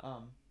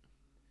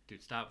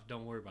 Dude, stop.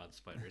 Don't worry about the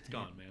spider. It's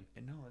gone, man.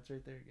 And no, it's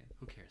right there again.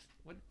 Who cares?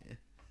 What?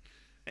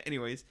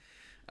 Anyways,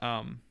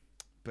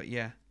 but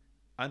yeah,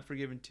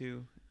 Unforgiven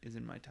 2 is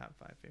in my top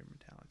 5 favorite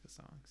Metallica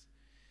songs.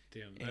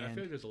 Damn, And I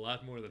feel like there's a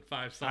lot more than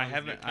 5 songs. I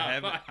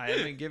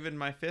haven't given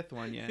my 5th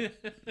one yet.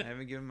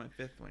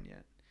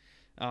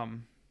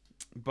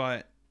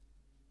 But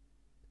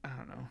I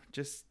don't know,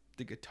 just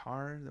the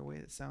guitar, the way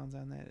it sounds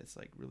on that, it's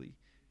like really,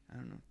 I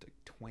don't know, like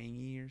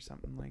twangy or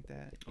something like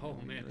that. Oh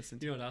man,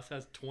 you know what else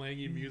has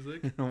twangy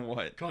music?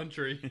 What?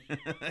 Country.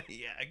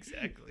 Yeah,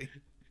 exactly.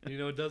 You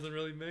know, it doesn't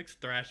really mix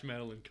thrash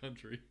metal and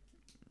country.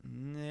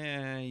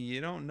 Nah, you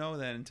don't know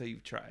that until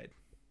you've tried.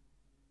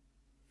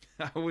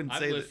 I wouldn't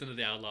say I've listened to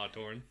the Outlaw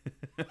Torn.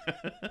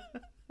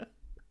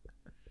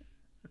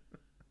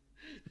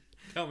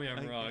 Tell me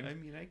I'm wrong. I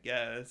mean, I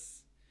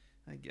guess.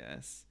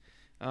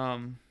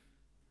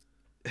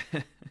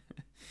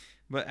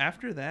 But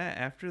after that,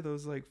 after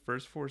those like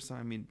first 4 songs,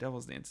 I mean,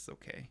 Devil's Dance is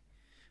okay.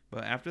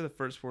 But after the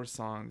first 4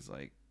 songs,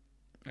 like,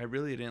 I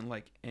really didn't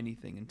like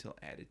anything until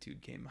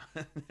Attitude came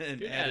on.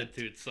 And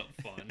Attitude's so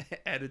fun.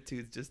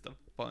 Attitude's just a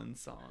fun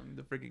song.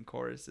 The freaking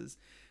chorus is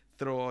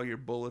throw all your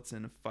bullets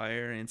in a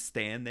fire and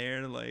stand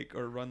there like,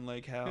 or run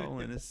like hell.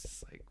 And it's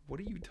just like,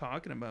 what are you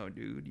talking about,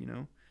 dude? You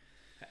know?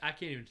 I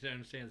can't even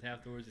understand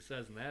half the words he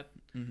says in that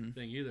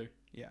thing either.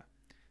 Yeah.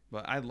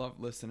 But I love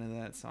listening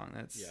to that song.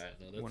 That's that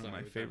one of song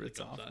my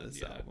favorites off on,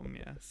 this album.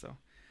 Yeah. So,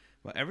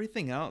 but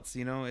everything else,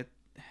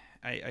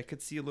 I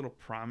could see a little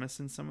promise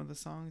in some of the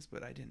songs,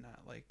 but I did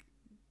not like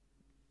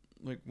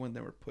when they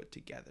were put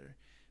together.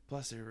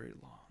 Plus, they're very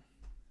long.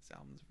 This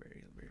album's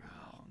very, very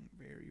long.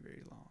 Very,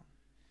 very long.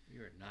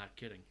 You are not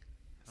kidding.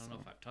 I don't know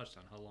if I've touched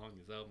on how long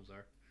these albums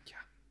are.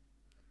 Yeah.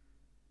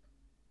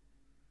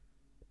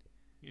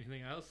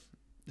 Anything else?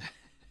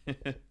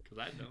 Because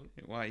I don't.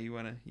 Why, you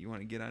wanna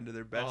get onto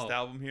their best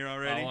album here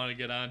already? I want to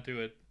get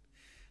onto it.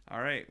 All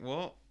right.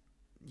 Well,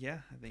 yeah,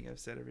 I think I've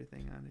said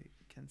everything I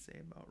can say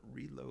about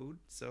Reload.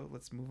 So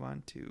let's move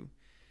on to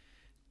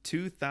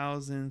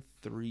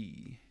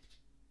 2003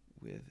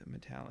 with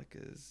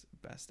Metallica's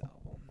best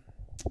album,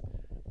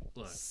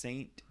 Look,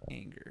 Saint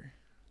Anger.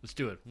 let's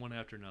do it one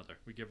after another.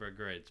 We give our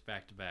grades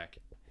back to back.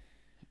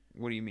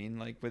 What do you mean,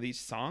 like with each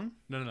song?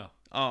 No.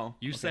 Oh,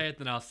 You okay. say it,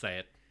 then I'll say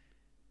it.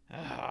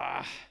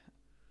 All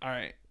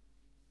right.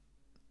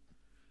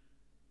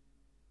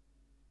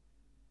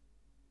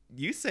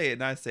 You say it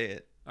and I say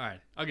it. All right,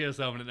 I'll give this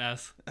album an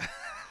S.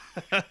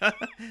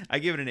 I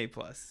give it an A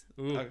plus.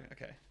 Ooh.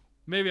 Okay.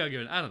 Maybe I'll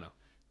give it. I don't know,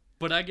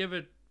 but I give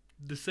it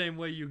the same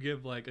way you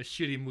give like a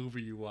shitty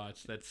movie you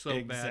watch that's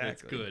so bad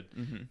it's good.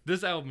 Mm-hmm.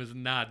 This album is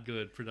not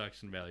good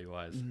production value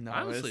wise. No,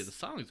 honestly, the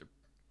songs are.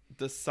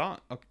 The song,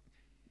 okay,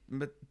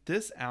 but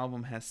this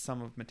album has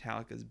some of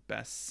Metallica's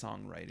best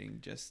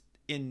songwriting just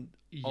in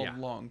a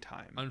long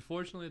time.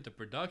 Unfortunately, the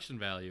production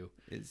value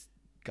is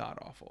god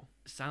awful.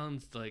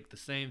 Sounds like the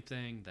same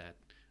thing that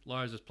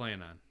Lars is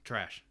playing on.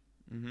 Trash.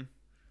 Mm-hmm.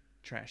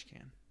 Trash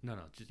can. No,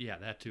 just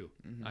that too.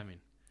 Mm-hmm. I mean,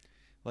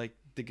 like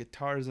the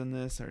guitars in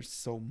this are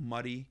so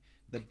muddy.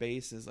 The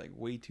bass is like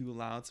way too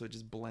loud, so it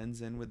just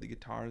blends in with the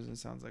guitars and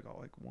sounds like all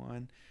like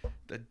one.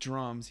 The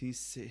drums,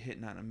 he's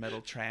hitting on a metal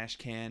trash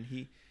can.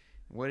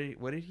 What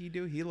did he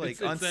do? He like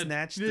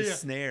unsnatched the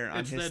snare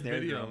on his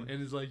snare drum. And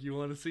he's like, you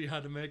want to see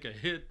how to make a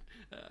hit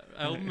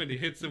album? And he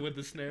hits it with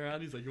the snare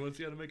on. He's like, you want to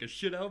see how to make a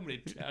shit album?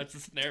 And he taps the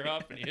snare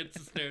off and he hits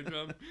the snare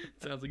drum.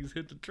 It sounds like he's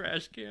hit the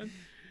trash can.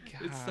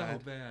 God. It's so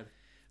bad.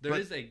 There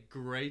is a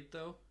great,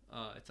 though.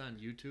 It's on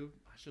YouTube.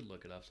 I should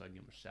look it up so I can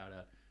give him a shout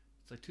out.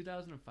 It's like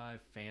 2005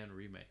 fan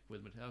remake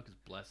with Metallica's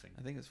Blessing.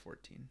 I think it's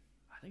 14.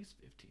 I think it's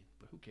 15,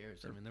 but who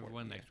cares? Or I mean, they're 14,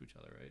 one yeah. next to each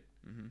other, right?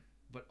 Mm-hmm.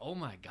 But oh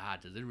my God,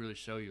 does it really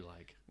show you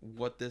like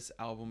What this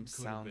album could've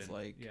sounds been?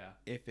 like Yeah,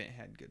 if it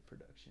had good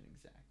production.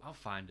 Exactly. I'll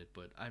find it,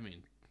 but I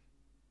mean,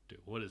 dude,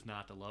 what is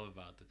not to love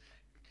about this?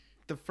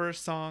 The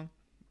first song,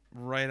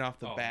 right off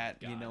the Oh my bat,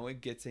 you God. know,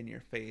 it gets in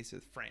your face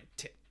with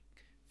frantic,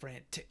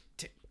 tick,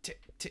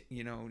 tick.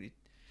 You know,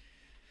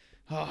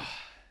 oh,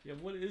 Yeah,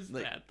 what is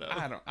like, that though?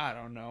 I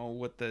don't know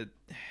what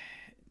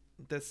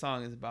that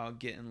song is about.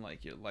 Getting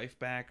like your life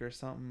back or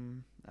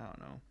something. I don't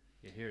know.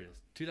 Yeah, here it is.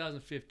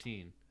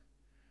 2015.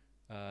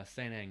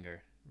 Saint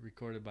Anger,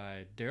 recorded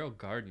by Daryl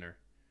Gardner.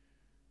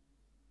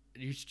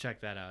 You should check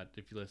that out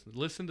if you listen.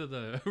 Listen to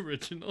the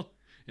original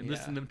and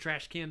listen to them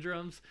trash can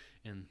drums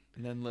and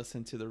then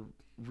listen to the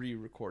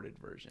re-recorded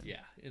version.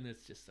 yeah, and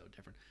it's just so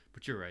different.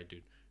 But you're right,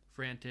 dude.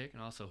 Frantic,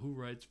 and also who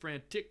writes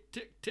frantic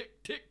tick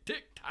tick tick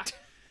tick tock.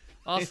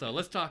 Also,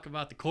 let's talk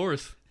about the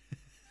chorus.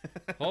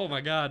 Oh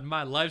my God,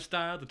 my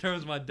lifestyle, the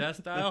terms of my death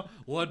style.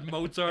 What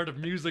Mozart of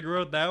music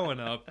wrote that one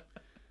up?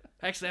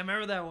 Actually, I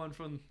remember that one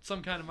from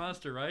Some Kind of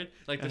Monster, right?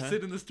 Like, they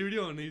sit in the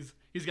studio, and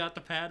he's got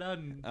the pad out,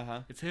 and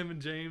it's him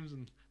and James,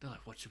 and they're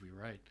like, what should we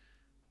write?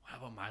 How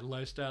about my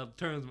lifestyle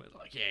terms?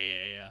 Like,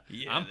 yeah.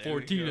 I'm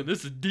 14, and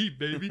this is deep,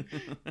 baby.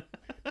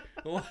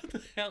 What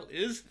the hell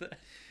is that?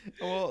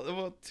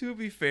 Well, to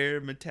be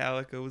fair,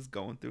 Metallica was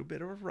going through a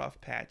bit of a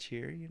rough patch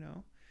here, you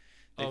know.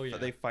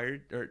 They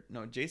fired,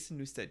 Jason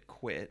Newsted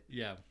quit.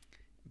 Yeah.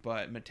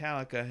 But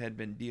Metallica had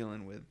been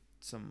dealing with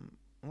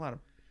a lot of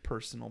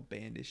personal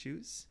band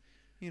issues.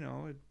 You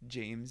know,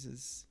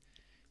 James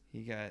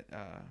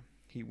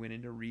he went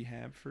into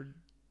rehab for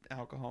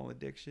alcohol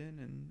addiction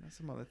and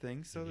some other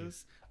things. So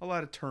there's a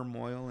lot of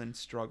turmoil and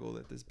struggle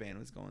that this band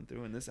was going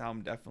through, and this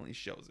album definitely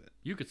shows it.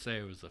 You could say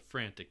it was a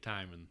frantic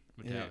time in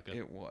Metallica.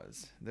 It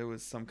was. There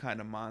was some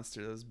kind of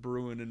monster that was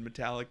brewing in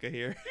Metallica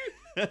here.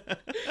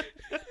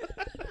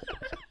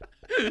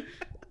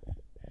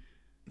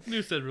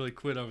 Newsted really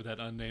quit over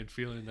that unnamed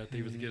feeling that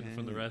he was getting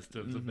from the rest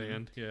of the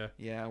band. Yeah.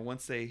 Yeah,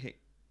 once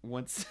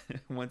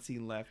he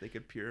left, they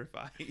could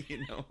purify,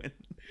 you know.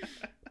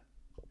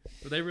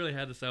 But they really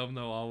had this album,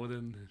 though, all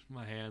within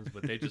my hands,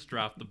 but they just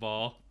dropped the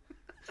ball.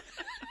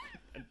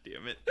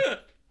 Damn it.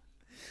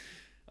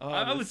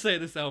 I would say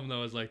this album,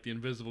 though, is like the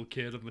Invisible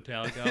Kid of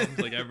Metallica albums.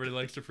 Like, everybody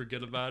likes to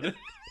forget about it.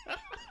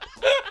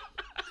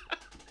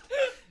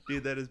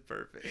 Dude, that is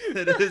perfect.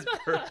 That is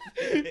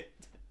perfect.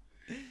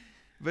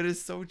 But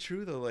it's so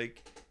true, though.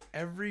 Like,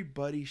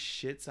 everybody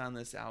shits on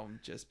this album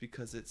just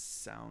because it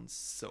sounds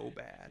so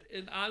bad.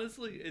 And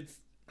honestly, it's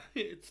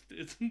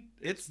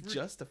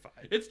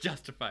justified. It's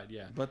justified,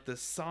 yeah. But the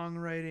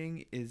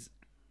songwriting is,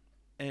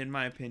 in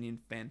my opinion,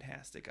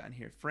 fantastic on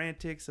here.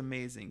 Frantic's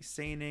amazing.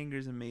 Saint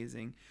Anger's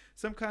amazing.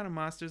 Some Kind of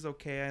Monster's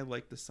okay. I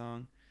like the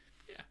song.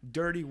 Yeah.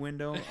 Dirty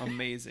Window,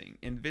 amazing.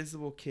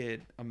 Invisible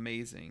Kid,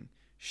 amazing.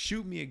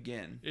 Shoot Me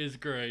Again is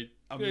great.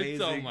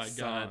 Amazing oh my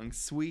song. God.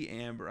 Sweet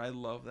Amber, I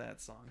love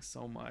that song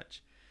so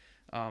much.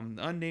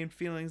 Unnamed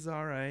Feelings,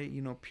 all right.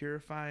 You know,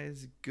 Purify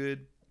is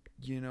good.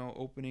 You know,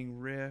 opening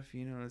riff.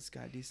 You know, it's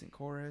got a decent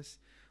chorus.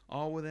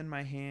 All Within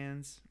My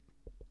Hands,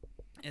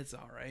 it's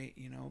all right.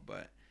 You know,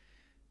 but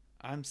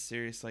I'm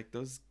serious. Like,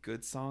 those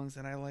good songs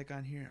that I like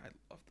on here, I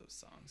love those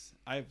songs.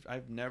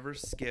 I've never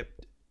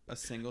skipped a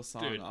single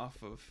song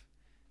off of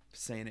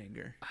Saint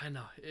Anger. I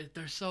know.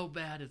 They're so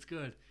bad, it's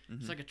good.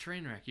 It's like a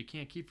train wreck. You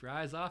can't keep your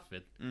eyes off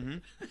it.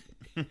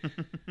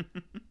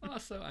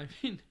 Also, I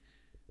mean,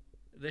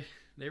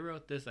 they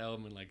wrote this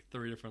album in like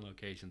 3 different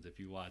locations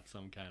if you watch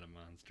Some Kind of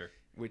Monster.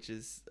 Which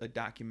is a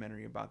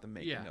documentary about the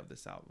making of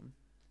this album.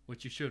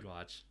 Which you should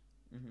watch.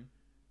 And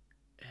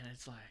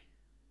it's like,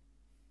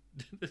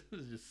 this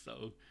is just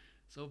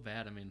so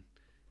bad. I mean,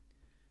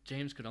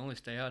 James could only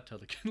stay out till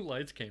the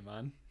lights came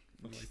on.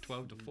 From like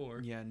 12 to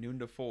 4. Yeah, noon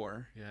to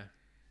 4. Yeah.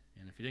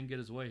 And if he didn't get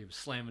his way, he was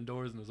slamming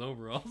doors in his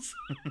overalls.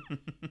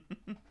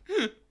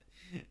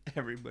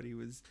 Everybody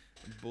was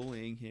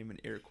bullying him in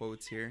air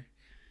quotes here.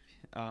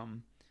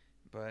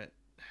 But,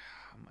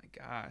 oh my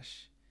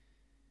gosh.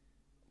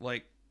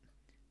 Like,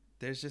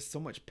 there's just so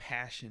much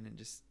passion and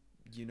just,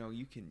 you know,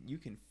 you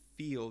can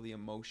feel the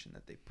emotion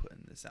that they put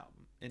in this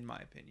album, in my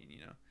opinion,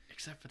 you know.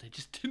 Except for they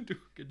just didn't do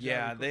a good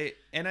job. Yeah,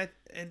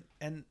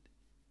 and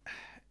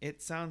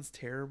it sounds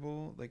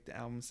terrible. Like, the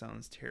album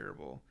sounds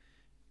terrible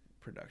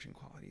production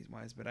qualities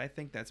wise, but I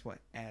think that's what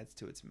adds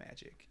to its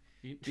magic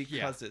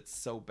because it's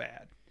so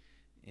bad.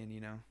 And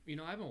you know,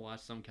 I haven't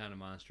watched Some Kind of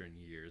Monster in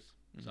years,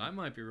 so I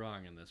might be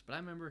wrong in this, but I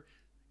remember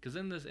because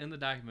in the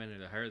documentary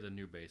they hired the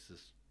new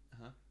bassist,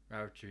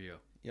 Robert Trujillo.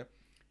 Yep.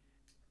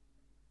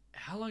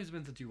 How long has it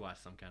been since you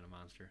watched Some Kind of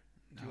Monster?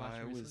 Did you watch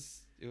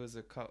it was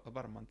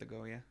about a month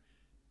ago. Yeah.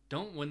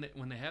 When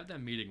they have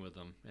that meeting with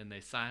them and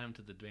they sign him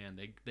to the band,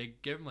 they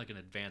give him like an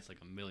advance, like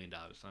 $1 million,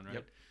 son,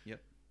 right?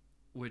 Yep.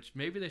 Which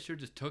maybe they should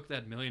just took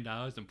that $1 million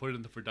and put it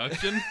into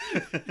production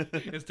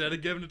instead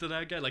of giving it to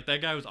that guy. Like,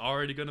 that guy was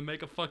already going to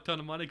make a fuck ton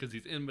of money because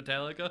he's in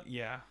Metallica.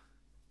 Yeah.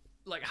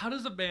 Like, how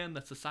does a band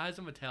that's the size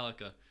of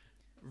Metallica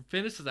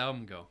Finish this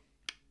album and go,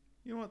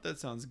 You know what? That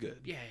sounds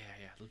good. yeah.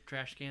 The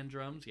trash can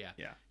drums, yeah.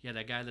 Yeah. Yeah,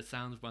 that guy that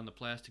sounds on the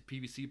plastic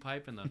PVC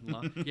pipe and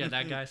yeah,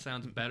 that guy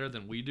sounds better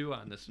than we do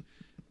on this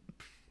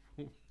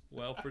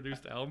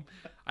well-produced album.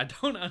 I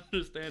don't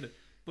understand it.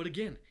 But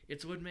again,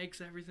 it's what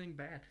makes everything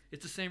bad.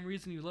 It's the same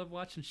reason you love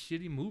watching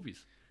shitty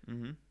movies.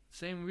 Mm-hmm.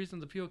 Same reason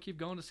the people keep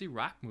going to see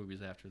rock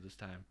movies after this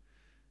time.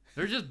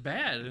 They're just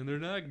bad and they're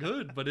not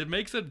good, but it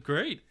makes it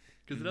great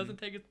because it doesn't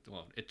take it.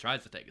 Well, it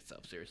tries to take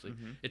itself seriously.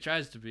 Mm-hmm. It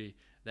tries to be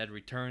that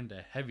return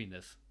to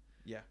heaviness.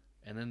 Yeah.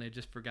 And then they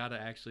just forgot to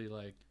actually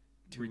like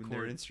Tune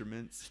their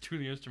instruments. tune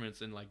the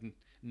instruments and like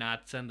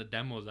not send the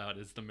demos out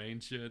is the main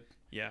shit.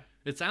 Yeah.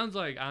 It sounds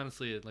like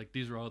honestly like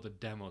these were all the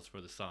demos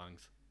for the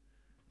songs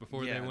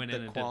before they went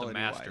in and did the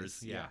masters.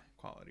 Wise, yeah,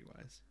 quality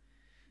wise.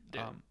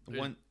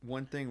 Dude,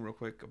 One thing real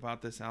quick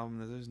about this album,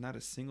 there's not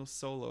a single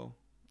solo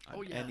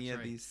on any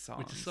of these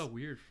songs, which is so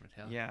weird for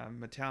Metallica. Yeah,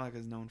 Metallica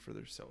is known for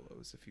their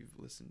solos. If you've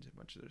listened to a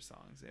bunch of their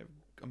songs, they have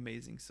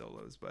amazing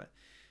solos. But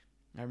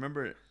I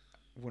remember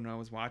when I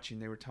was watching,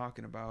 they were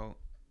talking about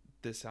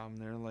this album.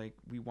 They're like,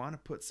 we want to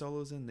put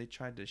solos in. They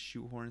tried to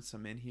shoehorn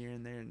some in here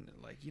and there, and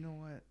like, you know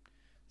what?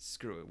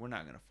 Screw it. We're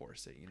not gonna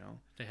force it. You know.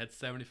 They had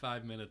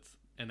 75 minutes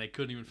and they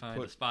couldn't even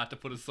find a spot to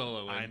put a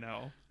solo in. I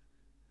know.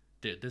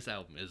 Dude, this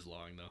album is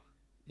long though.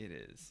 It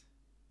is.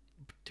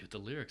 Dude, the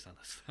lyrics on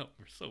this album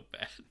are so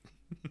bad.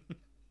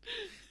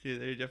 Yeah,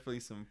 there are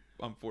definitely some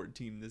on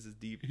 14 This Is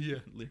Deep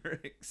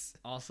lyrics.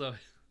 Also,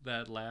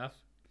 that laugh.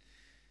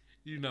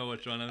 You know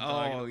which one I'm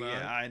talking about. Oh,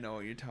 yeah, I know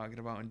what you're talking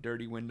about in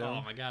Dirty Window.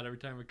 Oh, my God. Every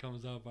time it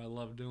comes up, I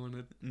love doing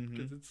it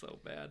because it's so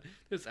bad.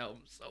 This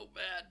album's so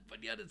bad,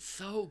 but yet it's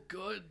so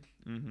good.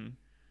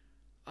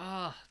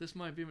 Mm-hmm. This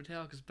might be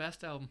Metallica's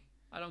best album.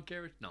 I don't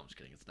care. No, I'm just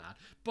kidding. It's not.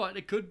 But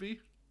it could be.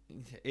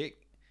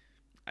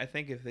 I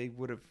think if they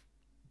would have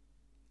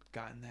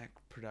gotten that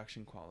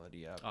production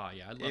quality up. Oh,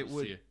 yeah. I'd love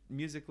to see it.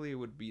 Musically, it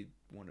would be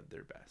one of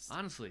their best.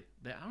 Honestly,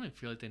 I don't even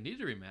feel like they need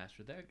to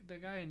remaster.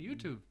 That guy on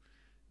YouTube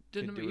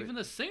didn't even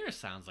the singer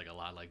sounds like a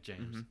lot like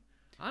James. Mm-hmm.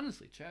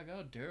 Honestly, check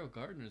out Daryl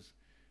Gardner's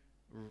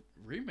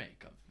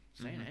remake of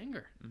Saint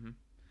Anger. Mm-hmm.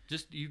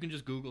 You can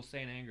just Google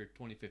Saint Anger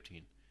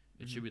 2015.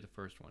 It should be the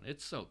first one.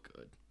 It's so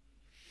good.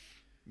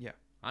 Yeah.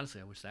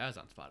 Honestly, I wish that was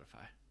on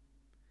Spotify.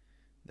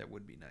 That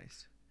would be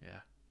nice.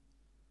 Yeah.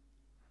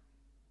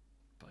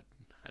 But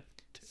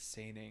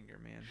Saint Anger,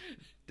 man.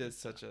 That's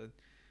such a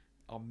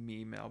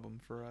meme album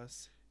for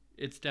us.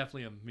 It's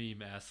definitely a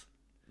meme S.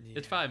 Yeah.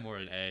 It's probably more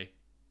an A.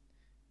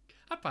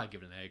 I'd probably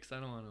give it an A because I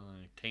don't want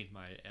to taint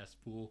my S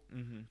pool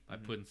by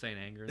putting Saint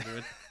Anger into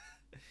it.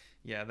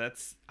 Yeah,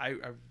 I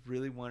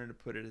really wanted to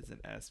put it as an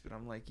S, but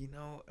I'm like,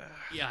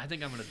 yeah, I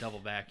think I'm gonna double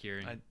back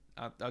here.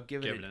 I'll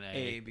give it an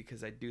A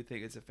because I do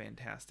think it's a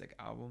fantastic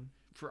album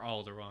for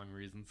all the wrong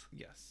reasons.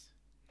 Yes,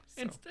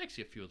 and it's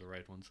actually a few of the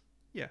right ones.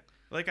 Yeah,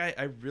 like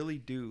I really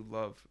do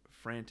love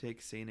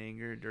Frantic, Saint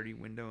Anger, Dirty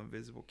Window,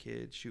 Invisible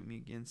Kid, Shoot Me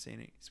Again,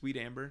 Sweet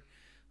Amber.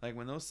 Like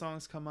when those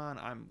songs come on,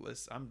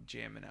 I'm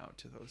jamming out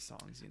to those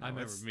songs. I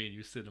remember me and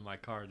you sitting in my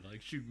car and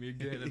like Shoot Me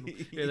Again,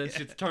 and that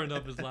shit's turned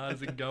up as loud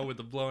as it can go with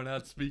the blown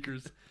out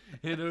speakers,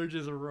 and they're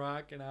just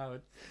rocking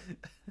out,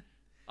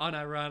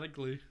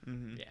 unironically.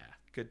 Mm-hmm. Yeah,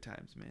 good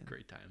times, man.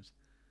 Great times.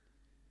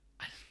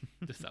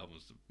 This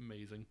album's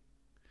amazing.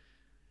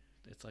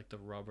 It's like the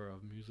rubber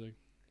of music,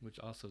 which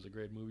also is a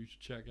great movie you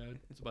should check out.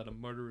 It's about a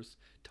murderous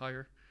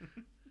tire.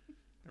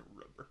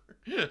 Rubber.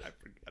 I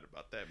forgot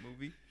about that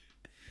movie.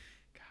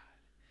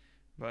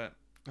 But,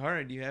 all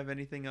right, do you have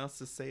anything else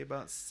to say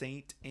about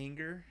Saint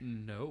Anger?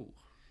 No.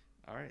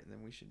 All right,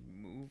 then we should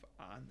move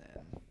on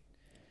then.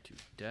 To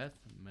Death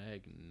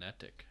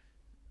Magnetic.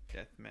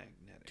 Death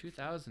Magnetic.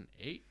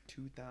 2008?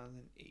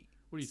 2008.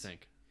 What do you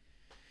think?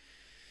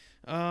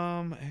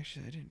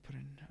 Actually, I didn't put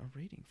in a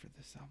rating for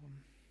this album.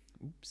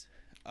 Oops.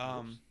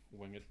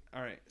 Wing it.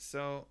 All right,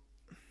 so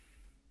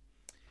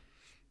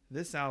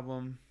this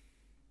album,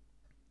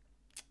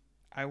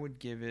 I would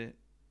give it,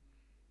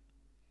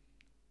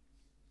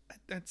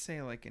 I'd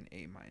say like an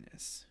A-.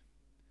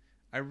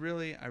 I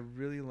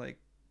really like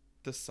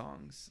the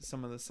songs,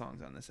 some of the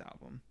songs on this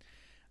album.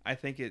 I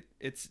think it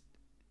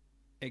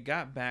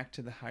got back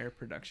to the higher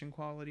production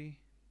quality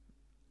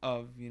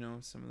of,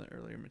 some of the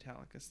earlier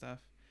Metallica stuff.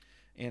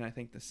 And I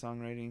think the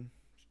songwriting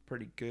is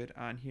pretty good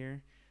on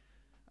here.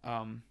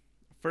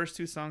 First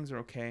two songs are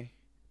okay.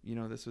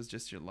 This Was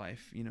Just Your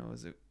Life, it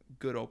was a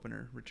good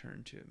opener,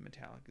 return to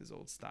Metallica's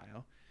old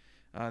style.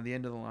 The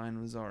end of the line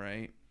was all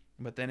right.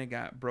 But then it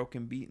got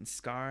Broken Beat and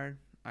Scarred.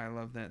 I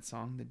love that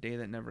song. The Day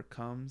That Never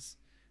Comes.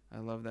 I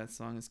love that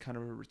song. It's kind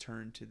of a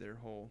return to their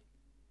whole,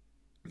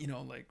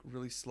 like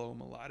really slow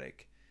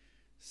melodic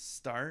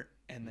start.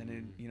 And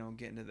then,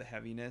 get into the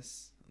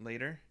heaviness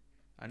later.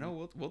 I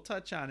know we'll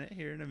touch on it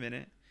here in a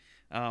minute.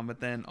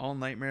 But then All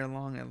Nightmare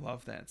Long, I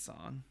love that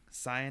song.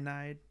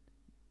 Cyanide,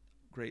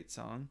 great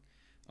song.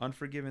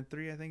 Unforgiven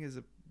 3, I think, is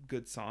a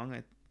good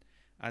song.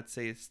 I'd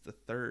say it's the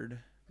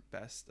third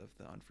best of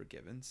the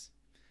Unforgivens.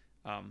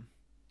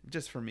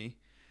 Just for me.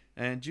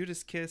 And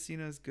Judas Kiss,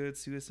 is good.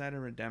 Suicide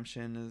and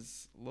Redemption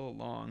is a little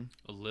long.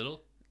 A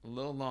little? a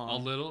little A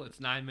long, little. It's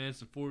 9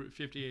 minutes and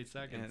 58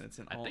 seconds. and it's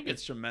an I all think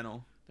it's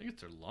instrumental. I think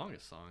it's their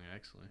longest song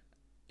actually.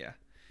 Yeah,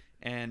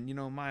 and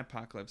My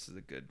Apocalypse is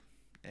a good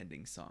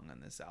ending song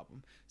on this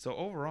album. So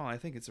overall, I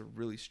think it's a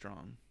really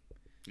strong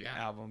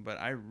album. But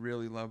I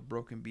really love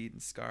Broken Beat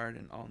and Scarred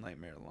and All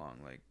Nightmare Long.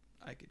 Like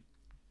I could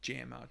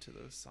jam out to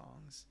those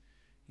songs,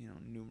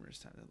 numerous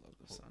times. I love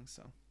those songs.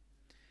 So,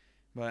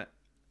 but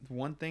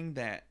one thing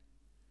that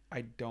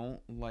I don't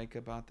like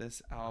about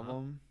this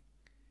album,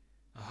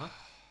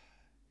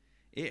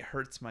 it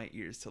hurts my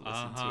ears to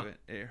listen to it.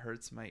 It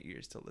hurts my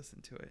ears to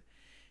listen to it,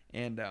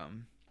 and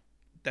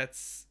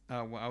that's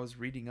when I was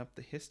reading up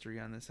the history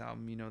on this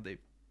album. They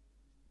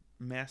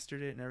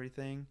mastered it and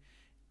everything,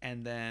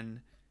 and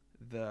then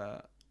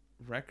the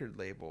record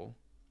label,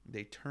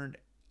 they turned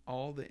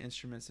all the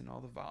instruments and all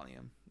the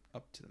volume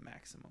up to the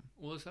maximum.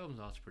 Well, this album's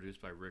also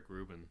produced by Rick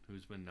Rubin,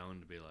 who's been known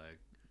to be like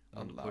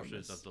one of the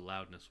pushers of the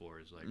loudness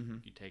wars. Like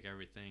you take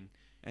everything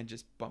and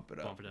just bump it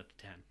up to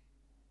 10.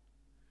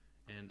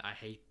 And I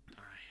hate.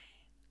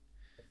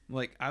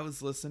 Like I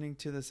was listening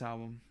to this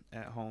album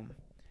at home,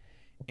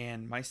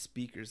 and my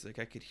speakers, like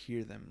I could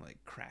hear them like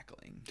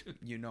crackling,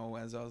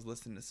 as I was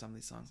listening to some of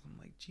these songs. I'm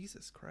like,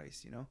 Jesus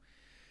Christ,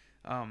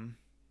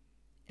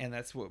 and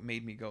that's what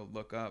made me go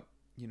look up,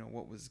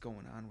 what was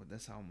going on with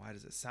this album. Why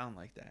does it sound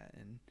like that?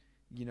 And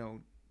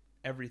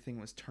everything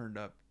was turned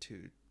up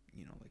to,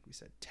 like we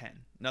said,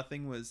 10.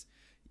 Nothing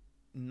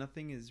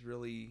is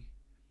really,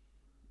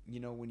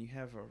 when you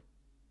have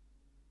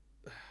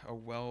a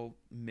well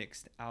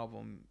mixed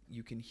album,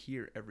 you can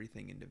hear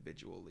everything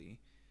individually.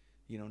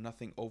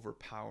 Nothing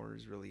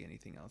overpowers really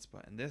anything else.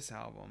 But in this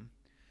album,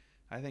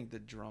 I think the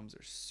drums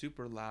are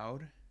super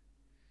loud.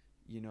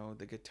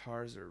 The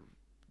guitars are,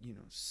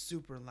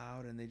 super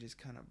loud, and they just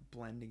kind of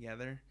blend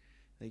together.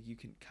 Like you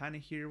can kind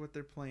of hear what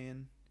they're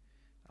playing.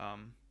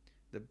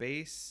 The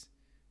bass,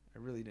 I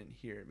really didn't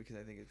hear it because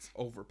I think it's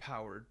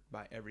overpowered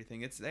by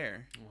everything. It's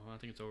there. Well, I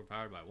think it's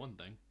overpowered by one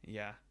thing.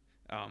 Yeah.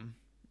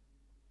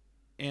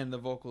 And the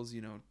vocals,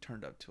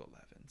 turned up to 11.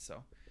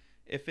 So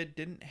if it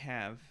didn't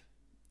have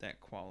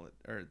that quality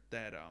or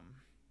that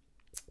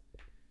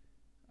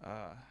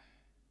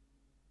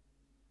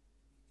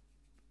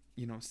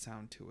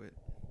sound to it,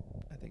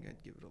 I think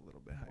I'd give it a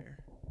little bit higher.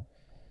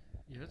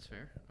 Yeah, that's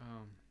fair.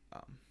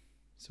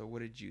 So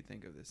what did you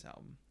think of this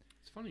album?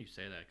 It's funny you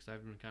say that because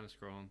I've been kind of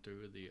scrolling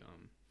through the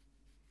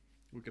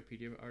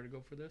Wikipedia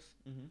article for this,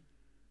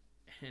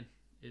 and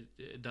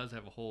it does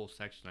have a whole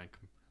section on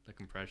the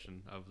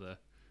compression of the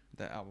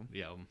album.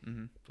 The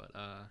album, but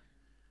I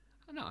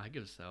don't know. I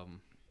give this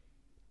album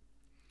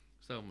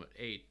an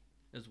 8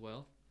 as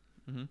well.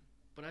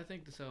 But I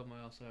think this album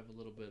I also have a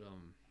little bit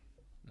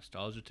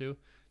nostalgia too.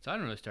 So I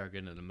didn't really start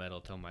getting into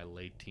metal till my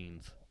late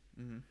teens.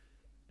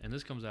 And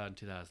this comes out in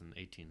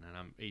 2018, and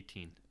I'm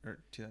 18. Or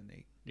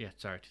 2008. Yeah,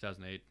 sorry,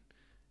 2008.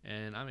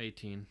 And I'm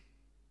 18.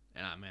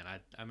 And I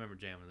remember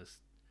jamming this.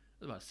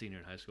 It was about senior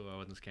in high school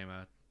when this came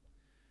out.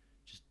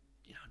 Just,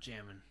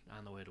 jamming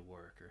on the way to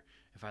work, or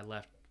if I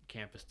left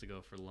campus to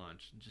go for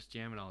lunch, just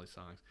jamming all these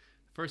songs.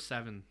 The first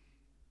 7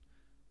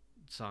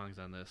 songs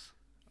on this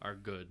are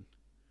good.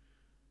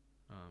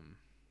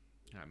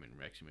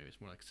 Actually, maybe it's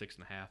more like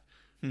 6.5.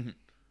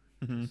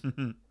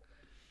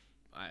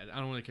 I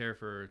don't really care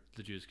for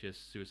the Judas Kiss,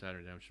 Suicide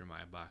Redemption, or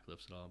My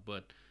Apocalypse at all.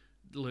 But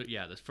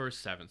yeah, the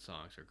first 7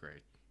 songs are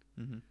great.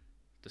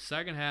 The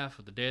second half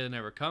of The Day That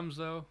Never Comes,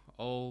 though,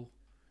 oh,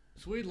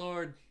 sweet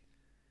Lord,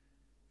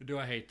 do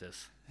I hate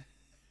this.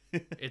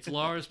 It's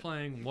Lars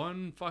playing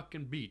one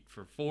fucking beat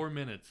for 4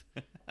 minutes.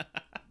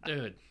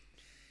 Dude,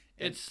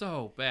 it's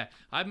so bad.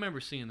 I remember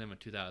seeing them in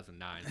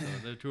 2009, so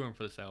they're touring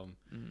for this album.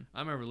 I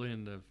remember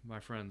listening to my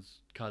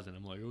friend's cousin.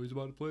 I'm like, oh, he's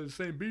about to play the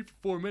same beat for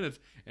 4 minutes.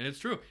 And it's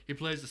true. He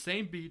plays the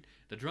same beat.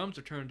 The drums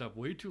are turned up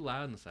way too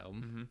loud in this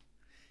album.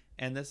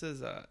 And this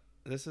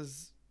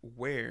is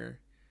where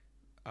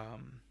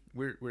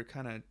we're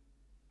kind of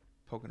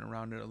poking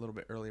around it a little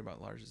bit earlier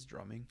about Lars's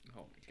drumming.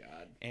 Oh my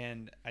god.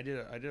 And I did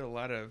a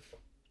lot of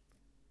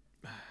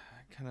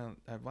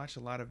I've watched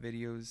a lot of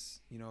videos,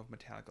 of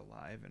Metallica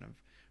live, and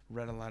I've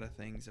read a lot of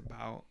things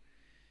about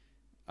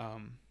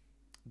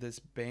this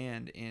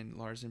band and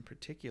Lars in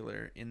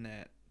particular, in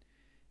that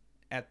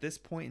at this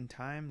point in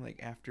time, like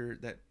after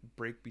that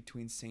break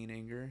between Saint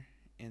Anger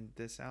and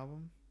this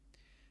album,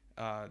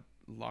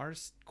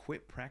 Lars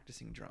quit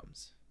practicing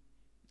drums.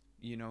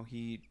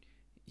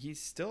 He's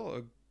still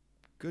a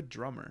good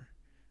drummer,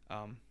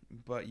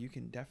 but you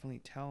can definitely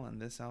tell on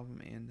this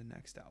album and the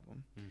next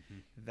album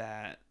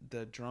that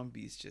the drum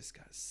beats just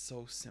got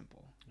so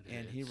simple,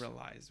 and he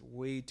relies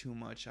way too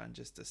much on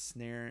just a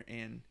snare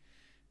and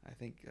I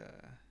think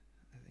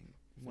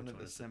one of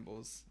the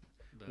cymbals.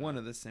 The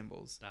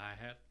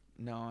hi-hat?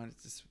 No,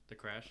 it's just the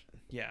crash.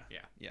 Yeah.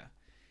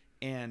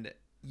 And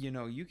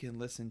you can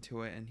listen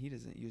to it, and he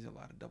doesn't use a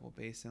lot of double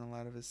bass in a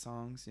lot of his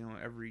songs,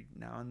 every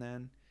now and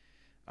then,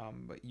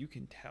 but you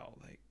can tell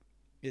like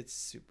it's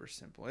super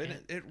simple.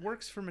 It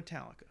works for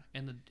Metallica.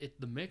 And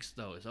the mix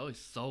though is always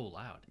so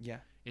loud. Yeah.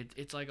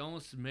 It's like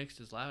almost mixed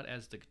as loud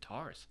as the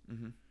guitars.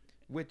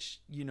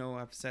 which, you know,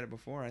 I've said it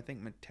before, I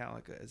think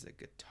Metallica is a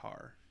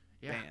guitar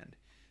band.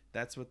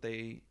 That's what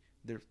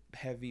they're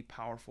heavy,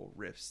 powerful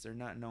riffs. They're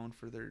not known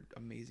for their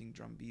amazing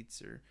drum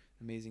beats or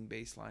amazing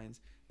bass lines.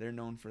 They're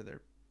known for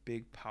their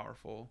big,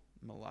 powerful,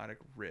 melodic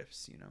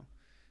riffs, you know.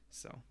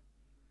 So,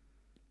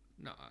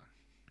 No,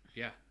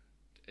 yeah,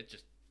 it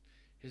just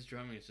his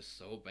drumming is just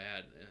so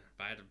bad. If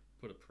I had to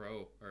put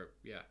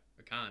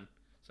a con,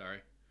 sorry,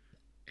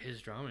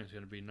 his drumming is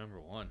gonna be number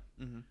one.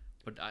 mm-hmm.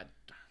 But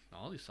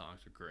all these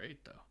songs are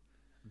great though.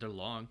 They're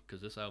long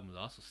because this album is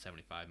also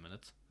 75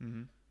 minutes.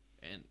 Mm-hmm.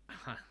 And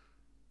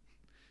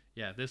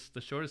yeah,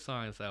 the shortest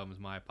song on this album is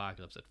My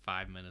Apocalypse at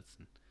 5 minutes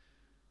and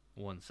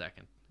 1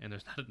 second, and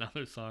there's not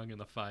another song in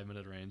the 5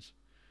 minute range.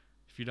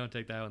 If you don't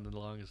take that one,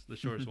 the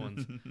shortest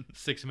one's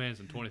 6 minutes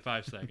and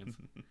 25 seconds,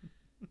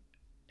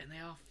 and they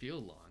all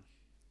feel long.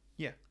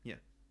 Yeah.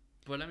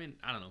 But I mean,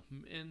 I don't know,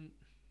 and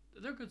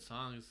they're good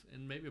songs,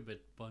 and maybe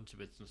bunch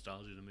of it's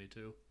nostalgia to me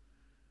too.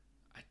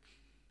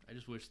 I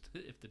just wish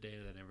if the day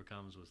that never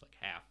comes was like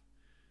half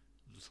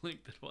the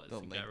length it was,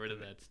 and got rid of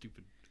that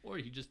stupid, or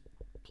he just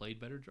played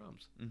better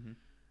drums. Mm-hmm.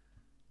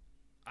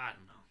 I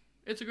don't know.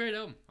 It's a great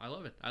album. I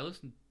love it.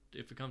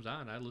 If it comes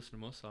on, I listen to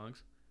most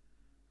songs.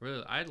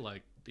 Really, I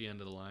like The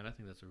End of the Line. I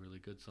think that's a really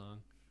good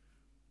song.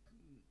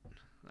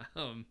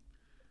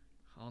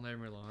 All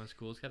Nightmare Long is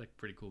cool. It's got a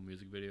pretty cool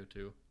music video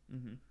too.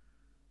 Mm-hmm.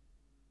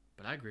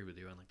 But I agree with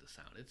you on like the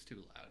sound. It's too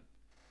loud.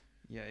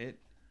 Yeah,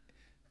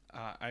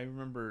 I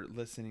remember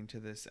listening to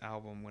this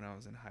album when I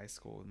was in high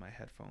school with my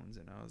headphones,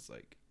 and I was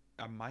like,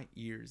 my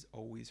ears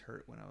always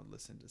hurt when I would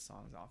listen to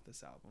songs off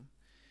this album.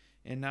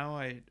 And now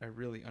I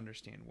really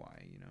understand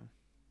why, you know.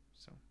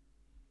 So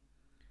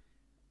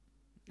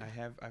I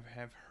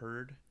have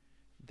heard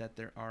that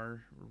there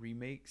are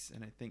remakes,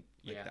 and I think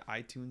the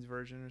iTunes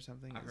version or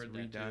something is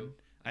redone. That too.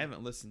 I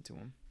haven't listened to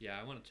them. Yeah,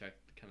 I want to check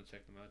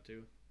them out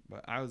too.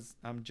 But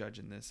I'm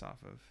judging this off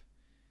of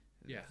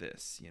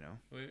this, you know.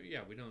 Well,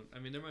 yeah, we don't. I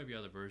mean, there might be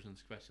other versions,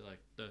 especially like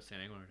the San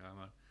Diego we're talking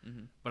about.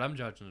 Mm-hmm. But I'm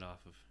judging it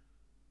off of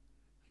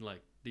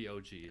like the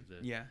OG.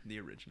 The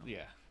original.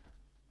 Yeah.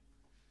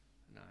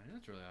 No,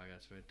 that's really all I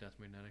got to it. Death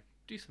Magnetic,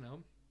 decent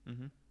album.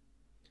 Mm-hmm.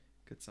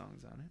 Good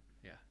songs on it.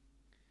 Yeah.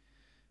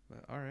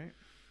 But all right.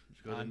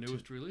 Let's go to the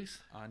newest release.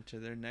 On to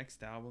their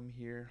next album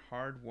here,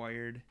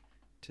 Hardwired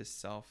to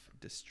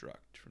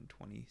Self-Destruct from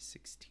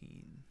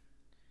 2016.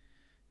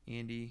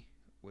 Andy,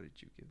 what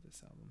did you give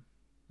this album?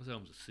 This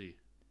album's a C.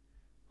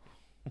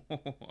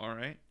 All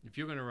right. If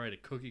you're going to write a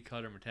cookie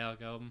cutter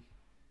Metallica album,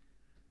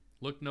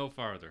 look no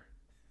farther.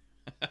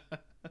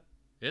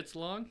 It's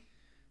long.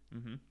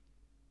 Mm-hmm.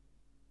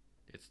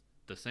 It's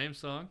the same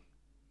song.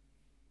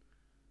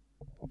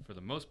 For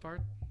the most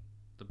part,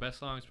 the best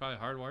song is probably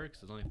Hardwired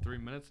because it's only 3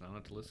 minutes and I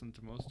don't have to listen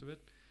to most of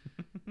it.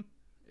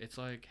 It's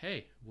like,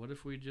 hey, what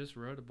if we just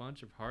wrote a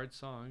bunch of hard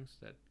songs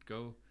that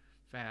go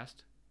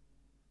fast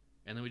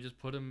and then we just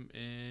put them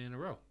in a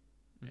row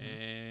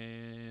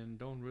and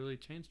don't really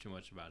change too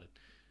much about it?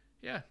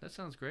 Yeah, that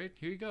sounds great.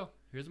 Here you go.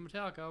 Here's a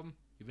Metallica album.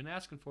 You've been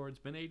asking for it. It's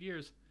been 8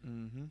 years.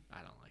 Mm-hmm.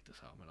 I don't like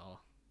this album at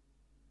all.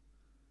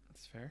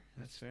 That's fair.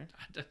 That's fair.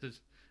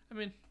 I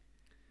mean,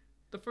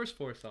 the first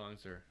 4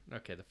 songs are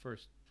okay. The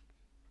first,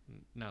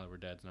 Now That We're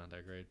Dead's not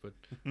that great, but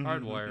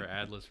Hardwire,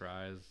 Atlas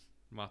Rise,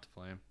 Moth to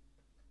Flame,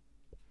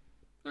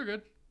 they're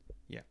good.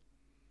 Yeah,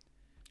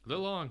 they're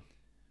long.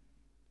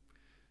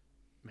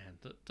 Man,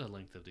 the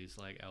length of these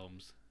like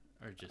albums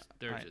are just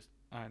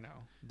I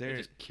know they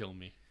just kill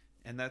me.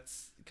 And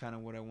that's kind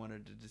of what I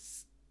wanted to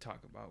just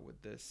talk about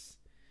with this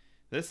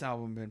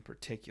album in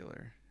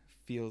particular.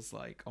 Feels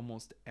like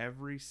almost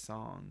every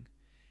song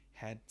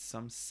had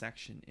some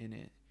section in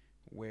it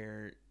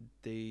where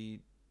they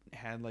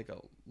had like a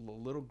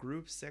little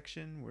group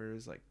section where it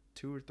was like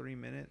 2 or 3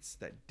 minutes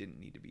that didn't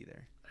need to be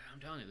there. I'm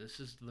telling you, this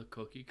is the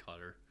cookie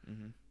cutter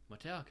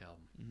Metallica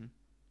album. Mm-hmm.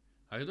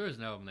 I mean, there's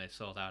an album they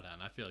sold out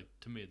on. I feel like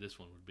to me this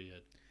one would be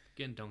it.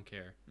 Again, don't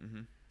care.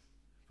 Mm-hmm.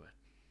 But,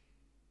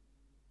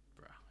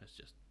 bro, it's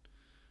just,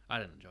 I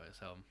didn't enjoy this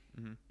album.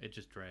 Mm-hmm. It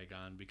just dragged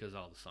on because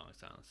all the songs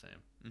sound the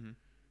same. Mm-hmm.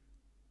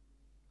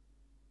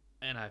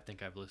 And I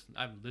think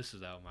this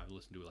is the album I've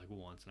listened to like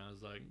once, and I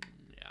was like,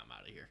 yeah, I'm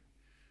out of here.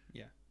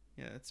 Yeah,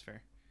 that's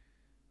fair.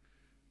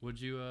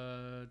 Would you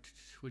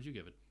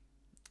give it?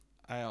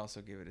 I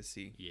also give it a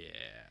C. Yeah.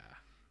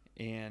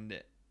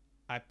 And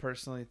I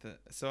personally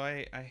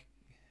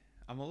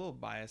I'm a little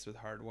biased with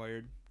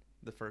Hardwired,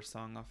 the first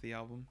song off the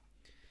album.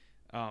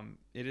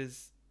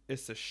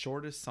 It's the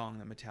shortest song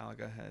that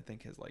Metallica I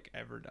think has like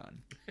ever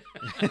done.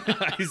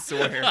 I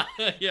swear.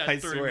 Yeah, I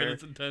 3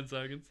 minutes and 10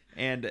 seconds.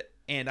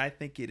 And I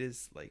think it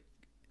is like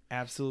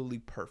absolutely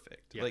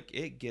perfect. Yeah. Like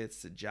it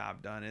gets the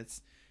job done.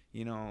 It's,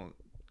 you know,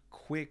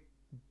 quick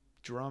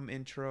drum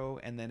intro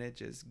and then it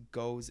just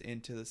goes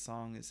into the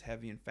song is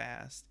heavy and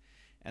fast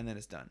and then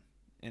it's done.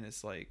 And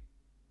it's like,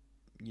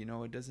 you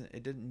know, it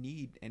didn't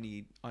need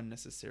any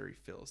unnecessary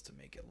fills to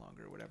make it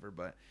longer or whatever.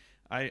 But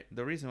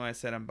the reason why I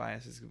said I'm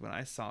biased is because when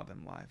I saw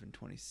them live in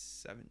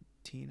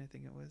 2017, I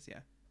think it was,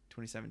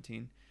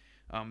 2017,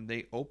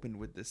 they opened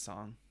with this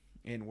song,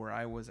 And where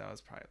I was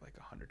probably like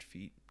 100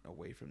 feet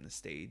away from the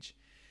stage.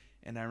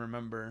 And I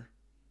remember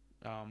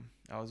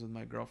I was with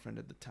my girlfriend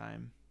at the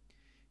time,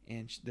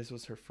 and this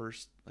was her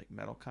first like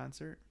metal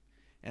concert.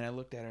 And I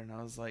looked at her and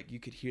I was like, you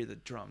could hear the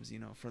drums,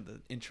 from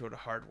the intro to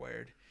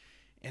Hardwired.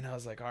 And I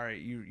was like, all right,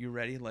 you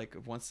ready? Like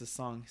once the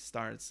song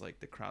starts, like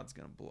the crowd's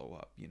gonna blow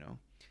up.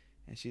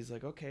 And she's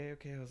like, okay.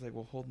 I was like,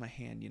 well, hold my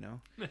hand.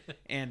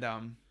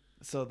 And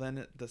so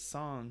then the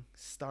song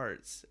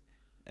starts,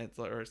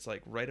 it's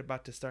like right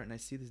about to start, and I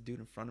see this dude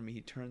in front of me.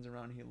 He turns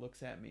around, and he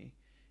looks at me,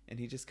 and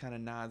he just kind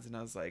of nods, and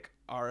I was like,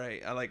 all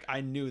right.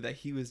 I knew that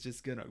he was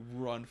just gonna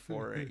run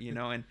for it,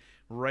 And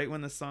right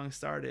when the song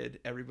started,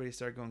 everybody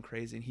started going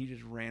crazy, and he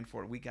just ran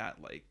for it. We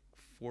got like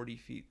 40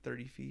 feet,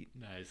 30 feet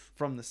Nice.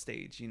 from the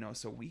stage,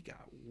 so we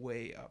got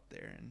way up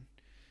there, and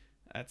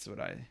that's what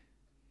I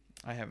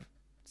have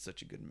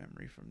such a good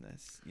memory from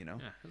this, Yeah,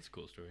 that's a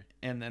cool story.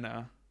 And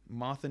then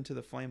Moth into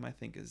the Flame, I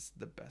think, is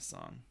the best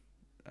song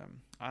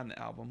on the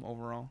album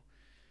overall.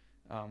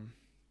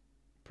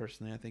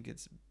 Personally, I think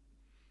it's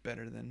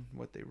better than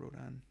what they wrote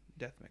on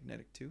Death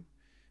Magnetic 2.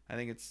 I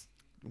think it's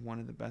one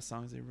of the best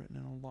songs they've written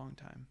in a long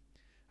time.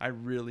 I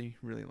really,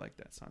 really like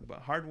that song.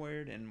 But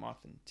Hardwired and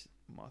Moth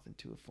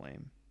into a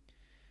Flame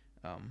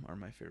are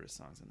my favorite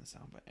songs on this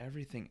album. But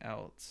everything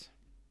else,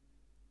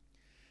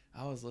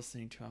 I was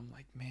listening to, I'm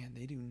like, man,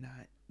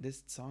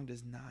 this song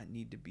does not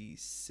need to be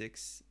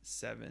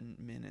 6-7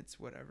 minutes,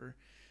 whatever.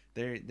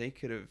 They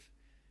could have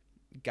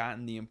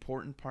gotten the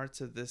important parts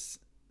of this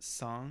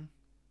song,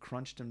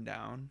 crunched them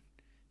down,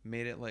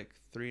 made it like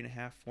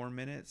 3.5-4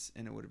 minutes,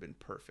 and it would have been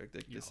perfect.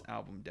 Like this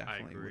album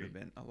definitely would have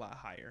been a lot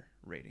higher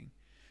rating.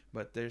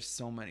 But there's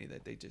so many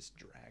that they just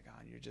drag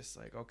on. You're just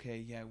like, okay,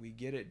 yeah, we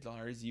get it,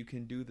 Lars. You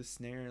can do the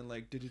snare and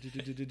like,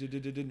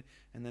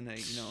 and then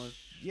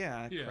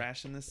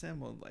crashing the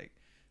cymbal. Like,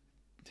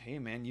 hey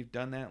man, you've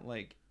done that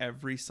like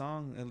every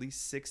song, at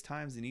least 6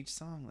 times in each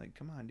song. Like,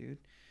 come on, dude.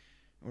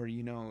 Or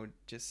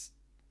just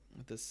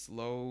the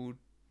slow,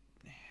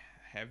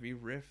 heavy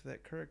riff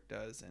that Kirk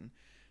does. And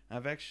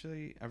I've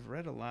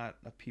read a lot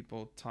of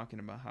people talking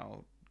about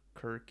how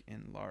Kirk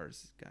and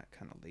Lars got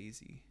kind of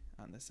lazy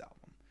on this album.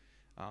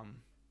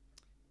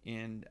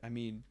 And I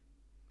mean,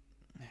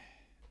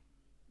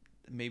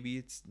 maybe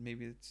it's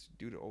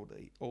due to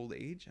old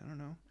age. I don't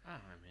know.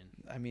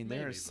 I mean,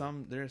 there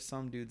are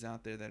some dudes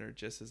out there that are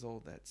just as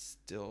old that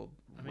still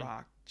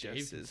rock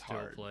just as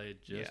hard. Still play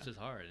just as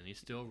hard, and he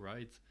still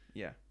writes.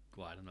 Yeah.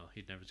 Well, I don't know.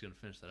 He's never going to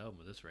finish that album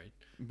at this rate.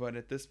 But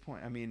at this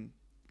point, I mean,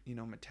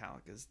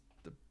 Metallica is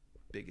the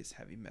biggest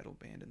heavy metal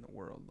band in the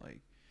world.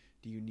 Like,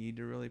 do you need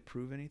to really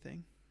prove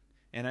anything?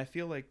 And I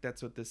feel like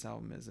that's what this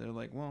album is. They're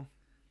like, well,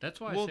 that's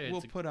why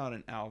we'll put out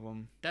an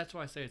album. That's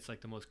why I say it's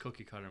like the most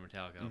cookie cutter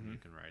Metallica album you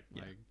can write.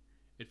 Like,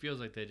 it feels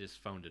like they just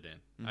phoned it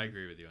in. I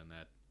agree with you on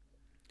that.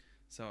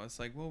 So it's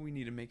like, well, we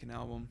need to make an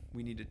album.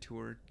 We need to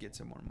tour, get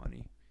some more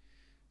money.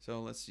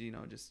 So let's,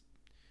 just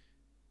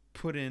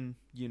put in,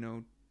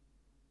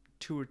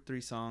 2 or 3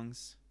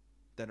 songs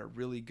that are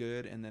really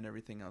good, and then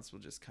everything else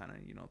we'll just kind of,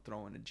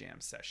 throw in a jam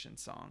session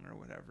song or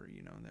whatever,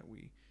 that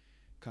we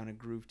kind of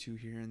groove to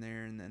here and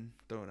there, and then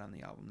throw it on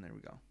the album. There we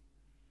go.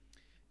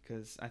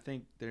 Because I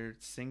think their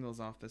singles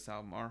off this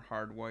album are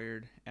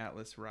Hardwired,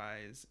 Atlas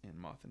Rise, and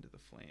Moth into the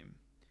Flame.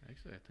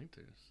 Actually, I think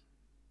there's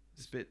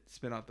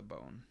Spit Out the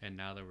Bone. And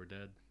Now That We're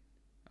Dead.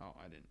 Oh,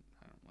 I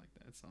don't like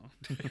that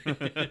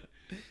song.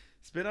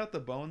 Spit Out the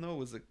Bone, though,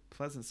 was a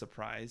pleasant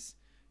surprise,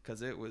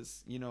 because it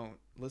was,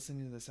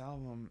 listening to this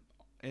album,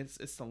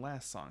 it's the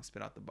last song,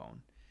 Spit Out the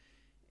Bone.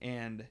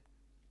 And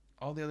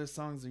all the other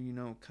songs are,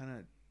 kind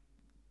of,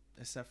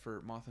 except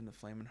for Moth into the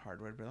Flame and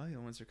Hardwired, but all the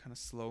other ones are kind of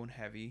slow and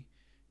heavy,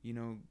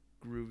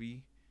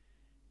 groovy.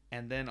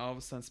 And then all of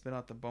a sudden Spit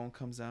Out the Bone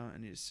comes out,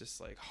 and it's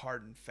just like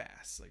hard and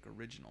fast, like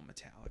original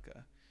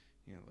Metallica.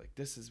 Like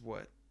this is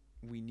what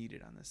we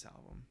needed on this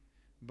album.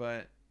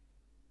 But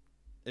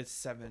it's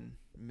 7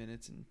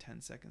 minutes and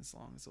 10 seconds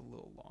long. It's a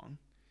little long.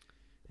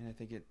 And I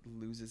think it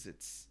loses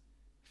its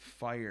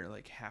fire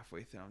like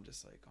halfway through. I'm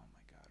just like, oh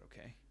my God,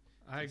 okay.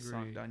 I agree. Is the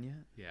song done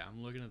yet? Yeah,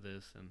 I'm looking at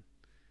this, and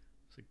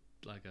it's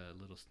like a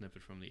little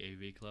snippet from the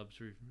AV Club's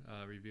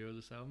review of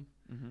this album.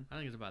 I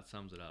think it about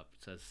sums it up.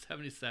 It says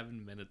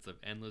 77 minutes of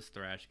endless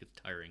thrash gets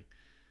tiring,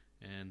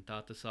 and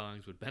thought the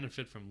songs would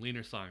benefit from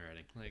leaner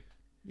songwriting. Like,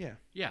 yeah,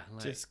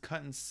 like, just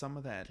cutting some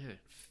of that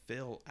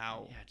fill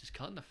out. Yeah, just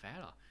cutting the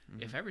fat off.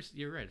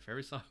 You're right. If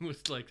every song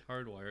was like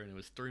Hardwire and it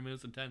was 3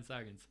 minutes and 10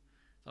 seconds,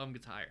 the album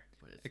gets higher.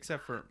 But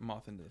except for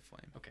Moth into the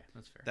Flame. Okay,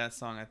 that's fair. That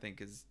song I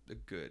think is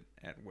good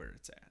at where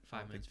it's at.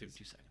 5 minutes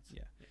 52 seconds.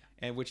 Yeah.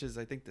 And which is,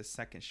 I think, the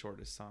second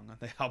shortest song on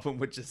the album,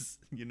 which is,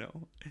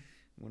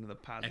 one of the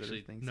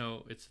positive things.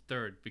 No, it's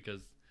third,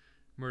 because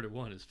Murder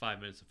One is 5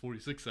 minutes and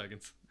 46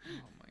 seconds.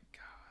 Oh my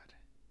God.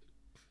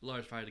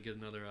 Lars tried to get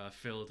another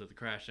fill to the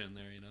crash in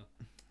there,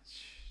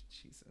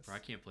 Jesus. Or I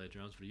can't play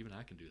drums, but even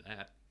I can do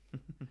that.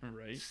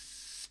 Right?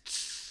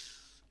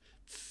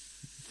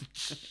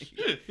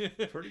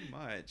 Pretty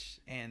much.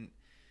 And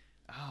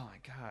oh my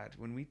God,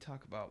 when we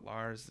talk about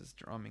Lars'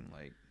 drumming,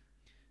 like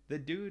the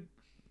dude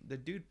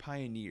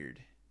pioneered,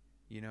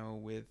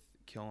 with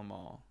Kill 'Em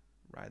All,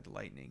 Ride the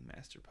Lightning,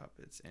 Master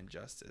Puppets, and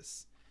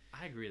Justice.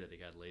 I agree that he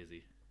got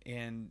lazy.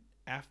 And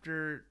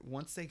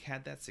once they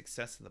had that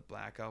success of the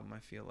Black Album, I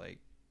feel like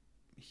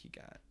he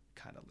got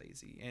kind of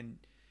lazy.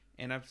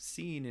 And I've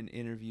seen in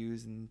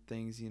interviews and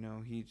things,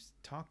 he's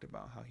talked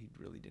about how he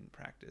really didn't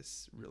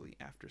practice really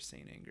after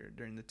Saint Anger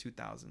during the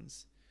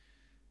 2000s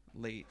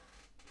late.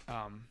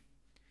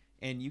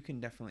 And you can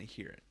definitely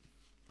hear it.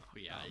 Oh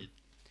yeah.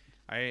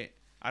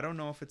 I don't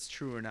know if it's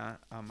true or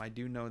not. I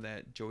do know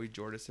that Joey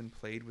Jordison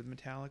played with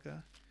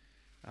Metallica,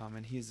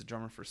 and he's the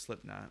drummer for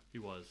Slipknot. He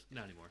was.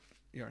 Not anymore.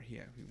 Yeah,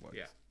 he was.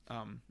 Yeah.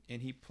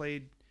 And he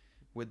played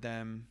with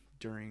them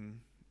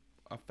during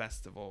a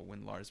festival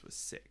when Lars was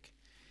sick.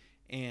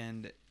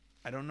 And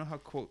I don't know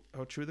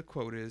how true the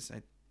quote is.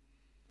 I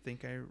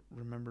think I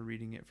remember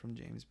reading it from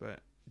James, but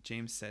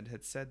James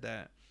had said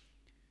that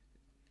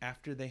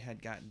after they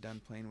had gotten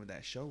done playing with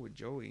that show with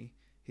Joey,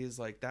 he was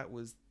like, that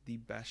was the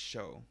best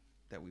show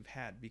that we've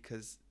had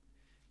because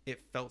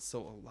it felt so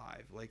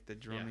alive. Like the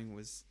drumming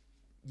was,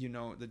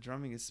 the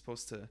drumming is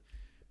supposed to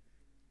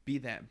be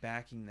that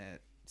backing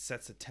that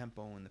sets a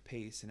tempo and the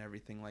pace and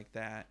everything like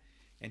that.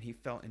 And he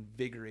felt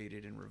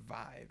invigorated and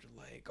revived.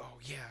 Like, oh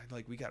yeah,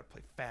 like we got to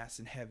play fast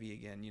and heavy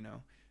again,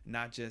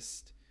 not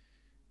just,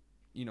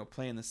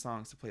 playing the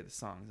songs to play the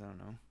songs. I don't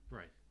know.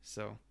 Right.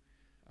 So,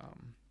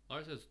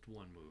 Lars has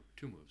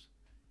two moves.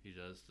 He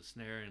does the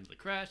snare and the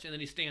crash, and then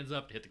he stands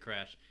up to hit the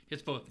crash.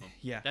 Hits both of them.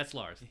 Yeah. That's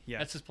Lars. Yeah.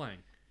 That's his playing.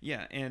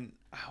 Yeah, and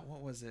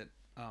what was it?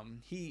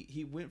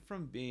 He went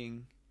from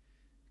being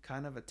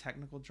kind of a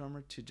technical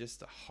drummer to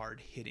just a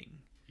hard-hitting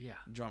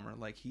drummer.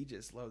 Like, he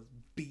just loves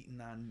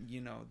beating on,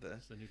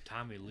 It's the new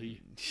Tommy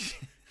Lee.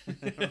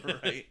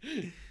 Right.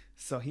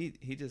 So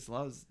he just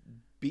loves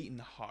beating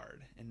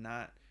hard and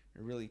not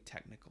really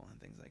technical and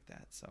things like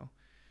that. So,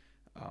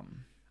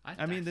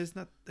 I mean, there's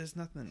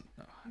nothing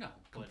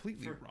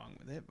completely wrong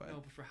with it, but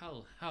but for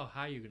how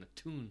high you're gonna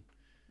tune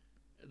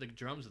the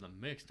drums in the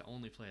mix to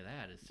only play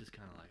that, it's just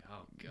kind of like,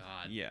 oh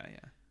god. Yeah,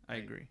 I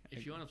agree.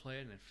 If you want to play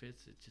it and it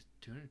fits, it just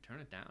turn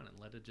it down and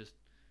let it just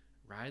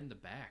ride in the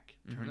back.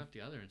 Turn up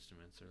the other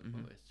instruments or the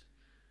voice.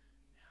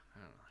 Yeah, I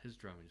don't know. His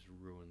drumming just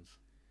ruins.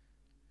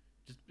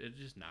 It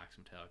just knocks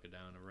Metallica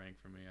down a rank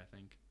for me, I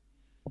think.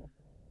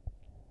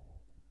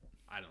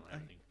 I don't know.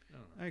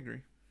 I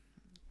agree.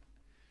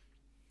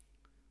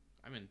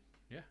 I mean,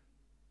 yeah.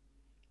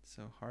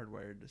 So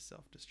Hardwired to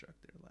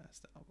Self-Destruct, their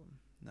last album.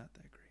 Not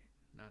that great.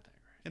 Not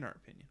that great. In our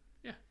opinion.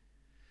 Yeah.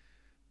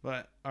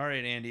 But, all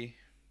right, Andy.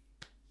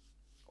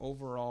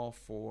 Overall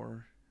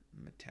for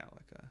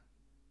Metallica,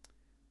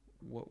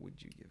 what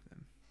would you give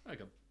them? Like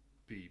a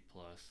B+.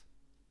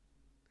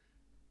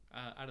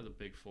 Out of the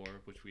big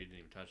four, which we didn't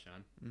even touch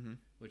on,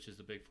 which is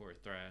the big four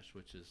thrash,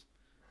 which is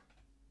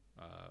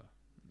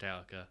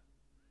Metallica,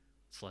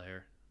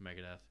 Slayer,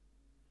 Megadeth.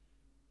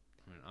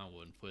 I mean, I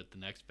wouldn't put the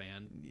next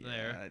band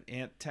there.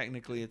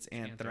 Technically, it's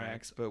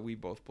Anthrax, but we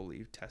both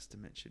believe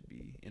Testament should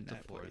be in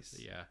that place.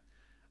 Yeah.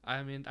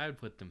 I mean, I would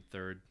put them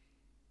third.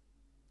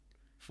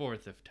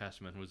 Fourth if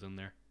Testament was in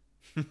there.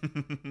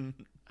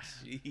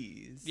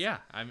 Jeez. Yeah,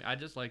 I mean, I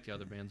just like the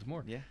other bands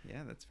more. Yeah,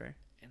 that's fair.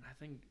 And I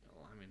think,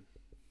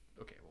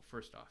 okay, well,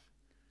 first off,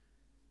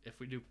 if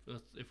we do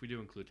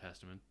include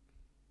Testament,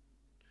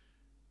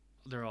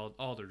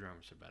 all their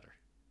drummers are better.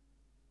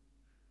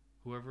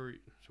 Whoever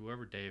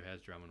Dave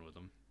has drumming with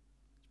them,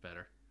 it's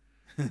better.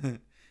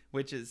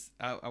 Which is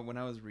when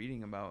I was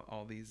reading about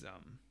all these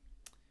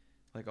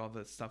like all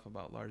the stuff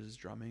about Lars's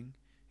drumming,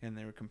 and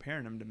they were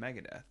comparing him to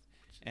Megadeth,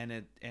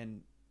 and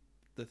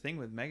the thing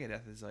with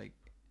Megadeth is like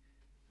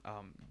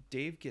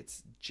Dave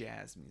gets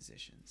jazz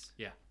musicians.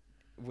 Yeah.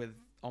 With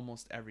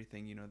almost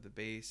everything, the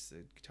bass,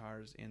 the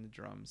guitars, and the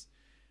drums,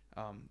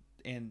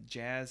 and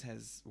jazz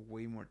has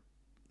way more.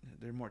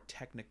 They're more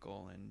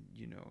technical and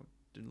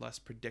they're less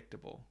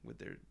predictable with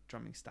their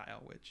drumming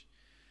style, which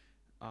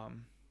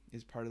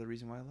is part of the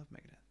reason why I love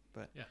Megadeth.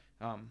 But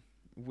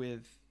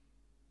with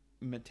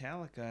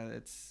Metallica,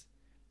 it's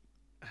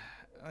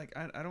like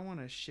I don't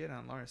want to shit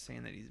on Lars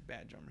saying that he's a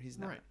bad drummer. He's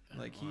not. Right.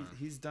 Like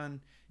he's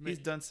done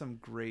some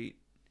great.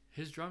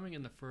 His drumming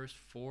in the first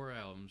 4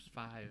 albums,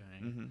 5, I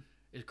think,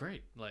 is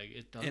great. Like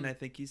it does. And I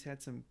think he's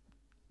had some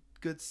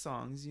good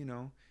songs,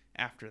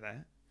 after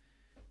that.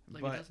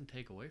 Like it doesn't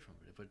take away from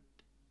it, but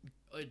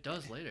it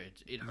does later.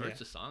 It hurts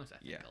the songs. I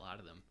think a lot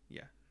of them.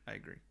 Yeah, I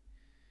agree.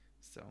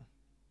 So,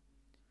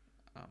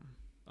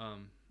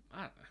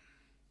 like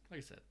I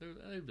said,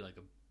 they'd be like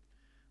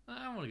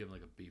I want to give them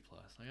like a B+.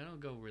 Like I don't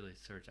go really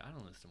search. I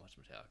don't listen to much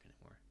Metallica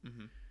anymore.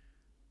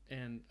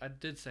 And I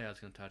did say I was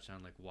going to touch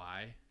on like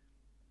why.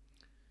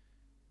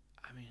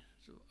 I mean,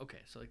 so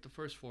like the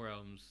first 4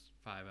 albums,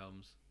 5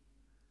 albums,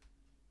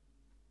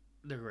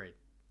 they're great.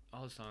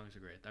 All the songs are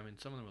great. I mean,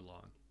 some of them are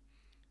long.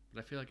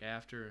 But I feel like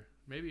after,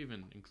 maybe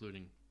even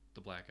including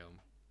the Black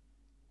Album,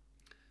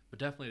 but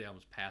definitely the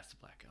albums past the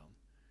Black Album,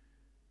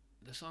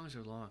 the songs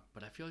are long,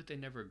 but I feel like they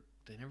never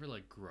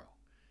like grow.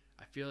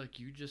 I feel like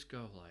you just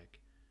go like,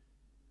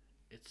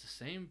 it's the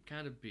same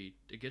kind of beat.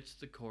 It gets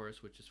to the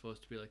chorus, which is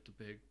supposed to be like the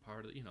big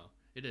part of,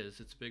 It is.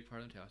 It's a big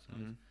part of the Metallica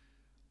songs.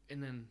 Mm-hmm.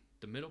 And then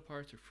the middle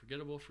parts are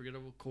forgettable,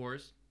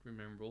 chorus,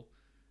 rememberable,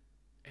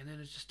 and then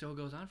it just still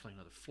goes on for like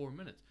another 4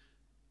 minutes.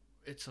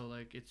 It's so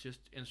like it's just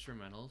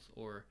instrumentals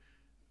or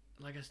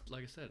like I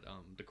said,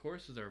 the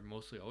choruses are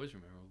mostly always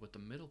memorable, but the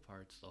middle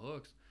parts, the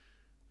hooks,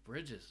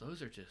 bridges,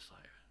 those are just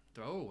like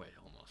throwaway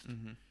almost.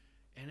 Mm-hmm.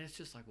 And it's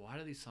just like, why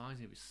do these songs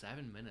need to be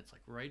 7 minutes?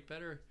 Like, write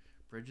better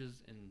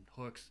bridges and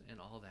hooks and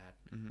all that,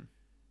 Mm-hmm.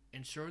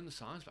 and shorten the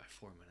songs by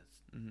 4 minutes.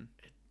 Mm-hmm.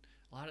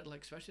 A lot of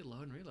like, especially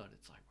Load and Reload,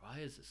 it's like, why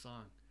is this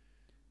song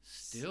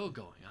still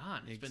going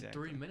on? It's been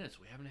 3 minutes.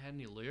 We haven't had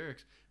any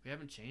lyrics. We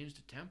haven't changed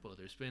the tempo.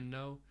 There's been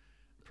no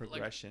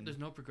progression. There's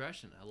no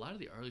progression. A lot of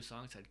the early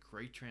songs had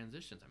great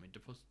transitions. I mean,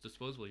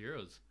 Disposable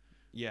Heroes,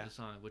 yeah, the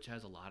song which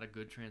has a lot of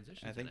good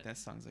transitions. I think that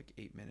song's like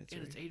 8 minutes.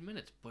 And right? it's 8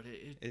 minutes, but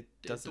it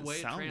doesn't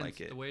sound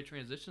like it. The way it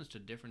transitions to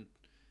different,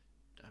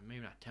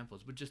 maybe not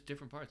tempos, but just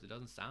different parts. It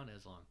doesn't sound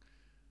as long.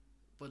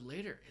 But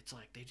later, it's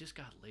like they just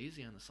got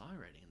lazy on the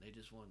songwriting, and they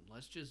just went,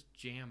 let's just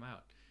jam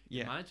out.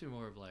 Yeah. It reminds me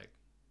more of like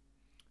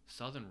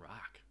Southern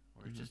rock,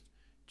 where it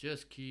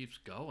just keeps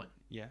going.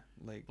 Yeah,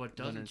 like but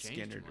doesn't Leonard change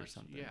Skinner too much. or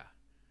something. Yeah.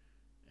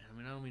 And I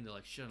mean, I don't mean to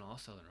like shit on all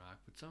Southern rock,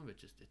 but some of it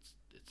just it's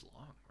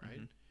long, right?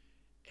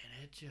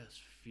 And it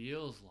just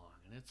feels long,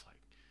 and it's like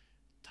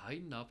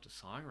tighten up the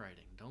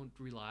songwriting. Don't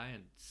rely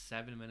on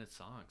 7-minute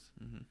songs.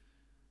 Mm-hmm.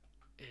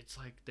 It's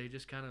like they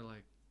just kind of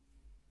like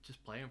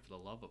just play them for the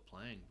love of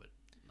playing, but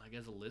like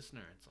as a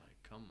listener, it's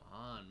like, come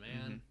on,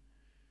 man,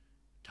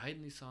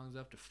 tighten these songs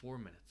up to 4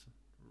 minutes.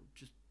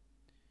 Just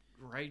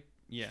write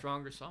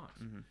stronger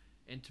songs.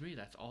 And to me,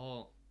 that's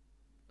all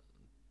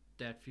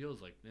that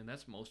feels like, and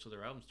that's most of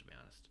their albums, to be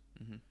honest.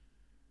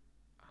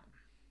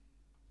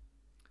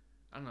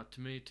 I don't know.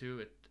 To me,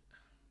 too,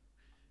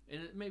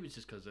 maybe it's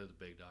just because they're the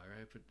big dog,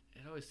 right? But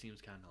it always seems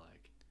kind of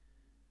like,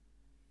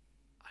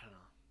 I don't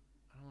know.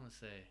 I don't want to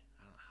say,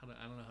 I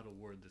don't know how to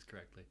word this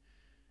correctly.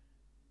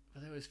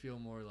 But they always feel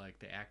more like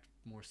they act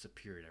more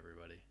superior to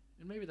everybody.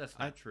 And maybe that's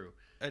not true.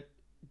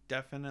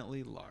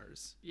 Definitely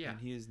Lars. Yeah. And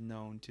he is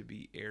known to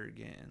be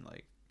arrogant and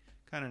like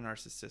kind of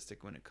narcissistic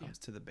when it comes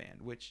to the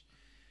band, which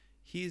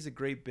he's a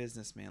great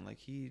businessman. Like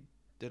he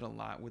did a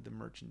lot with the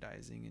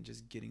merchandising and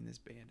just getting this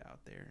band out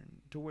there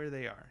and to where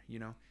they are. You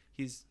know,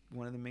 he's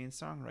one of the main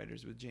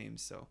songwriters with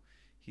James, so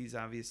he's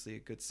obviously a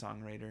good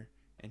songwriter,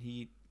 and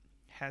he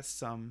has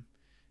some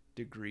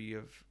degree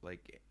of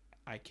like,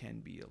 I can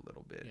be a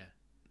little bit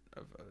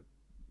of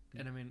a.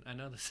 And I mean, I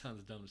know this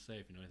sounds dumb to say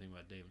if you know anything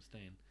about Dave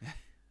Mustaine.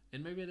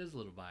 And maybe it is a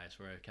little biased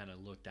where I kind of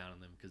look down on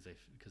them because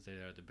they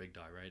are the big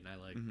dog, right? And I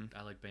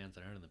like bands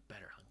that are the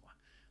better.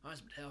 I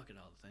was Metallica and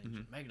all the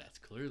things. Megadeth's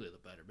clearly the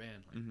better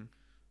band. Like,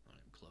 not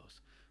even close.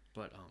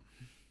 But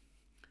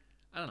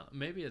I don't know.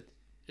 Maybe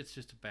it's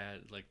just a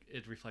bad, like,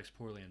 it reflects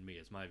poorly on me.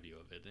 It's my view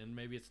of it, and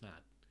maybe it's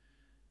not.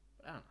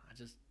 But I don't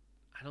know.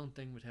 I don't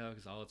think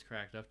Metallica's all it's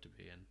cracked up to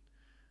be. And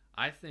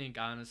I think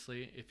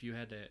honestly, if you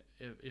had to,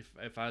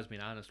 if I was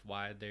being honest,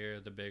 why they're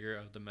the bigger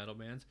of the metal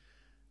bands.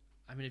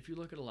 I mean, if you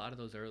look at a lot of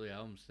those early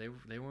albums, they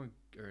weren't,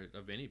 or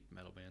of any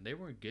metal band, they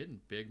weren't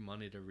getting big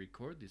money to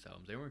record these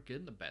albums. They weren't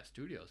getting the best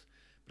studios.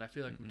 But I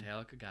feel like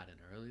Metallica got in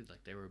early.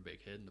 Like they were a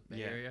big hit in the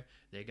Bay Area.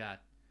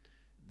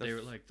 They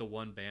were like the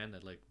one band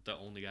that like the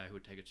only guy who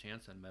would take a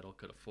chance on metal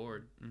could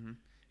afford.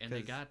 And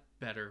they got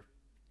better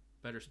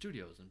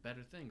studios and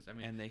better things. I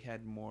mean, and they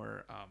had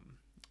more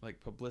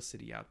like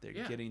publicity out there,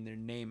 getting their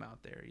name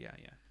out there. Yeah.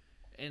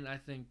 And I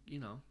think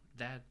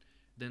that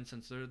then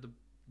since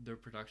their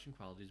production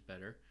quality is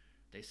better.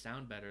 They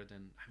sound better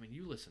than, I mean,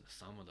 you listen to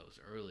some of those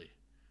early.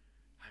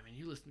 I mean,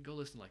 go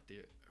listen to like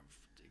the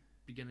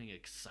beginning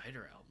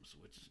Exciter albums,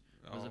 which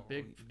was a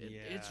big,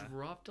 it's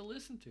rough to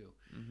listen to.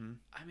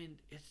 I mean,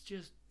 it's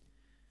just,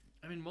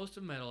 most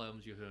of the metal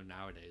albums you hear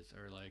nowadays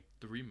are like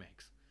the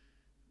remakes.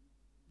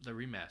 The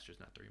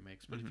remasters, not the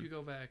remakes. But if you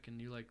go back and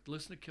you like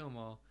listen to Kill 'Em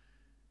All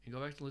and go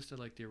back to listen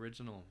to like the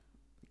original.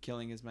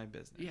 Killing Is My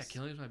Business. Yeah,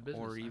 Killing Is My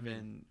Business. Or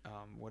even,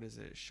 what is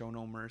it, Show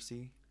No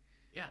Mercy.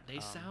 Yeah, they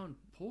sound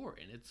poor,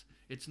 and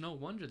it's no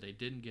wonder they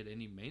didn't get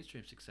any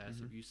mainstream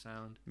success if you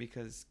sound...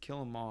 Because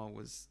Kill 'Em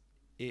All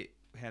it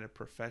had a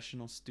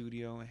professional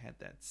studio, it had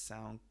that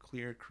sound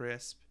clear,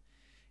 crisp,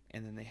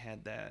 and then they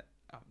had that,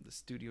 the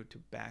studio to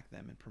back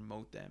them and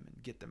promote them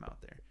and get them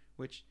out there.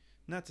 Which,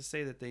 not to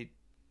say that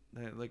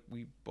like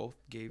we both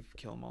gave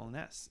Kill 'Em All an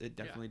S. It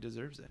definitely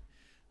deserves it.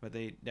 But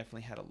they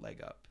definitely had a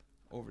leg up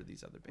over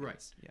these other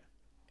bands. Right.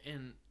 Yeah.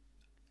 And,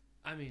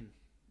 I mean...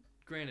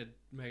 Granted,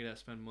 Megadeth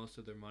spent most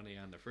of their money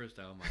on their first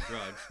album on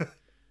drugs.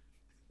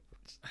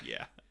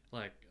 Yeah.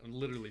 Like,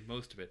 literally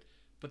most of it.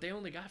 But they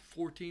only got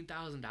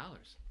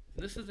 $14,000.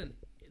 This isn't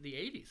the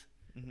 80s.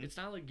 It's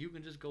not like you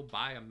can just go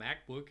buy a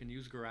MacBook and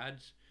use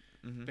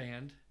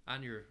GarageBand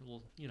on your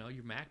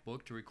your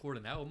MacBook to record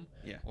an album.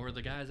 Yeah. Or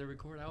the guys that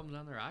record albums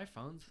on their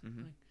iPhones. Like,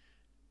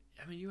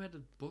 I mean, you had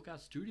to book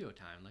out studio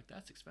time. Like,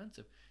 that's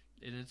expensive.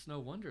 And it's no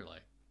wonder,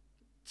 like,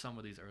 some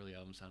of these early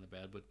albums sounded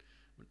bad, but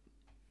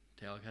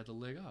Metallica had to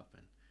leg up,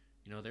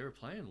 and they were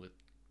playing with.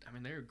 I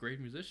mean, they were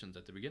great musicians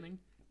at the beginning.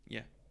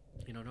 Yeah.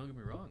 Don't get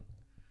me wrong.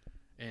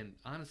 And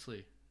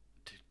honestly,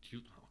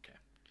 okay.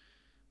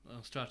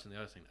 Well, Struts, the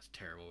other thing that's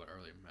terrible with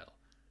early metal.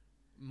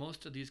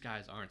 Most of these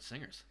guys aren't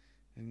singers.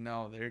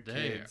 No, they're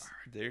kids.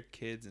 They're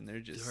kids, and they're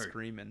just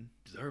screaming.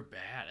 They're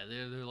bad.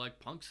 They're like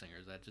punk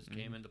singers that just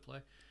came into play.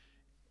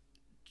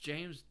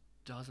 James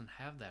doesn't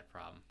have that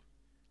problem.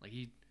 Like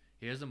he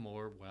has a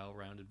more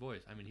well-rounded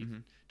voice. I mean, he's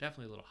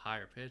definitely a little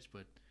higher pitched,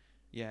 but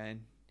yeah,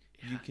 and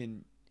you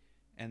can,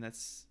 and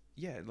that's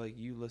like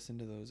you listen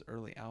to those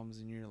early albums,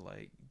 and you're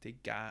like, they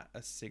got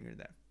a singer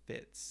that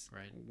fits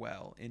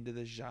well into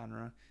the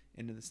genre,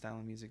 into the style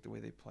of music, the way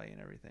they play,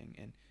 and everything,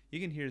 and you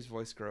can hear his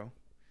voice grow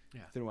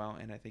throughout,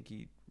 and I think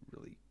he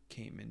really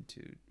came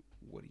into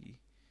what he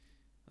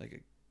like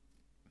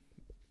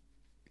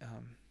a I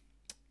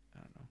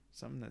don't know,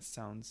 something that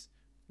sounds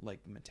like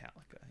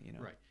Metallica, you know.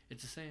 Right.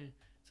 It's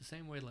the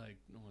same way like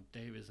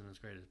Dave isn't as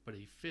great as, but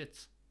he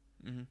fits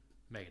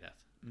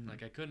Megadeth.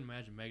 Like I couldn't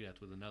imagine Megadeth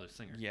with another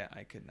singer. Yeah,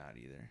 I could not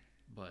either.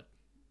 But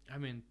I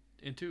mean,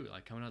 and too,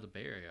 like coming out of the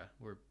Bay Area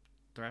where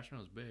thrash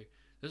metal is big,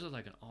 this was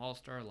like an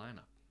all-star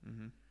lineup.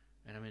 And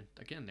I mean,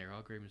 again, they're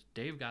all great.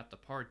 Dave got the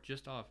part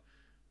just off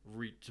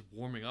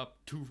warming up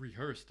to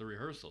rehearse the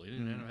rehearsal. He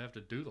didn't have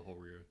to do the whole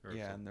rehearsal.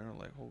 Yeah, and they're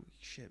like, holy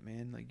shit,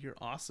 man, like you're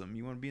awesome.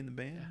 You want to be in the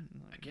band?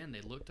 Yeah. Like, again,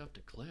 they looked up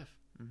to Cliff.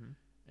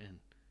 And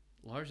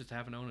Lars just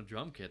happened to own a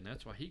drum kit, and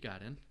that's why he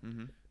got in.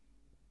 And,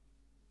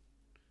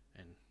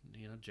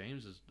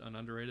 James is an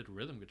underrated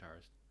rhythm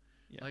guitarist.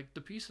 Yeah. Like,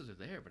 the pieces are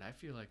there, but I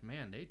feel like,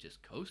 man, they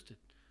just coasted.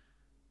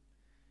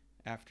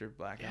 After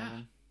Black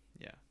Album?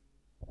 Yeah.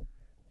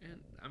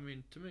 And, I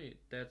mean, to me,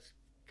 that's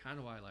kind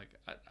of why, like,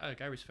 I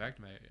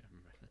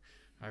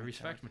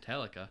respect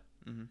Metallica,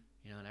 and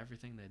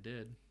everything they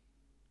did,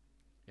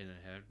 and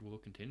will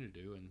continue to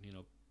do, and,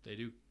 they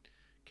do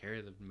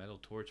carry the metal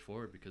torch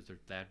forward because they're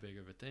that big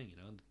of a thing,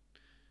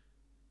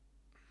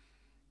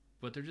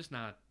 But they're just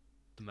not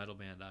the metal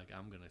band like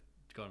I'm going to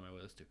go on my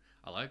list to.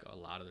 I like a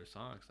lot of their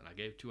songs, and I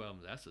gave 2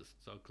 albums S's,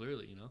 so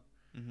clearly,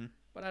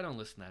 But I don't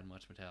listen that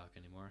much Metallica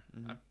anymore.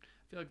 I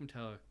feel like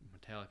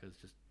Metallica is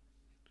just,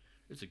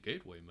 it's a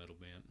gateway metal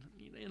band,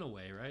 in a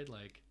way, right?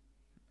 Like,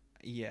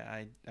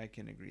 yeah, I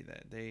can agree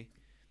that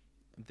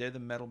they're the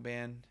metal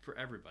band for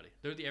everybody.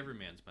 They're the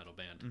everyman's metal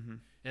band. And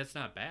it's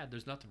not bad.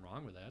 There's nothing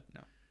wrong with that.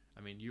 No. I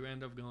mean, you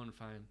end up going and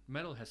find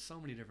metal has so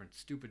many different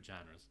stupid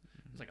genres.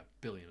 There's like 1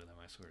 billion of them,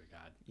 I swear to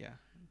God. Yeah.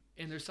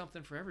 And there's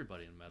something for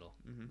everybody in metal.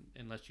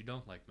 Unless you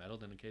don't like metal,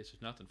 then in case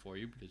there's nothing for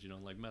you because you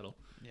don't like metal.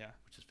 Yeah.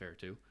 Which is fair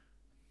too.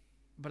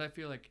 But I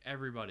feel like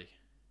everybody,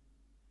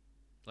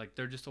 like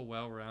they're just a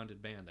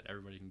well-rounded band that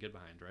everybody can get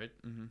behind, right?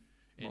 And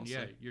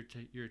mostly.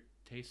 Your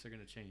tastes are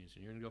going to change,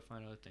 and you're going to go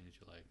find other things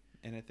you like.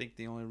 And I think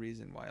the only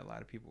reason why a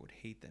lot of people would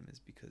hate them is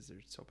because they're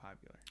so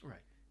popular.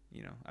 Right.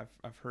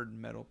 I've heard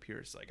metal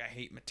purists like, I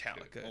hate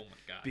Metallica. Oh my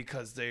God.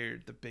 Because they're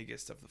the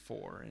biggest of the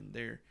 4, and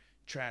they're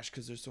trash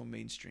because they're so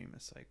mainstream.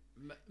 It's like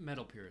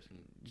metal purists.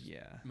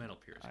 Metal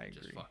purists can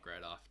just fuck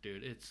right off,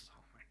 dude. It's,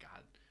 oh my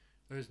God.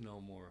 There's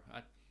no more.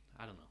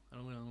 I don't know. I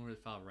don't really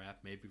follow rap.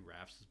 Maybe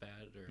rap's is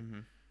bad, or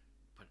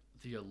but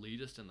the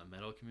elitists in the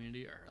metal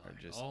community are like,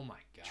 just oh my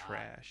God,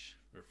 trash.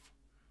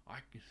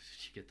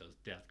 You get those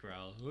death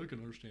growls. I can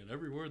understand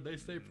every word they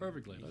say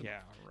perfectly. Yeah,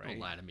 right. Don't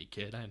lie to me,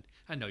 kid.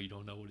 I know you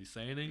don't know what he's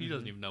saying, and he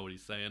doesn't even know what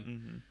he's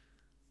saying.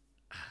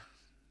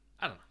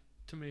 I don't know.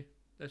 To me,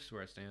 that's just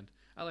where I stand.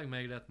 I like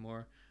Megadeth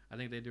more. I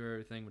think they do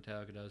everything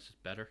Metallica does,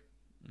 just better.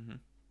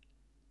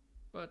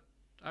 But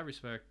I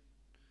respect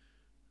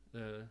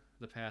the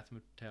path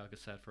Metallica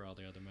set for all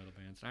the other metal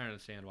bands. I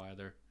understand why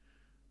they're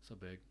so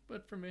big.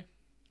 But for me,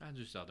 I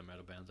just other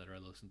metal bands that I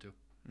listen to.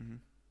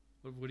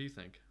 What do you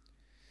think?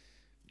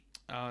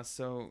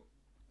 So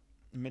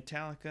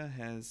Metallica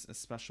has a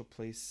special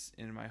place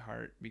in my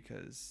heart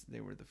because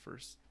they were the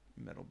first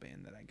metal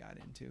band that I got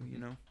into,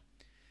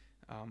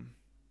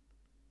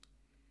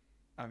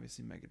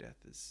 Obviously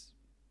Megadeth is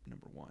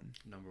number one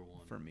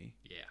for me.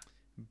 Yeah.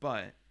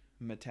 But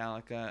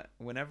Metallica,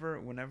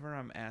 whenever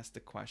I'm asked the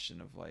question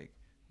of like,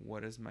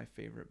 what is my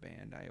favorite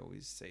band, I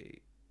always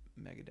say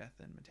Megadeth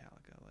and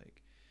Metallica,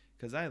 like,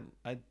 because I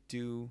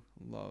do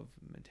love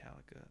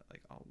Metallica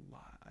like a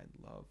lot. I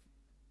love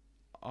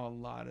a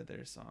lot of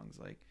their songs.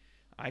 Like,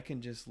 I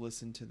can just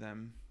listen to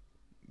them,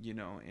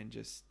 and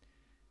just,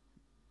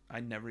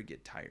 I never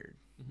get tired,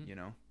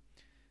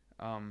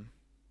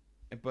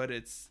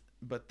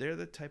 but they're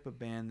the type of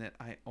band that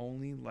I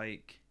only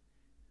like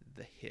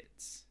the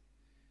hits,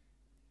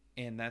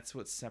 and that's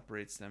what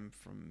separates them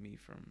from me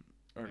from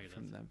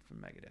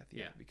Megadeth.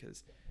 Yeah,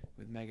 because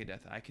with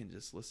Megadeth, I can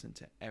just listen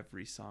to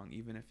every song,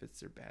 even if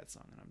it's their bad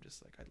song, and I'm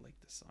just like, I like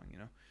this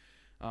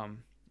song,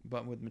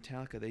 But with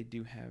Metallica, they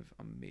do have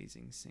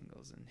amazing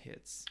singles and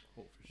hits,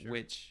 for sure.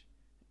 Which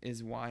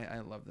is why I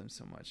love them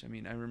so much. I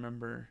mean, I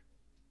remember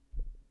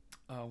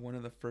one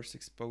of the first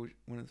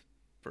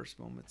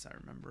moments I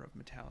remember of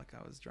Metallica.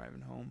 I was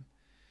driving home.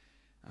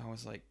 I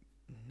was like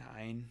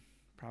 9,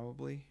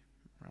 probably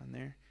around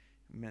there.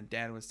 My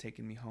dad was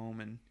taking me home,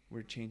 and we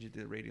were changing to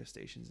the radio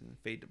stations, and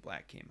Fade to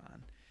Black came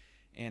on.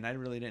 And I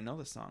really didn't know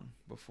the song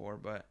before,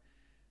 but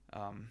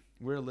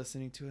we were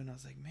listening to it, and I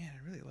was like, man,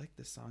 I really like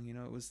this song. You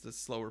know, it was the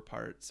slower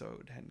part, so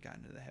it hadn't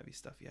gotten to the heavy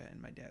stuff yet.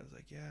 And my dad was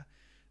like, yeah,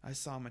 I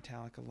saw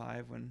Metallica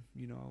live when,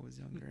 you know, I was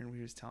younger, and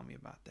he was telling me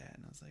about that.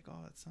 And I was like,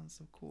 oh, that sounds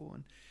so cool.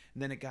 And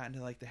then it got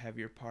into like the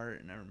heavier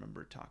part, and I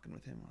remember talking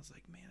with him. I was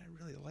like, man,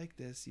 I really like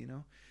this, you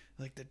know,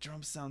 like the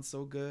drums sound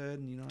so good,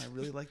 and, you know, I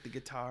really like the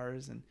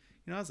guitars. And,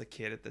 you know, I was a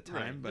kid at the time,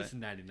 Right, but this is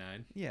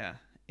 99. yeah.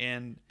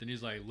 And then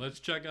he's like, let's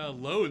check out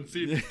Low and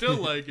see if you still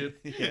like it.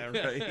 Yeah,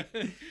 right.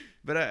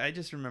 But I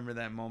just remember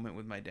that moment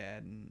with my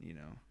dad, and, you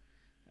know,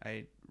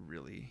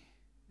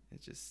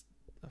 it's just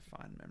a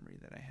fond memory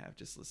that I have,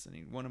 just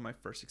listening. One of my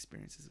first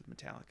experiences with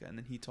Metallica, and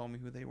then he told me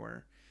who they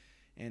were,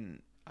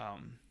 and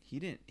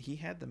he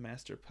had the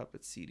Master of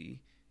Puppets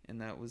CD, and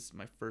that was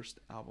my first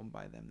album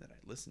by them that I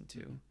listened to.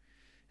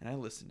 Mm-hmm. And I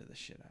listened to the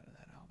shit out of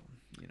that album,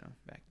 you know,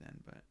 back then.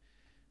 But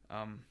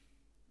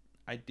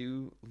I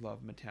do love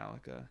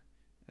Metallica.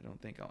 I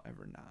don't think I'll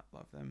ever not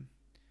love them.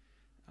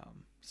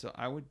 So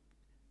I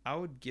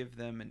would give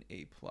them an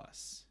A+.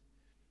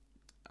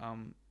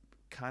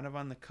 Kind of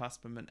on the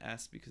cusp of an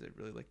S because I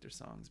really like their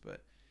songs,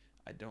 but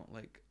I don't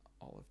like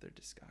all of their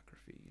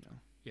discography, you know.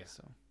 Yeah.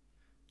 So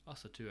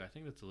also too, I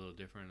think that's a little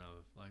different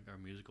of like our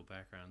musical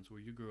backgrounds,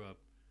 where you grew up,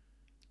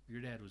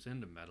 your dad was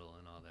into metal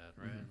and all that,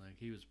 right? Mm-hmm. Like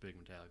he was a big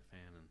Metallica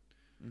fan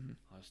and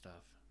all that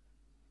stuff.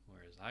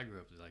 Whereas I grew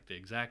up with like the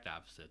exact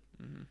opposite.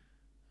 Mm-hmm.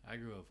 I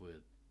grew up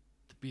with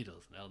the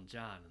Beatles and Elton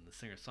John and the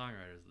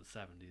singer-songwriters of the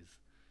 70s,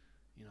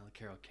 you know, the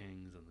Carole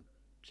Kings and the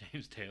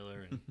James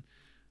Taylor and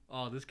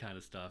all this kind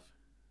of stuff.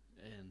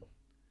 And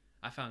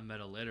I found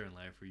metal later in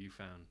life, where you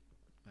found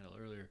metal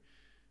earlier.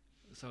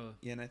 So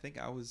yeah, and I think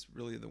I was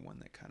really the one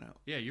that kind of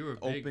you were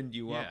opened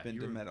you up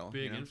into metal.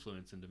 Big, you know?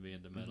 Influence into me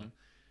into metal.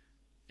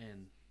 Mm-hmm.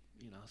 And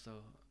you know, so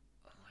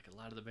like a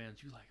lot of the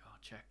bands you like, oh,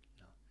 check,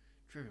 you know,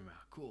 Trivium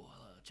out, cool.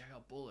 Check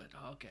out Bullet.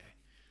 Oh, okay.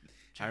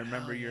 I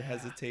remember your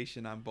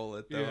hesitation on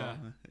Bullet, though. Yeah.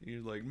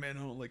 You're like, man,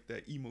 I don't like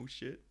that emo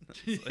shit.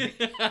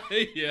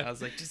 I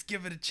was like, just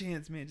give it a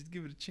chance, man. Just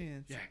give it a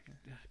chance. Yeah,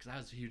 because I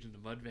was huge into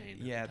Mudvayne.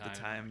 Yeah, at the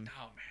time. Like,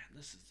 oh man,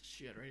 this is the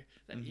shit, right?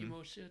 That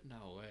emo shit,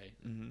 no way.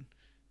 Mm-hmm.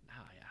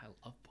 Now, I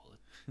love Bullet.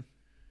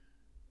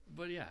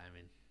 But yeah, I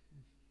mean,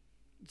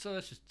 so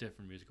that's just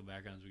different musical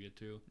backgrounds we get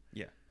to.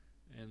 Yeah,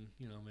 and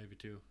you know, maybe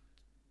too.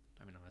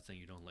 I mean, I'm not saying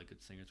you don't like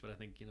good singers, but I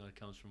think, you know, it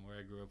comes from where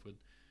I grew up with.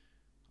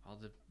 All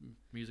the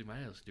music my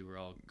idols do were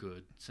all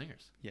good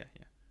singers. Yeah.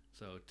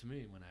 So to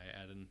me, when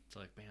I add in to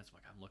like bands, I'm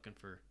like, I'm looking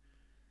for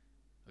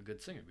a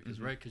good singer because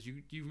right, because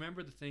you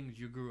remember the things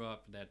you grew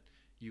up that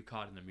you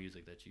caught in the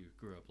music that you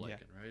grew up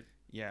liking, right?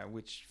 Yeah,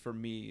 which for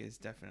me is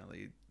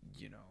definitely,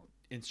 you know,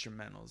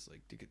 instrumentals,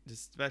 like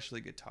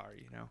especially guitar,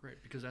 you know.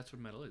 Right, because that's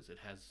what metal is. It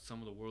has some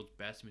of the world's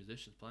best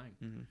musicians playing.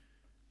 Mm-hmm.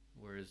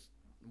 Whereas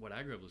what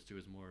I grew up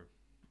listening to is more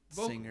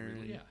vocal, singer,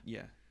 really.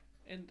 Yeah.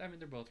 And I mean,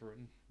 they're both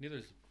neither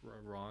is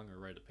wrong or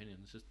right opinion.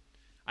 It's just,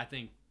 I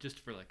think, just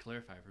for like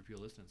clarify for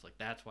people listening, it's like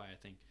that's why I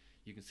think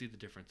you can see the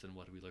difference in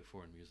what we look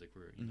for in music.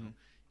 Where you know,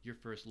 your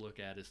first look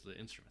at is the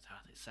instruments, how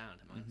they sound,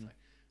 and mine's like,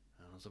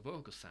 oh, it's a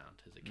vocal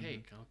sound, is it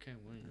cake? Okay,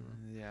 well, you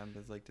know. Yeah,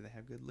 but like, do they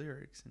have good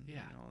lyrics and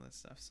all that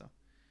stuff? So,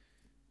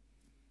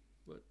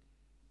 but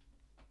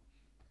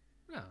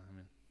no, I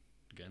mean,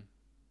 again,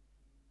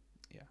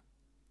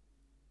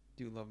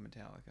 do love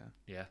Metallica.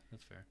 Yeah,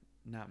 that's fair.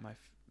 Not my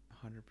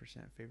 100%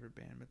 favorite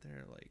band, but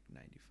they're like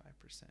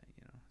 95%,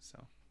 you know.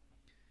 So,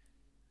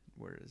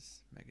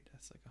 whereas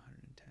Megadeth's like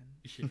 110.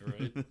 Yeah,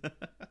 right.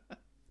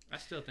 I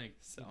still think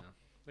so. You know,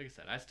 like I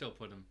said, I still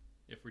put them.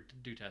 If we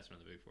do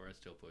Testament of the Big Four, I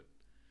still put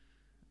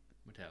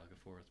Metallica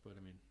fourth. But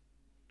I mean,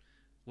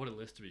 what a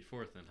list to be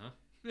fourth in, huh?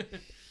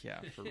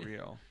 Yeah, for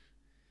real.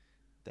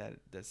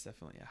 That's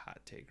definitely a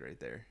hot take right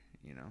there,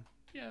 you know.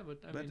 Yeah, but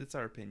I mean, it's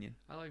our opinion.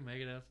 I like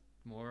Megadeth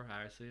more,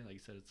 obviously. Like you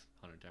said, it's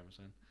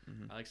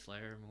 110%. I like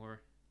Slayer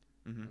more,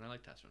 and I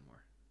like Testament more.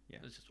 Yeah,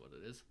 that's just what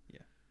it is. Yeah.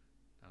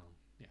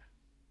 Yeah.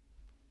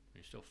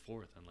 You're still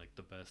fourth on like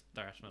the best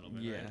thrash metal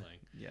band. Yeah. Right?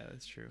 Like, yeah,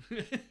 that's true.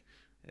 It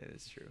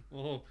is true.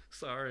 Oh,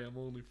 sorry, I'm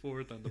only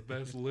fourth on the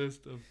best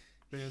list of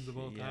bands of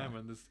all time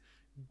on this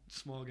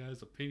small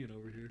guy's opinion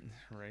over here.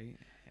 Right.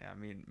 Yeah, I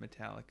mean,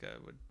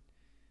 Metallica would,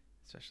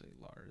 especially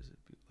Lars,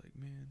 would be like,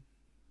 man.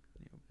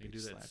 You know, they do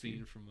that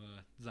scene from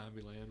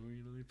Zombieland where,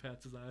 you know, he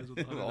pats his eyes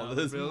with all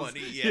this money.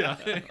 Yeah.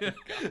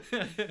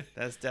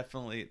 That's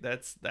definitely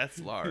that's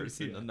Lars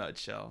in a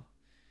nutshell.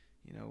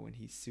 You know, when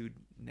he sued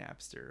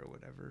Napster or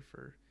whatever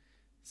for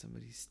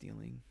somebody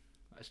stealing.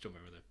 I still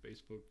remember that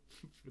Facebook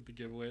with the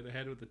giveaway they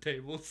had with the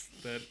tables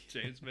that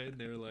James made, and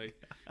they were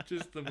like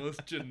just the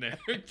most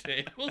generic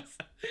tables,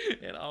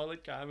 and all the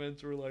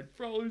comments were like,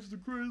 "Probably the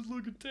greatest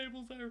looking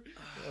tables ever."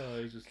 Oh,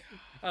 it's just,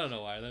 I don't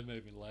know why that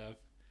made me laugh.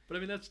 But I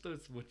mean, that's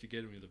what you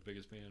get when you're the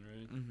biggest fan,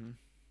 right? Mm-hmm.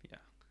 Yeah.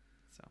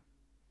 So.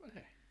 But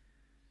hey,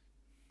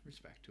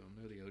 respect to them.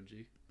 They're the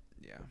OG.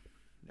 Yeah,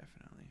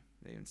 definitely.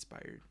 They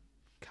inspired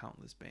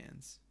countless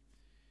bands.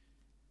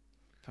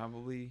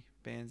 Probably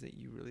bands that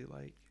you really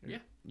like. Or,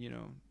 you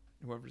know,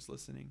 whoever's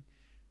listening.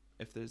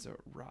 If there's a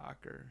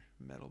rock or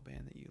metal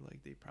band that you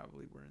like, they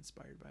probably were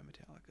inspired by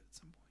Metallica at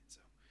some point.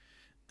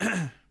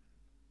 So.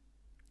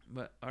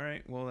 But all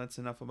right, well, that's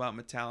enough about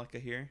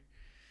Metallica here.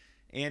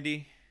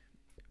 Andy,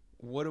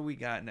 what do we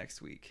got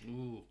next week?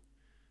 Ooh,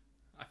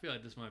 I feel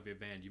like this might be a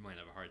band you might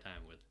have a hard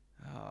time with.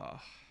 Oh,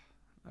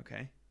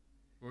 okay.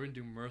 We're gonna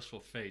do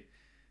Merciful Fate.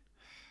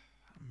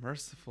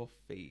 Merciful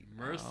Fate.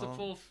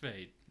 Merciful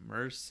Fate.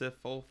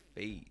 Merciful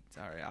Fate.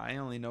 All right, I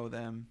only know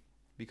them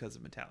because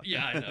of Metallica.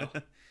 Yeah, I know.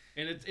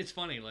 And it's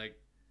funny like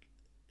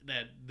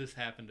that this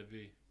happened to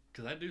be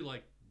because I do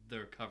like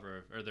their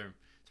cover or their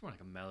it's more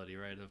like a melody,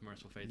 right, of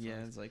Merciful Fate songs.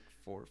 Yeah, it's like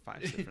 4 or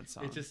 5 different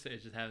songs. it just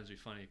happens to be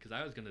funny because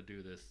I was gonna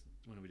do this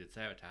when we did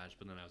Sabotage,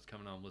 but then I was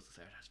coming on the list of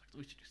Sabotage. Like,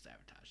 we should do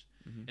Sabotage.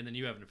 Mm-hmm. And then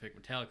you having to pick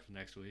Metallica for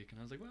next week, and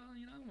I was like, well,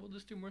 we'll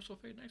just do Merciful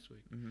Fate next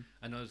week. Mm-hmm.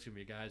 I know there's gonna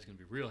be guys gonna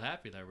be real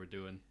happy that we're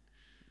doing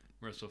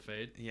Merciful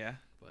Fate. Yeah.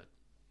 But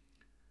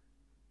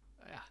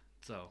yeah,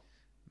 so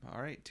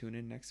all right, tune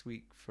in next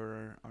week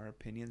for our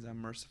opinions on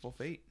Merciful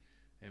Fate.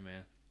 hey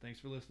man, thanks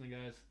for listening,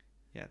 guys.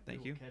 Yeah,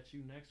 thank you. Catch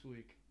you next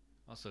week.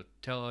 Also,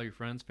 tell all your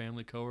friends,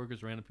 family,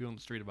 coworkers, random people on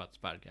the street about this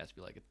podcast if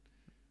you like it.